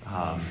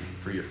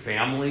 for your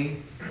family.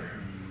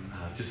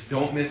 Just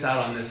don't miss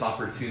out on this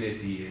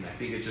opportunity. And I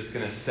think it's just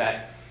going to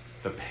set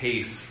the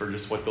pace for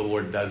just what the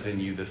Lord does in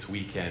you this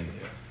weekend.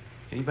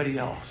 Anybody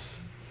else?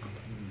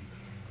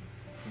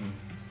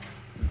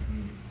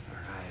 All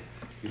right.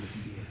 Good to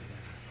see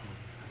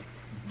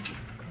you.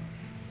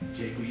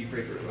 Jake, will you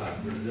pray for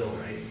Brazil,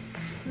 right?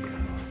 Yeah,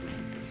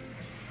 awesome.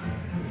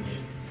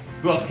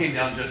 Who else came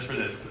down just for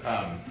this?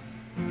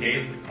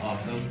 Gabe,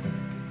 awesome.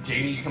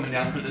 Jamie, you coming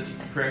down for this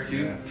prayer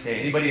too?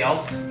 Okay, anybody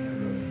else?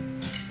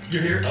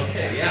 You're here?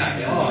 Okay,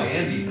 yeah. Oh,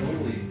 Andy,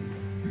 totally.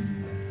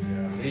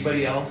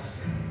 Anybody else?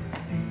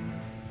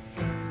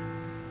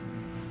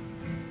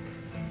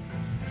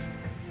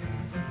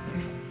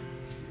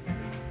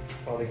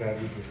 Father God,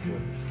 we just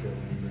look still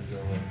in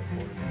Brazil at the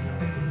border of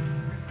God.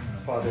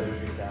 Father, we're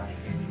just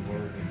asking you,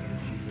 Lord, in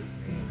Jesus'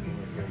 name,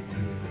 Lord, that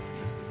you would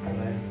just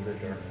cleanse the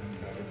darkness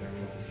out of their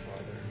lives,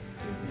 Father.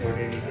 Lord,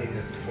 anything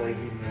that's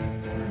plaguing them,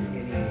 Lord,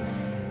 any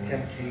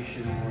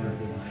temptation, Lord,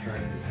 that is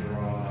trying to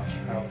draw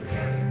out the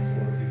darkness,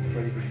 Lord, we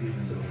pray that you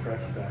would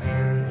suppress that in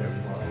their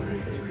lives.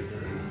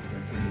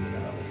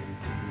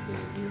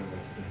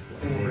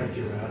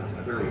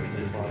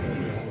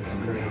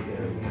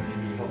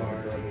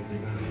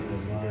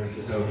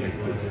 So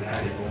as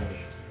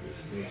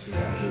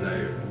I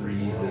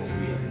read this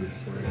week, this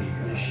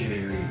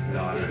missionary's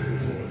daughter,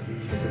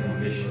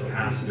 mission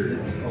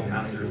pastors,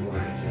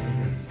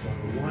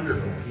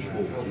 wonderful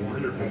people,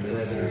 wonderful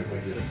ministers,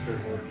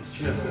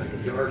 just a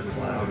dark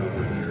cloud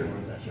over their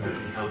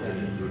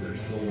countenance or their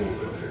soul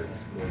or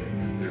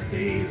their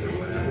days or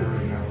whatever.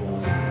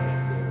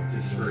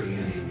 Just for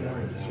Andy,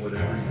 just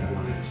whatever you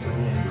want to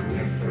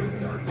throw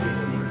darkness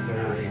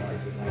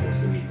this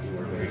week,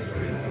 Lord,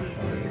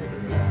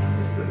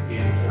 just the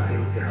inside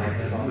of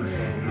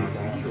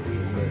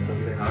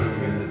how to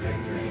win the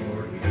victory,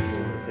 Lord. We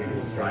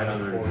just right on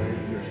our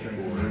knees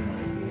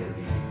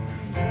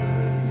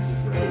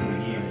for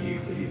believe you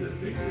to be the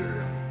victor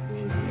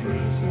for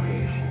the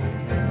swing.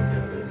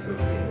 So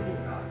thankful,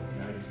 God.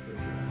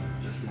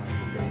 Just like you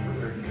go for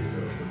their use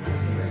of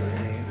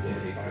to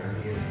take care of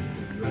you.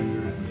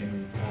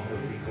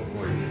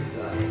 Lord, just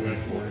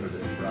thankful for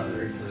this brother.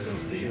 He's so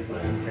faithful.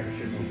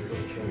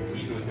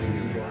 Even within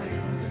your life,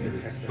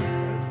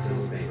 so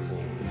thankful.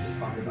 Just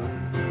talk about it.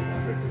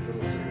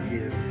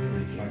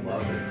 I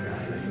love this guy.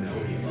 I know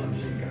he loves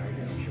you.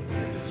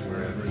 And just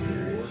wherever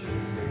there is just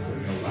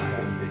a lack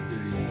of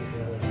victory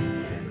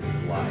and his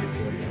life,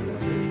 Lord,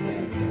 I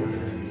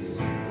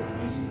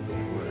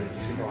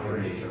just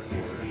pray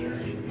for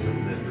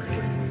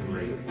deliverance and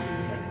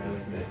breakthrough.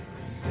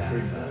 That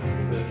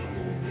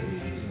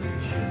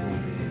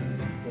chiseled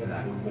in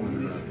that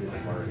corner of his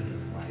heart and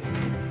his life.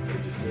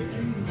 It's just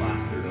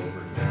plastered over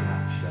and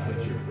patched up.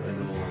 And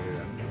no longer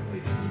have a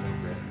place to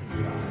live.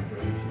 God,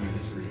 you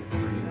just read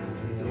freedom,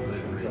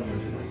 deliverance,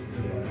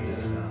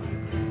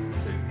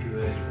 just a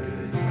good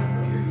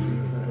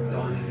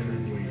dawning every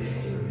new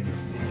day.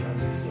 Just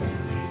so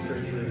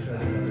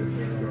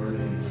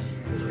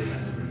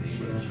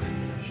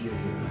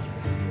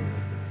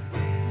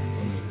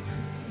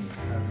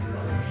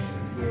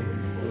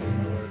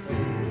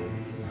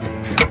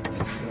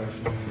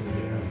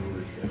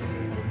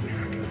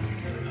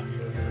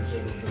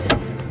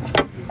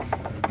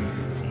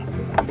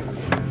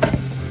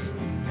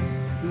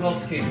who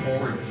else came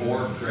forward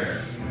for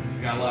prayer?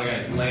 We've got a lot of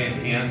guys laying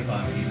hands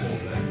on people.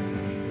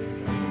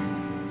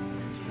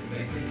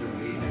 Thank you for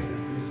waiting.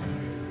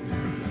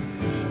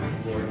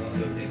 Lord, I'm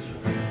so thankful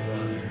for this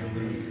brother.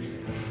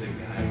 This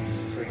guy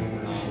just bringing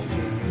knowledge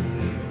and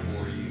sin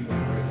before you.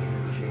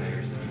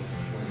 Prayers to be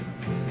cleansed.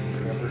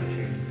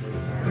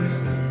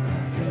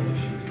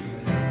 Fellowship with you.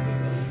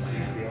 That's us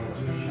plan.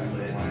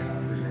 Live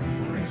for your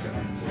glory.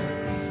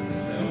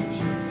 No,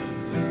 Jesus,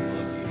 just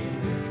love you.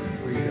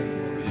 We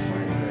just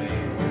pray.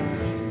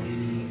 Just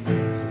any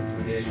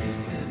vision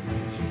and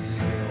just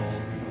still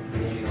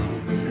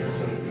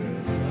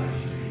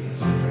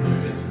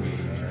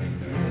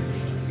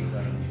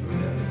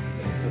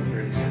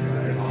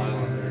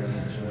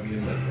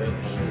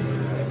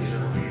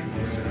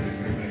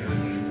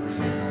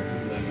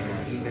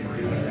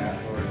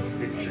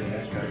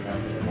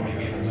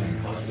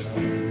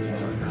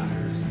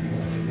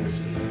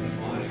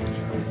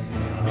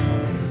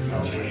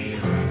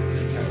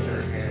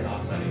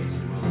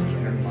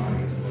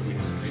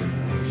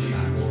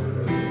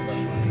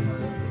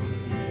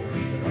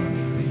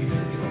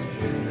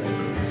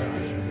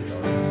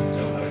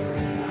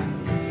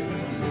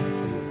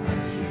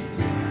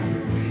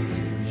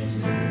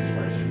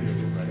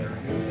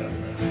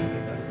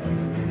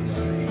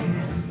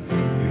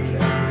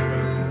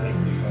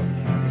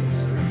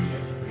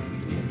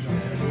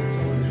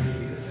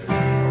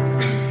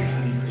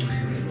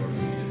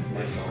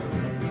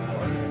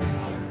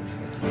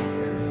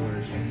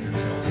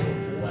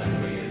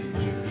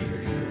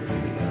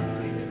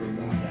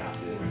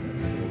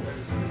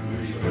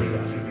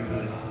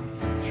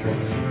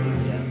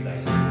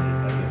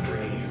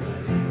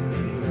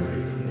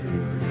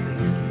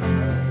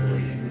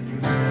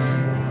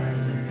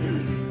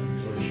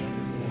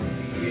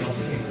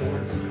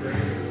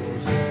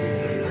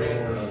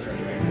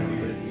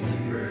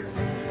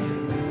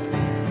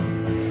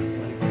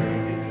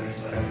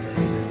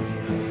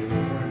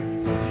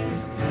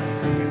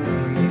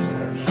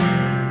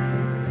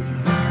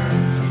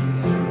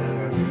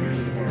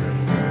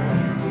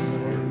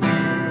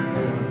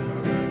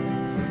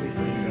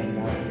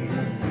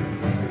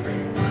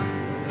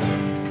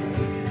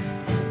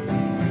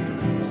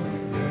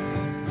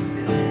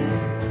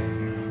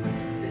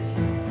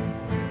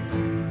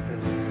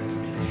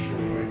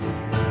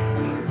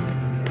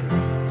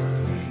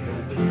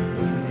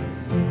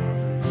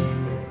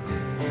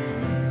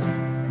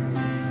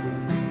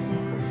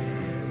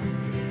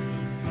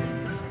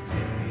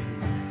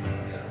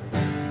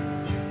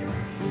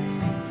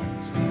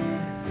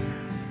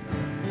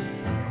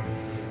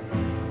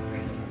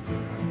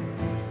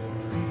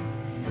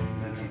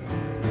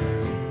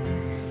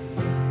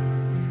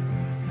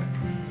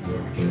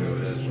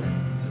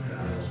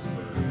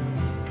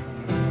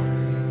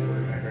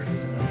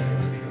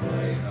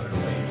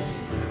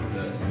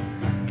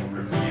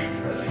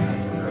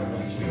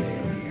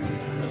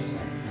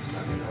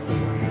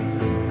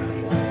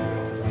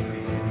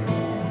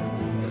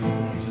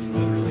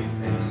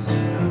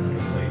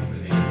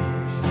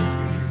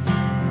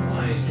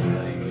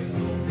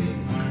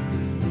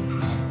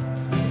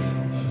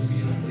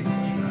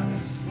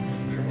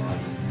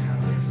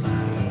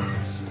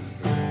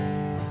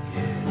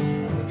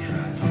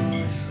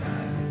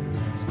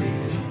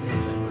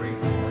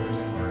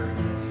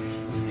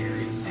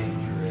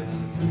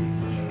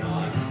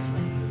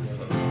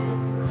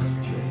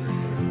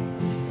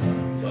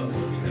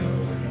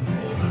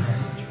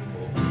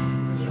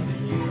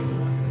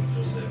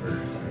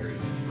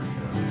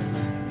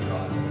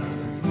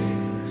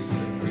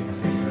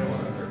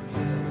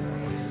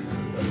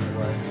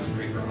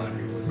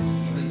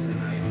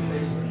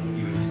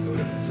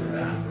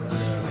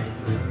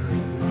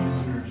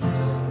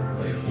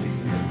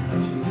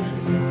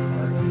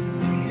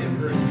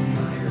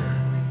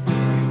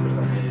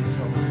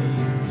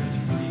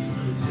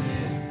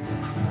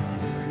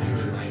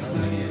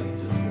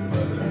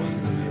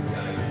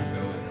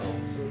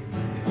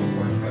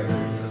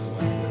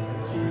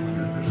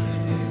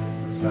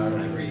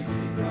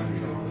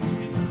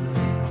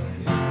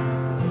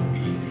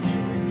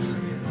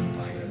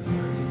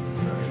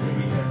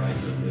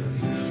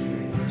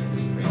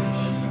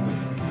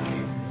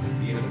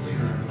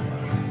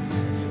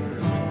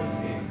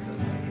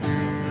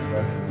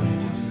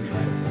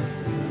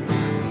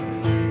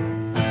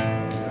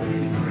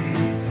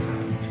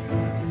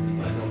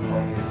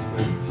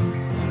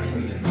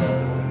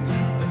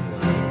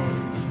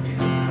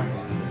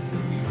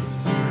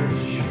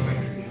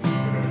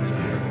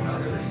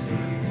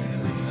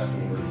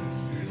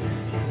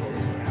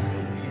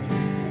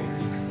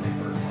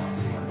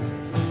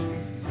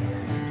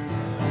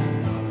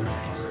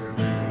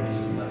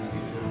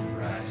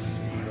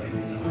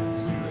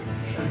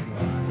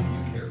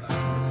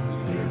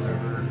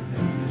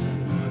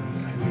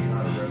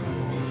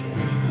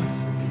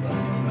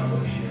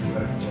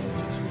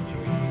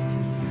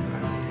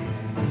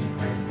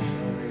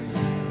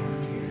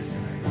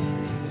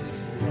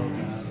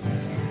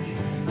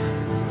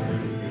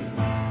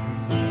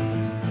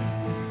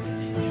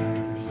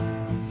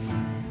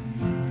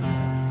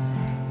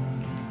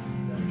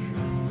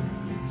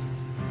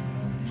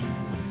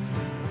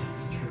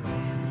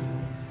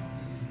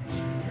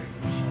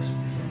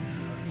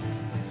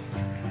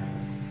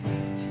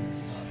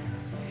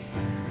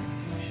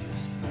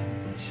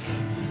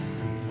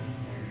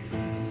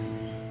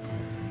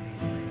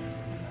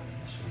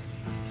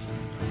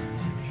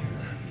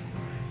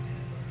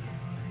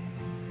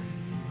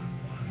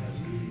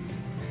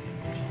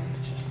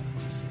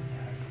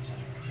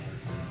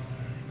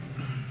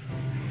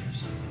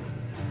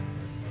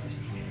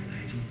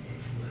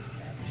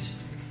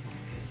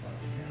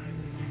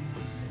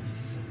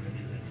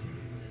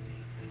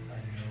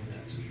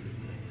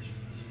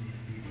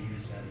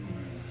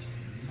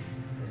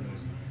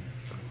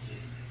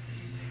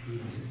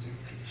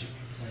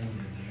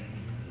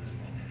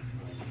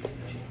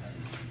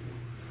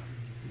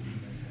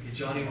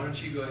Johnny, why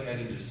don't you go ahead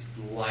and just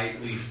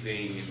lightly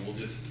sing, and we'll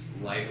just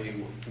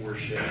lightly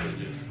worship and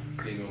just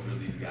sing over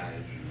these guys.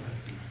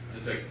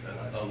 Just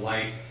a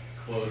light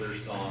closer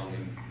song,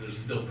 and there's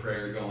still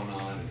prayer going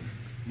on, and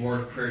more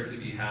prayer to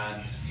be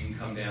had. Just you can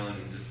come down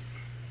and just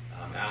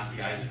ask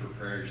guys for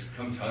prayers.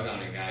 Come tug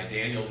on a guy.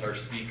 Daniel's our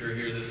speaker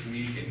here this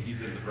week, and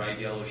he's in the bright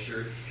yellow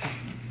shirt.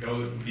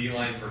 Go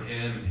beeline for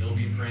him, and he'll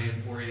be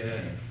praying for you.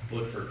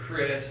 Look for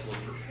Chris, look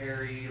for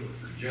Perry, look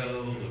for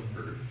Joe, look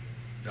for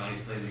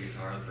Johnny's playing the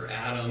guitar, look for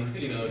Adam,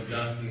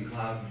 Dustin,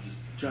 Cloud.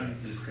 Just go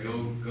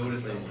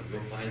to someone. Go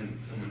find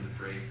someone to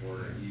pray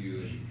for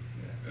you.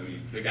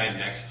 And the guy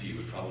next to you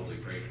would probably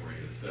pray for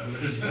you. So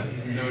there's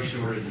no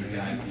shortage of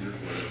guys here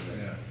for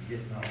you.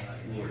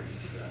 Lord,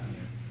 just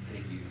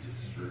thank you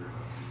just for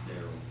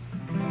Daryl's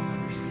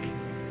understanding.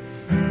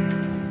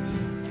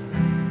 Just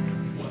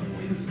what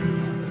voices are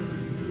on there for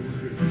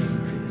you. Just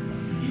pray that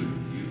you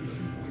the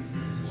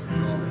voices, Lord,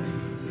 are already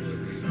doing such a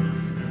great work.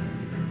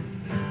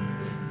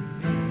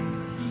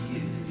 He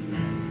is the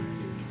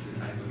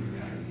type of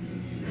guy who's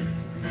going to use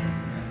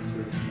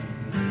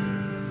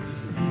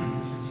just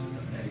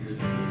a beggar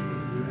that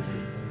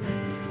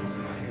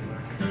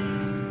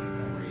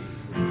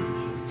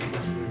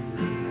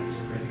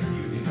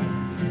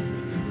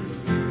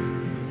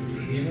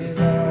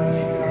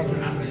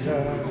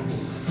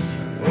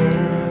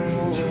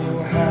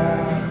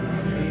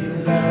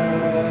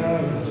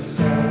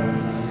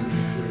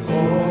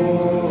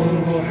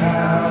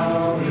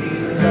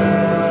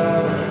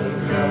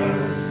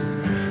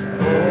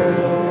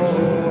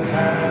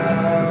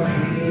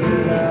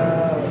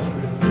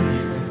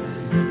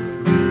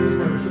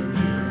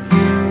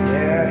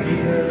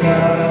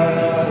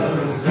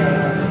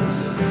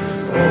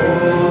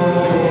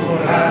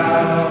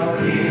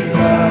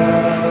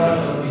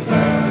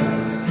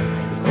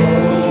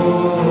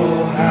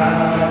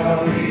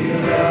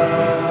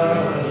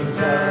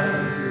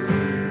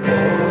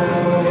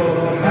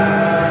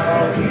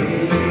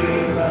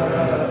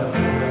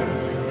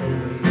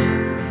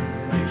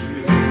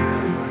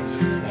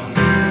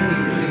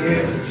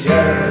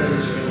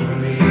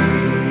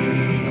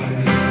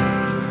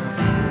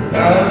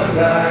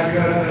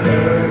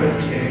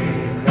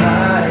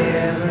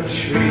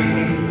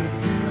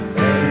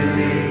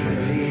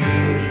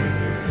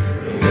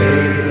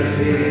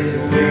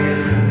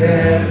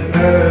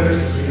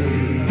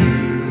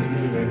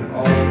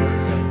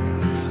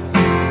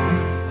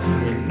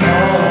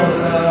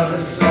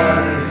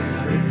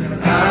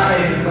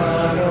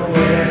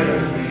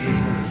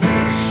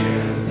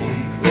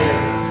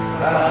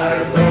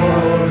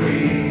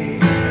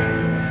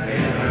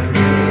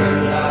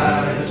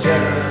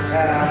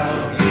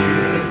how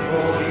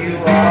beautiful you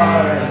are.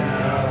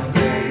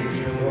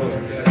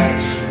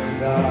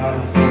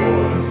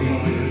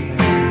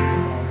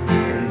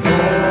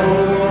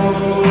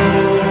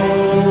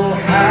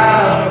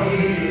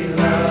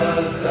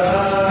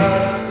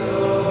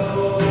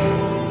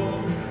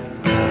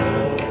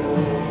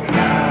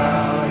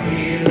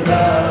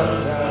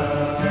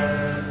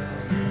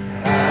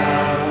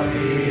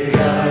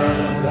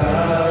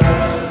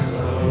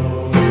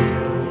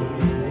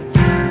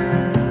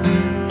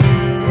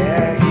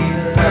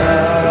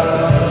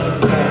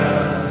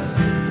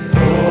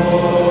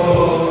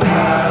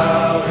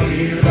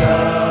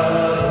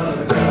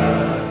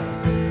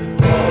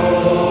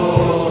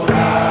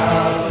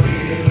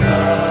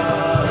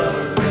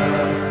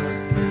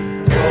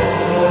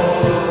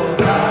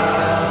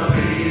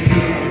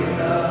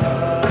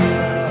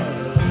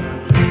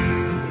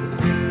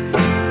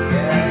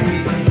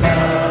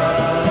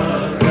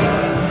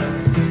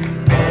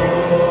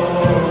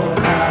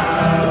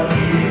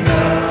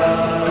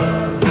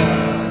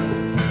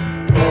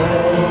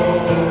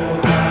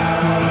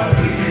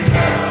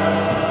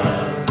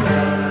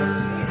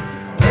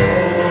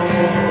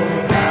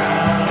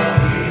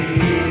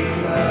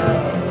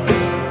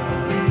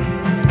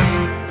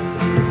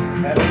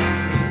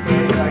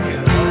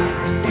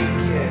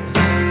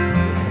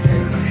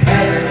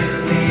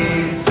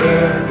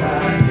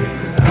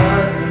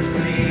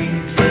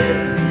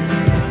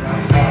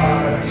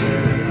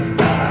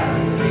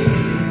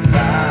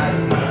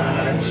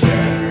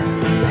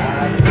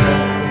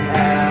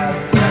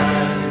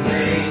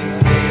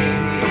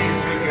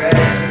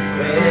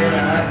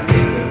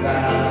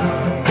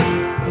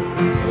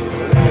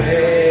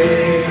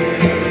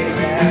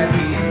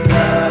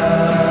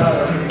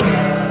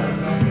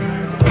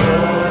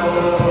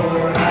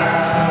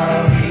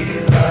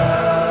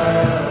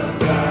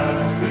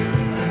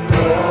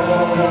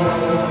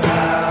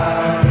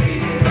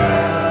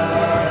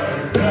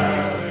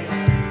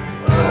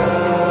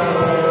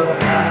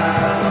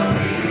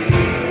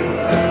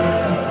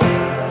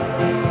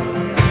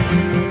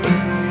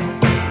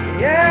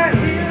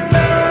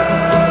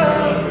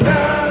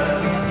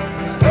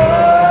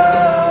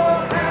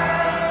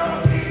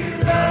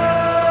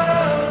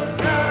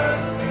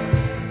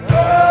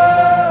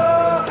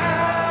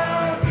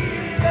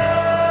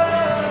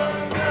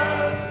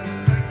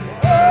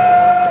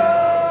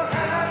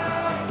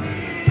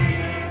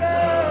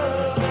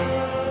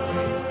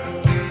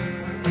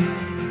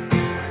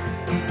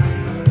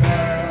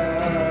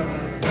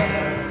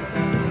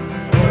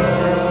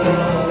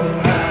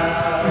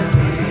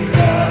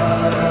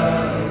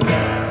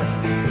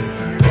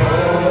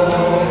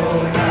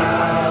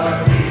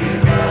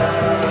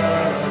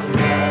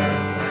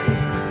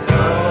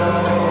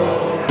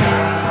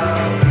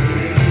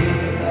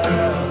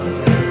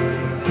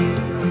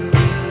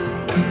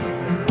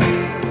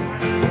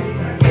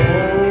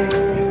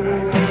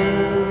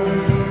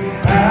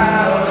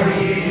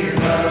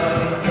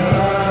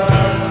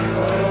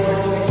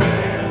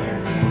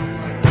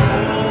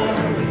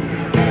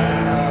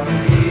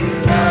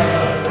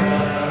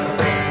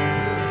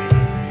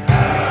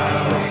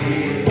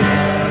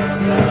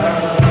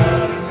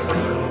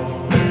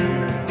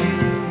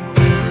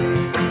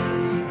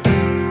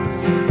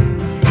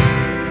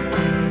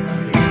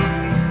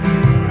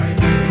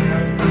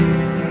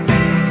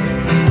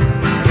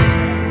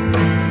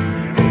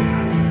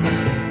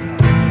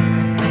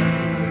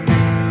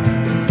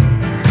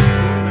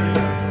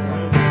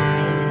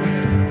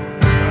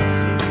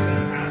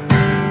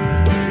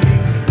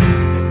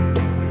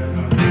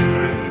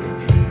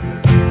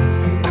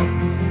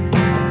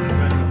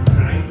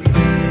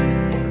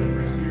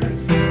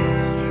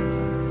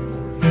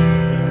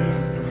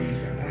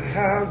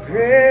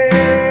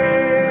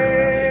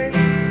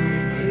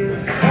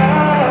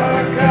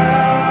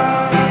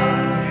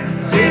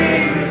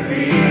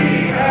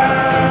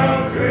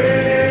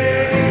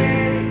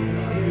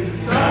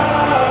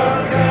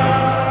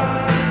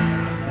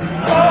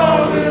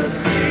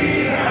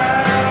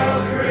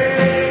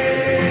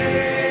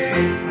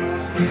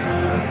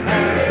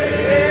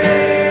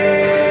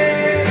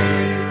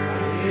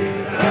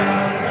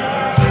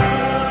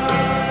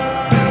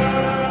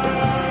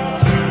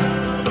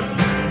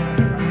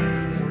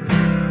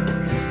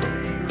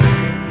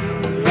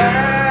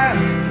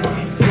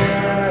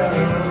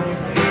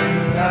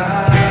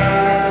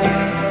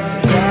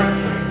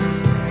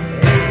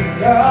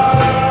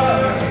 Lion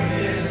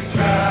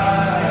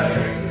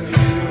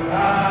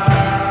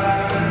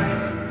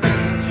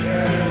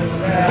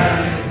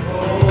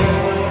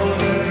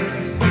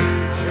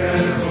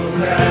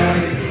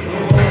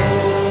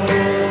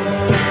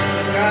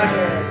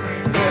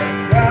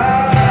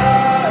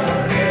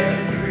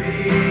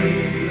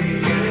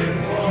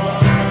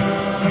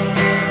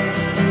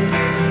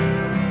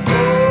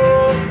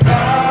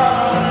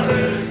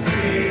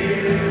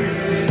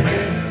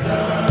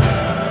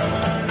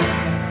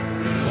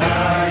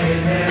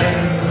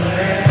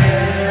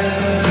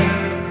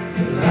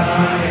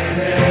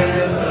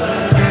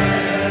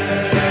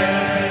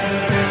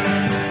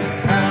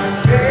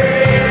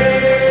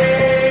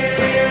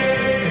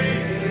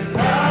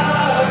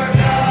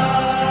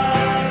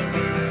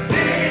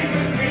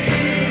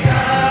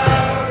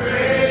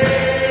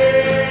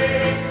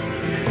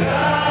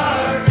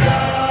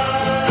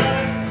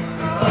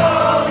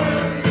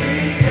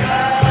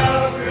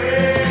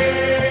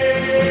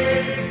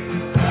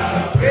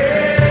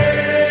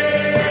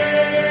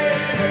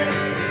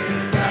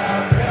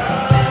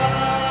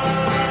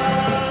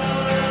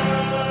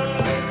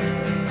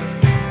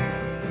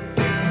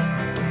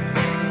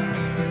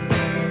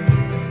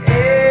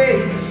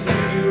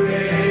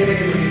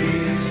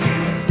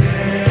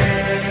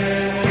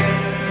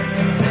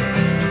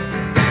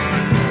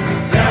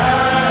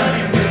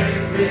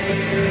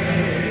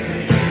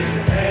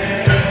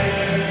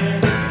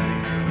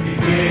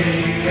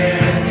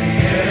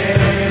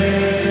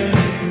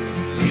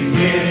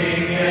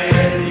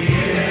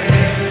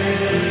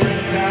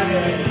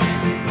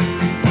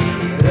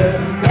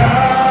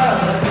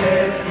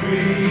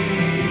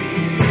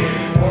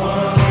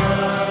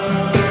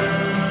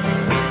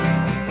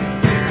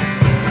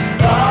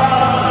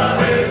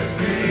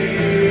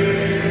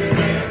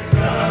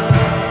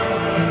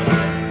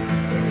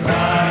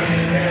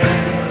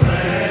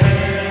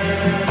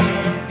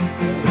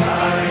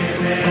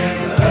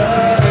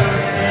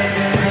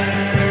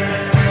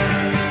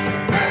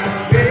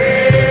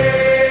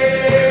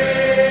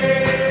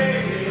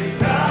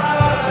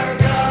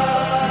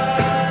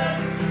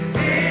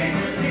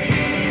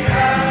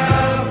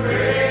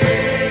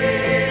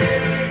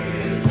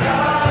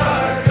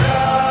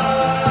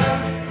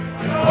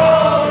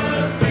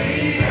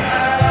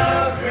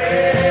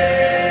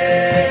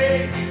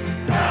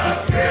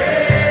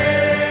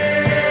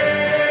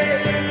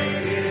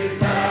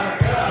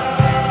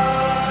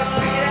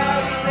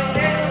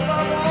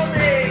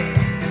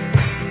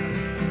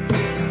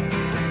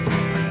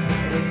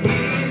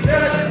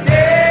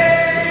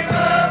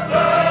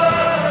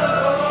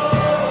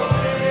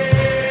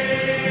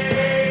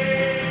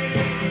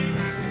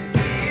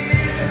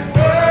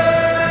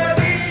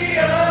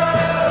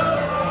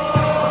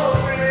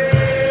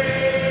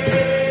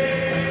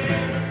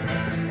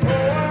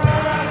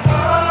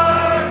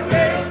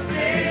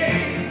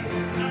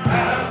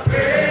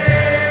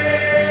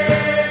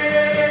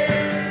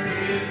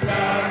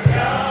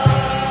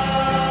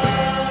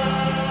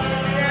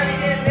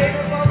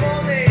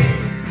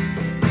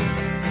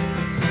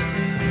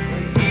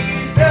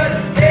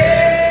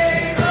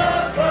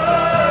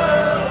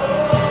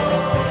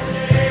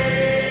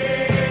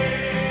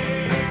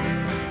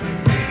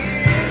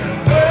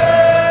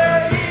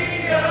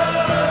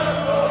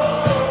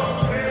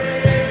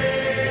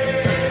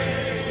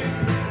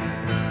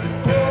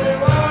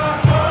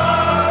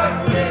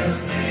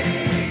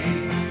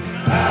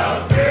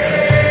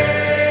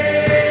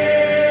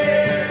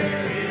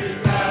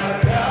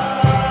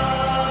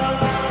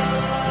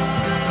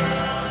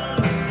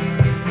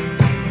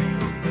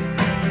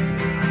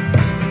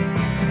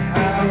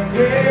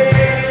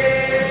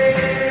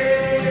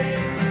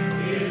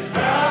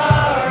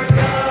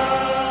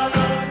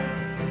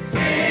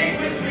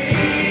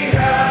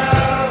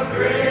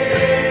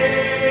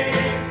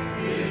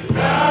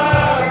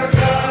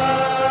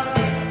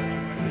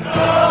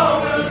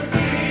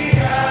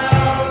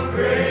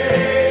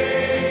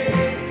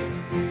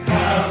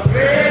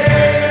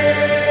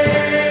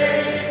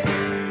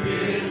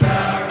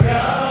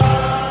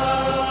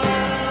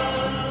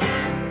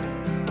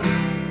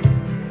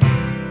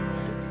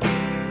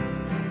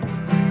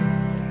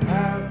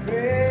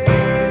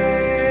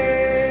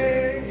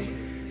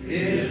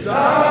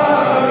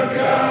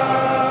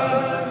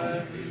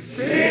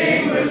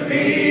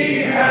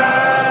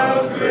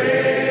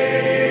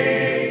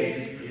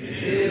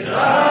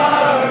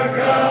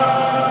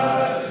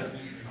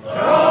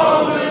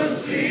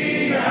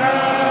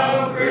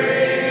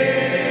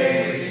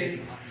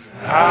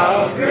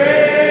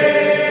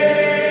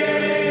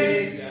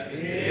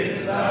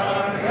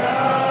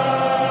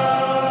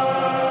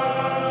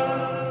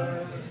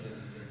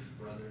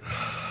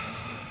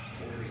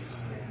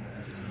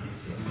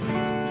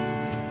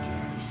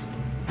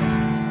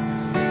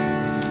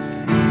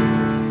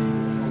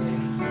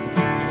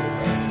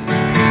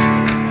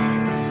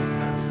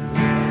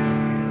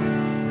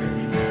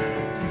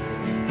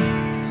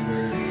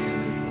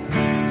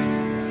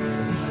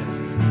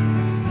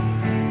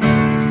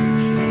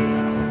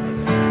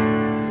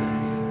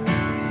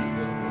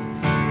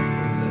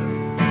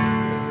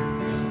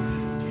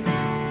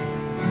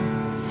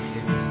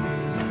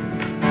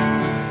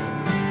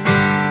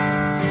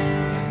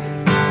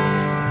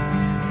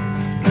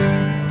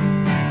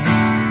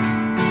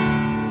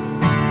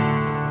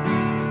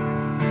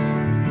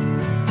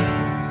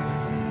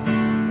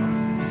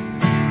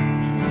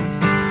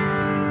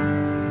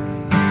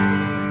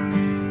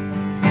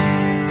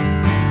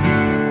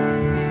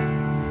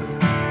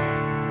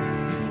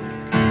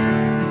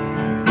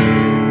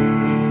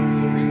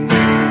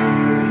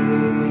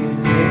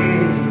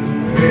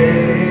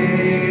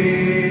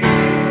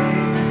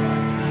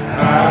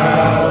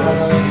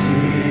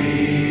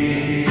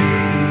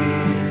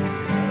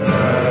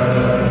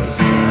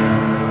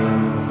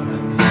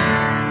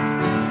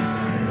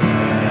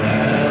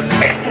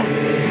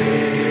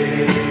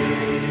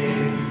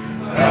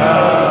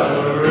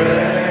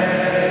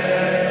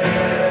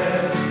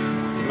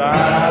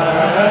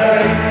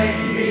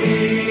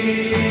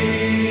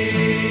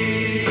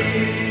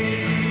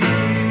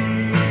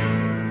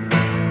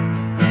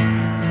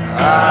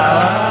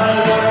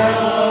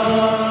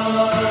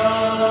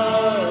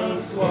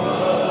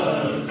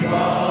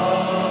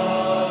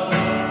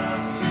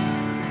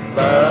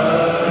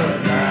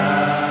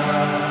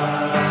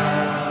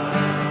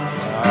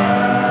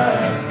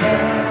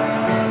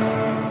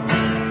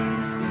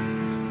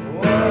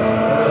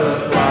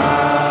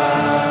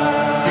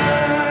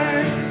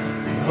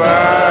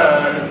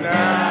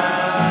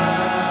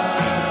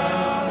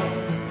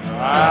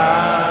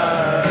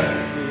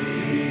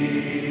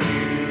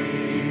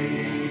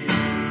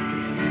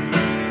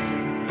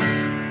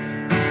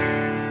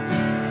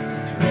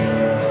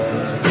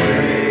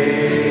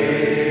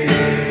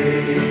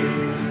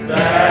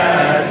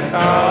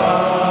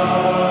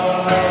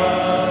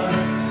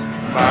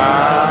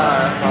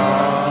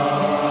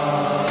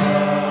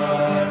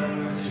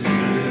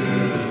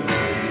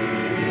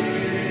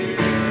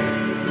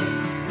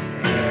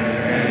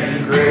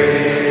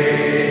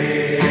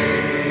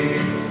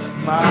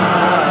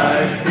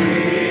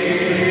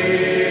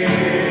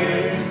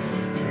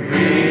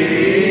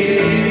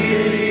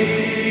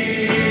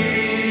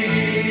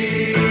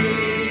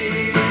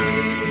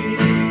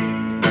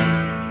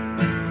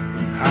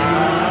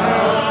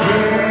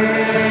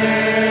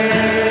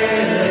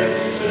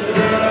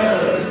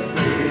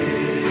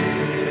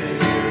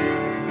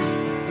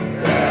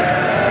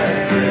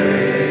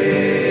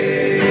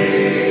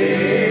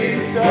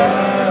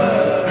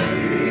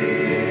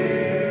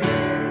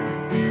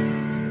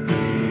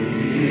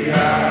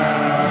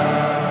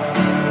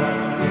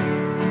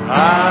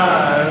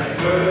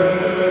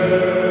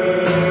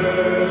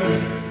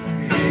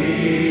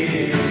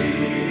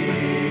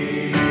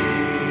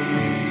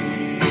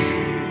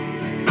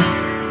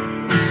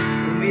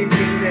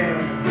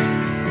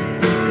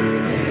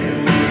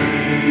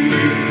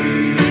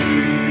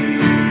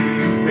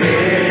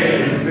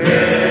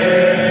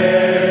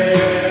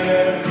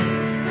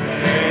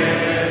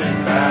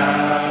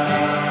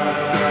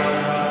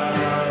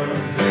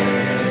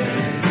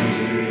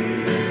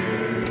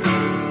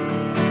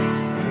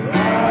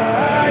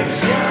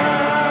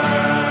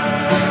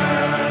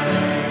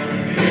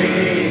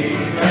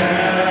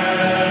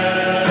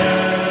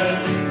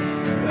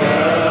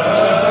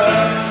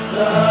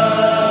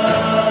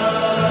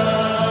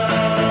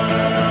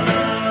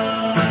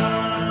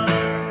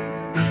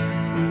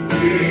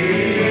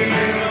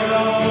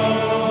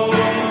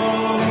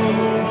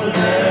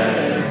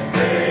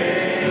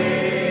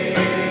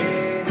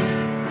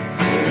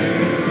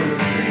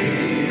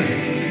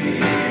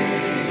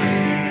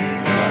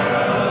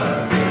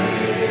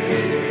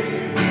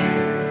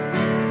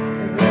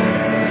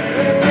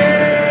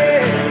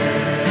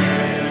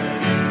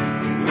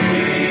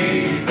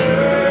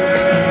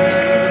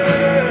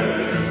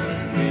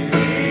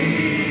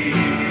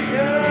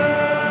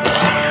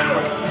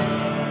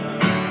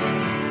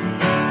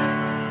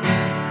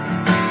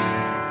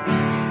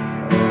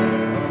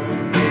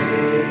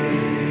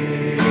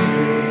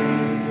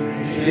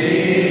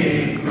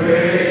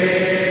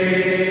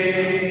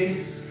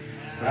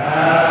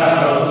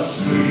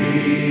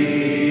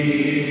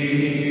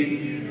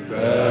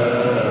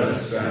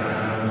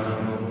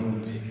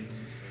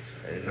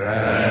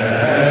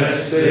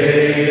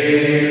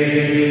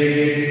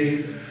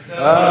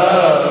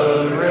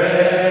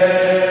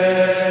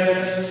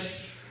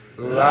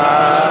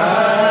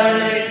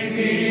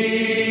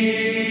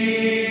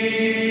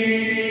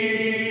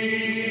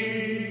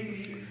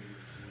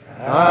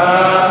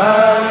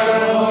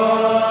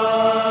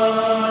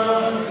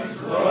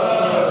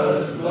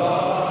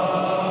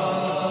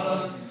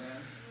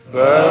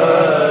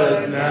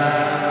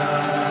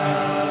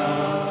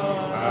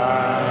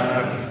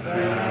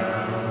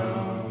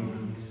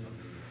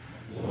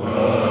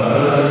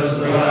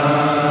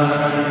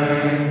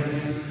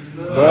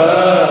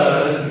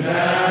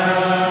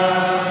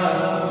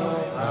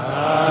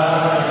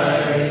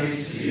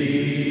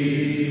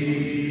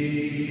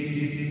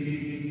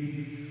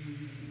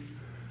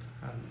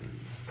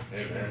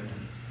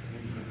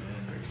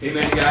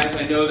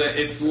I know that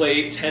it's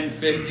late,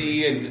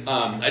 10:50, and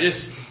I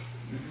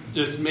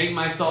just make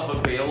myself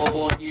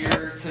available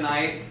here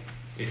tonight.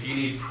 If you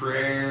need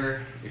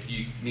prayer, if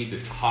you need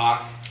to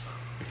talk,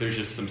 if there's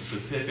just some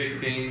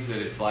specific things that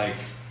it's like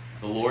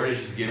the Lord is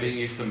just giving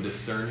you some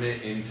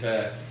discernment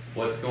into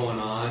what's going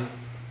on,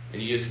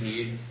 and you just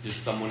need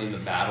just someone in the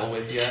battle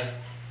with you,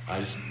 I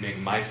just make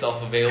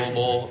myself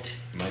available.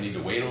 You might need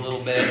to wait a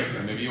little bit,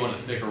 or maybe you want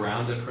to stick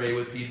around to pray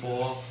with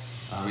people.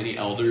 Any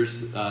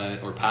elders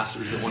or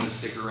pastors that want to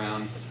stick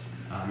around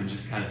and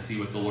just kind of see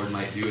what the Lord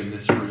might do in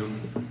this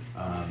room.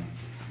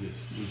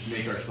 Just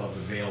make ourselves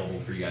available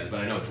for you guys.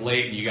 But I know it's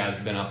late and you guys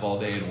have been up all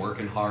day and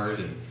working hard,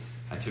 and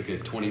I took a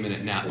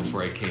 20-minute nap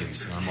before I came,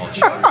 so I'm all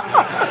charged.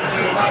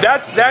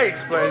 That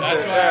explains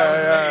it.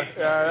 Yeah,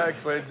 that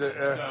explains it.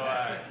 Yeah.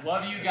 So,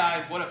 love you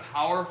guys. What a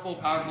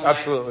powerful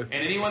Absolutely. night.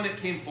 And anyone that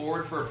came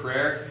forward for a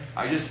prayer,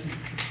 I just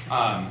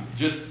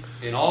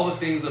in all the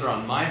things that are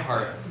on my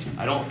heart,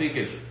 I don't think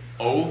it's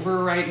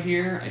over right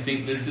here. I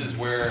think this is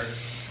where,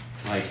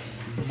 like,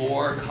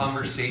 more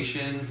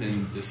conversations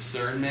and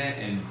discernment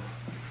and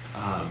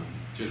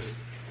just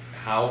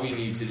how we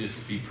need to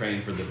just be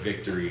praying for the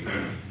victory.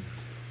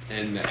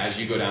 And as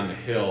you go down the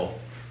hill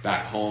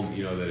back home,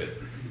 you know, that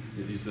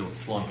you just don't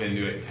slump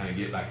into it and kind of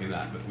get back into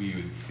that, but we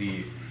would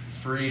see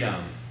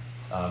freedom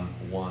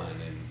won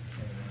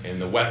and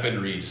the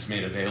weaponry just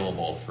made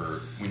available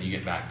for when you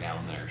get back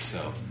down there.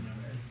 So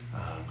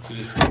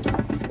just,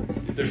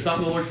 if there's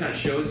something the Lord kind of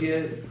shows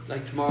you,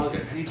 like tomorrow,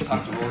 I need to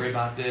talk to Rory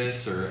about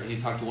this, or I need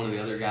to talk to one of the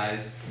other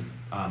guys,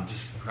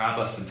 just grab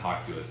us and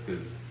talk to us,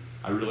 because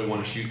I really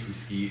want to shoot some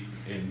skeet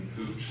and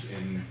hoops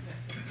and,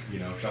 you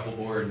know,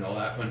 shuffleboard and all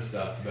that fun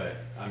stuff, but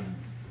I'm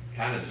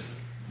kind of just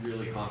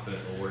really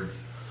confident the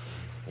Lord's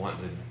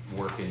wanting to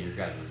work in your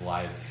guys'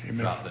 lives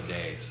throughout the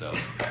day. So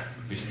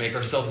we just make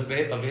ourselves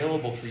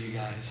available for you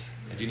guys.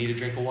 I do need a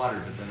drink of water,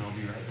 but then I'll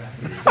be right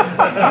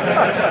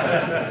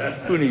back.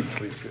 Who needs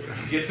sleep?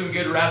 Get some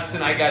good rest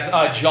tonight,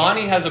 guys.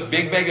 Johnny has a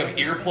big bag of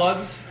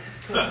earplugs.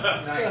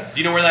 Nice.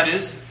 Do you know where that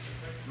is?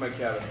 My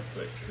cabin.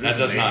 That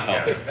does not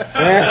help.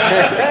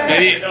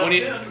 Maybe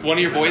one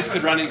of your boys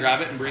could run and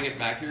grab it and bring it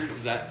back here.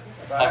 Is that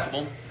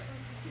possible?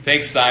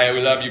 Thanks, Saya.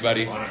 We love you,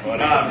 buddy. We'll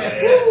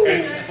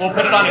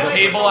put it on a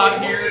table out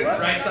here,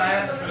 right,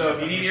 Saya? So if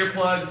you need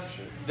earplugs,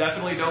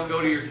 definitely don't go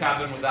to your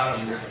cabin without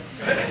them.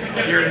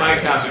 If you're in my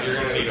cabin, you're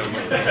going to need them.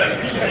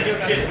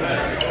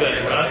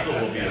 Because Russell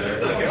will be there.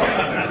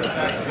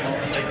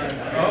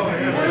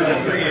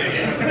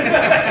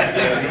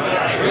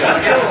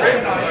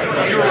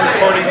 You were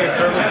recording this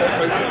service?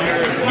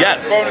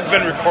 Yes. The phone has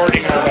been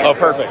recording. Oh,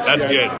 perfect. That's good.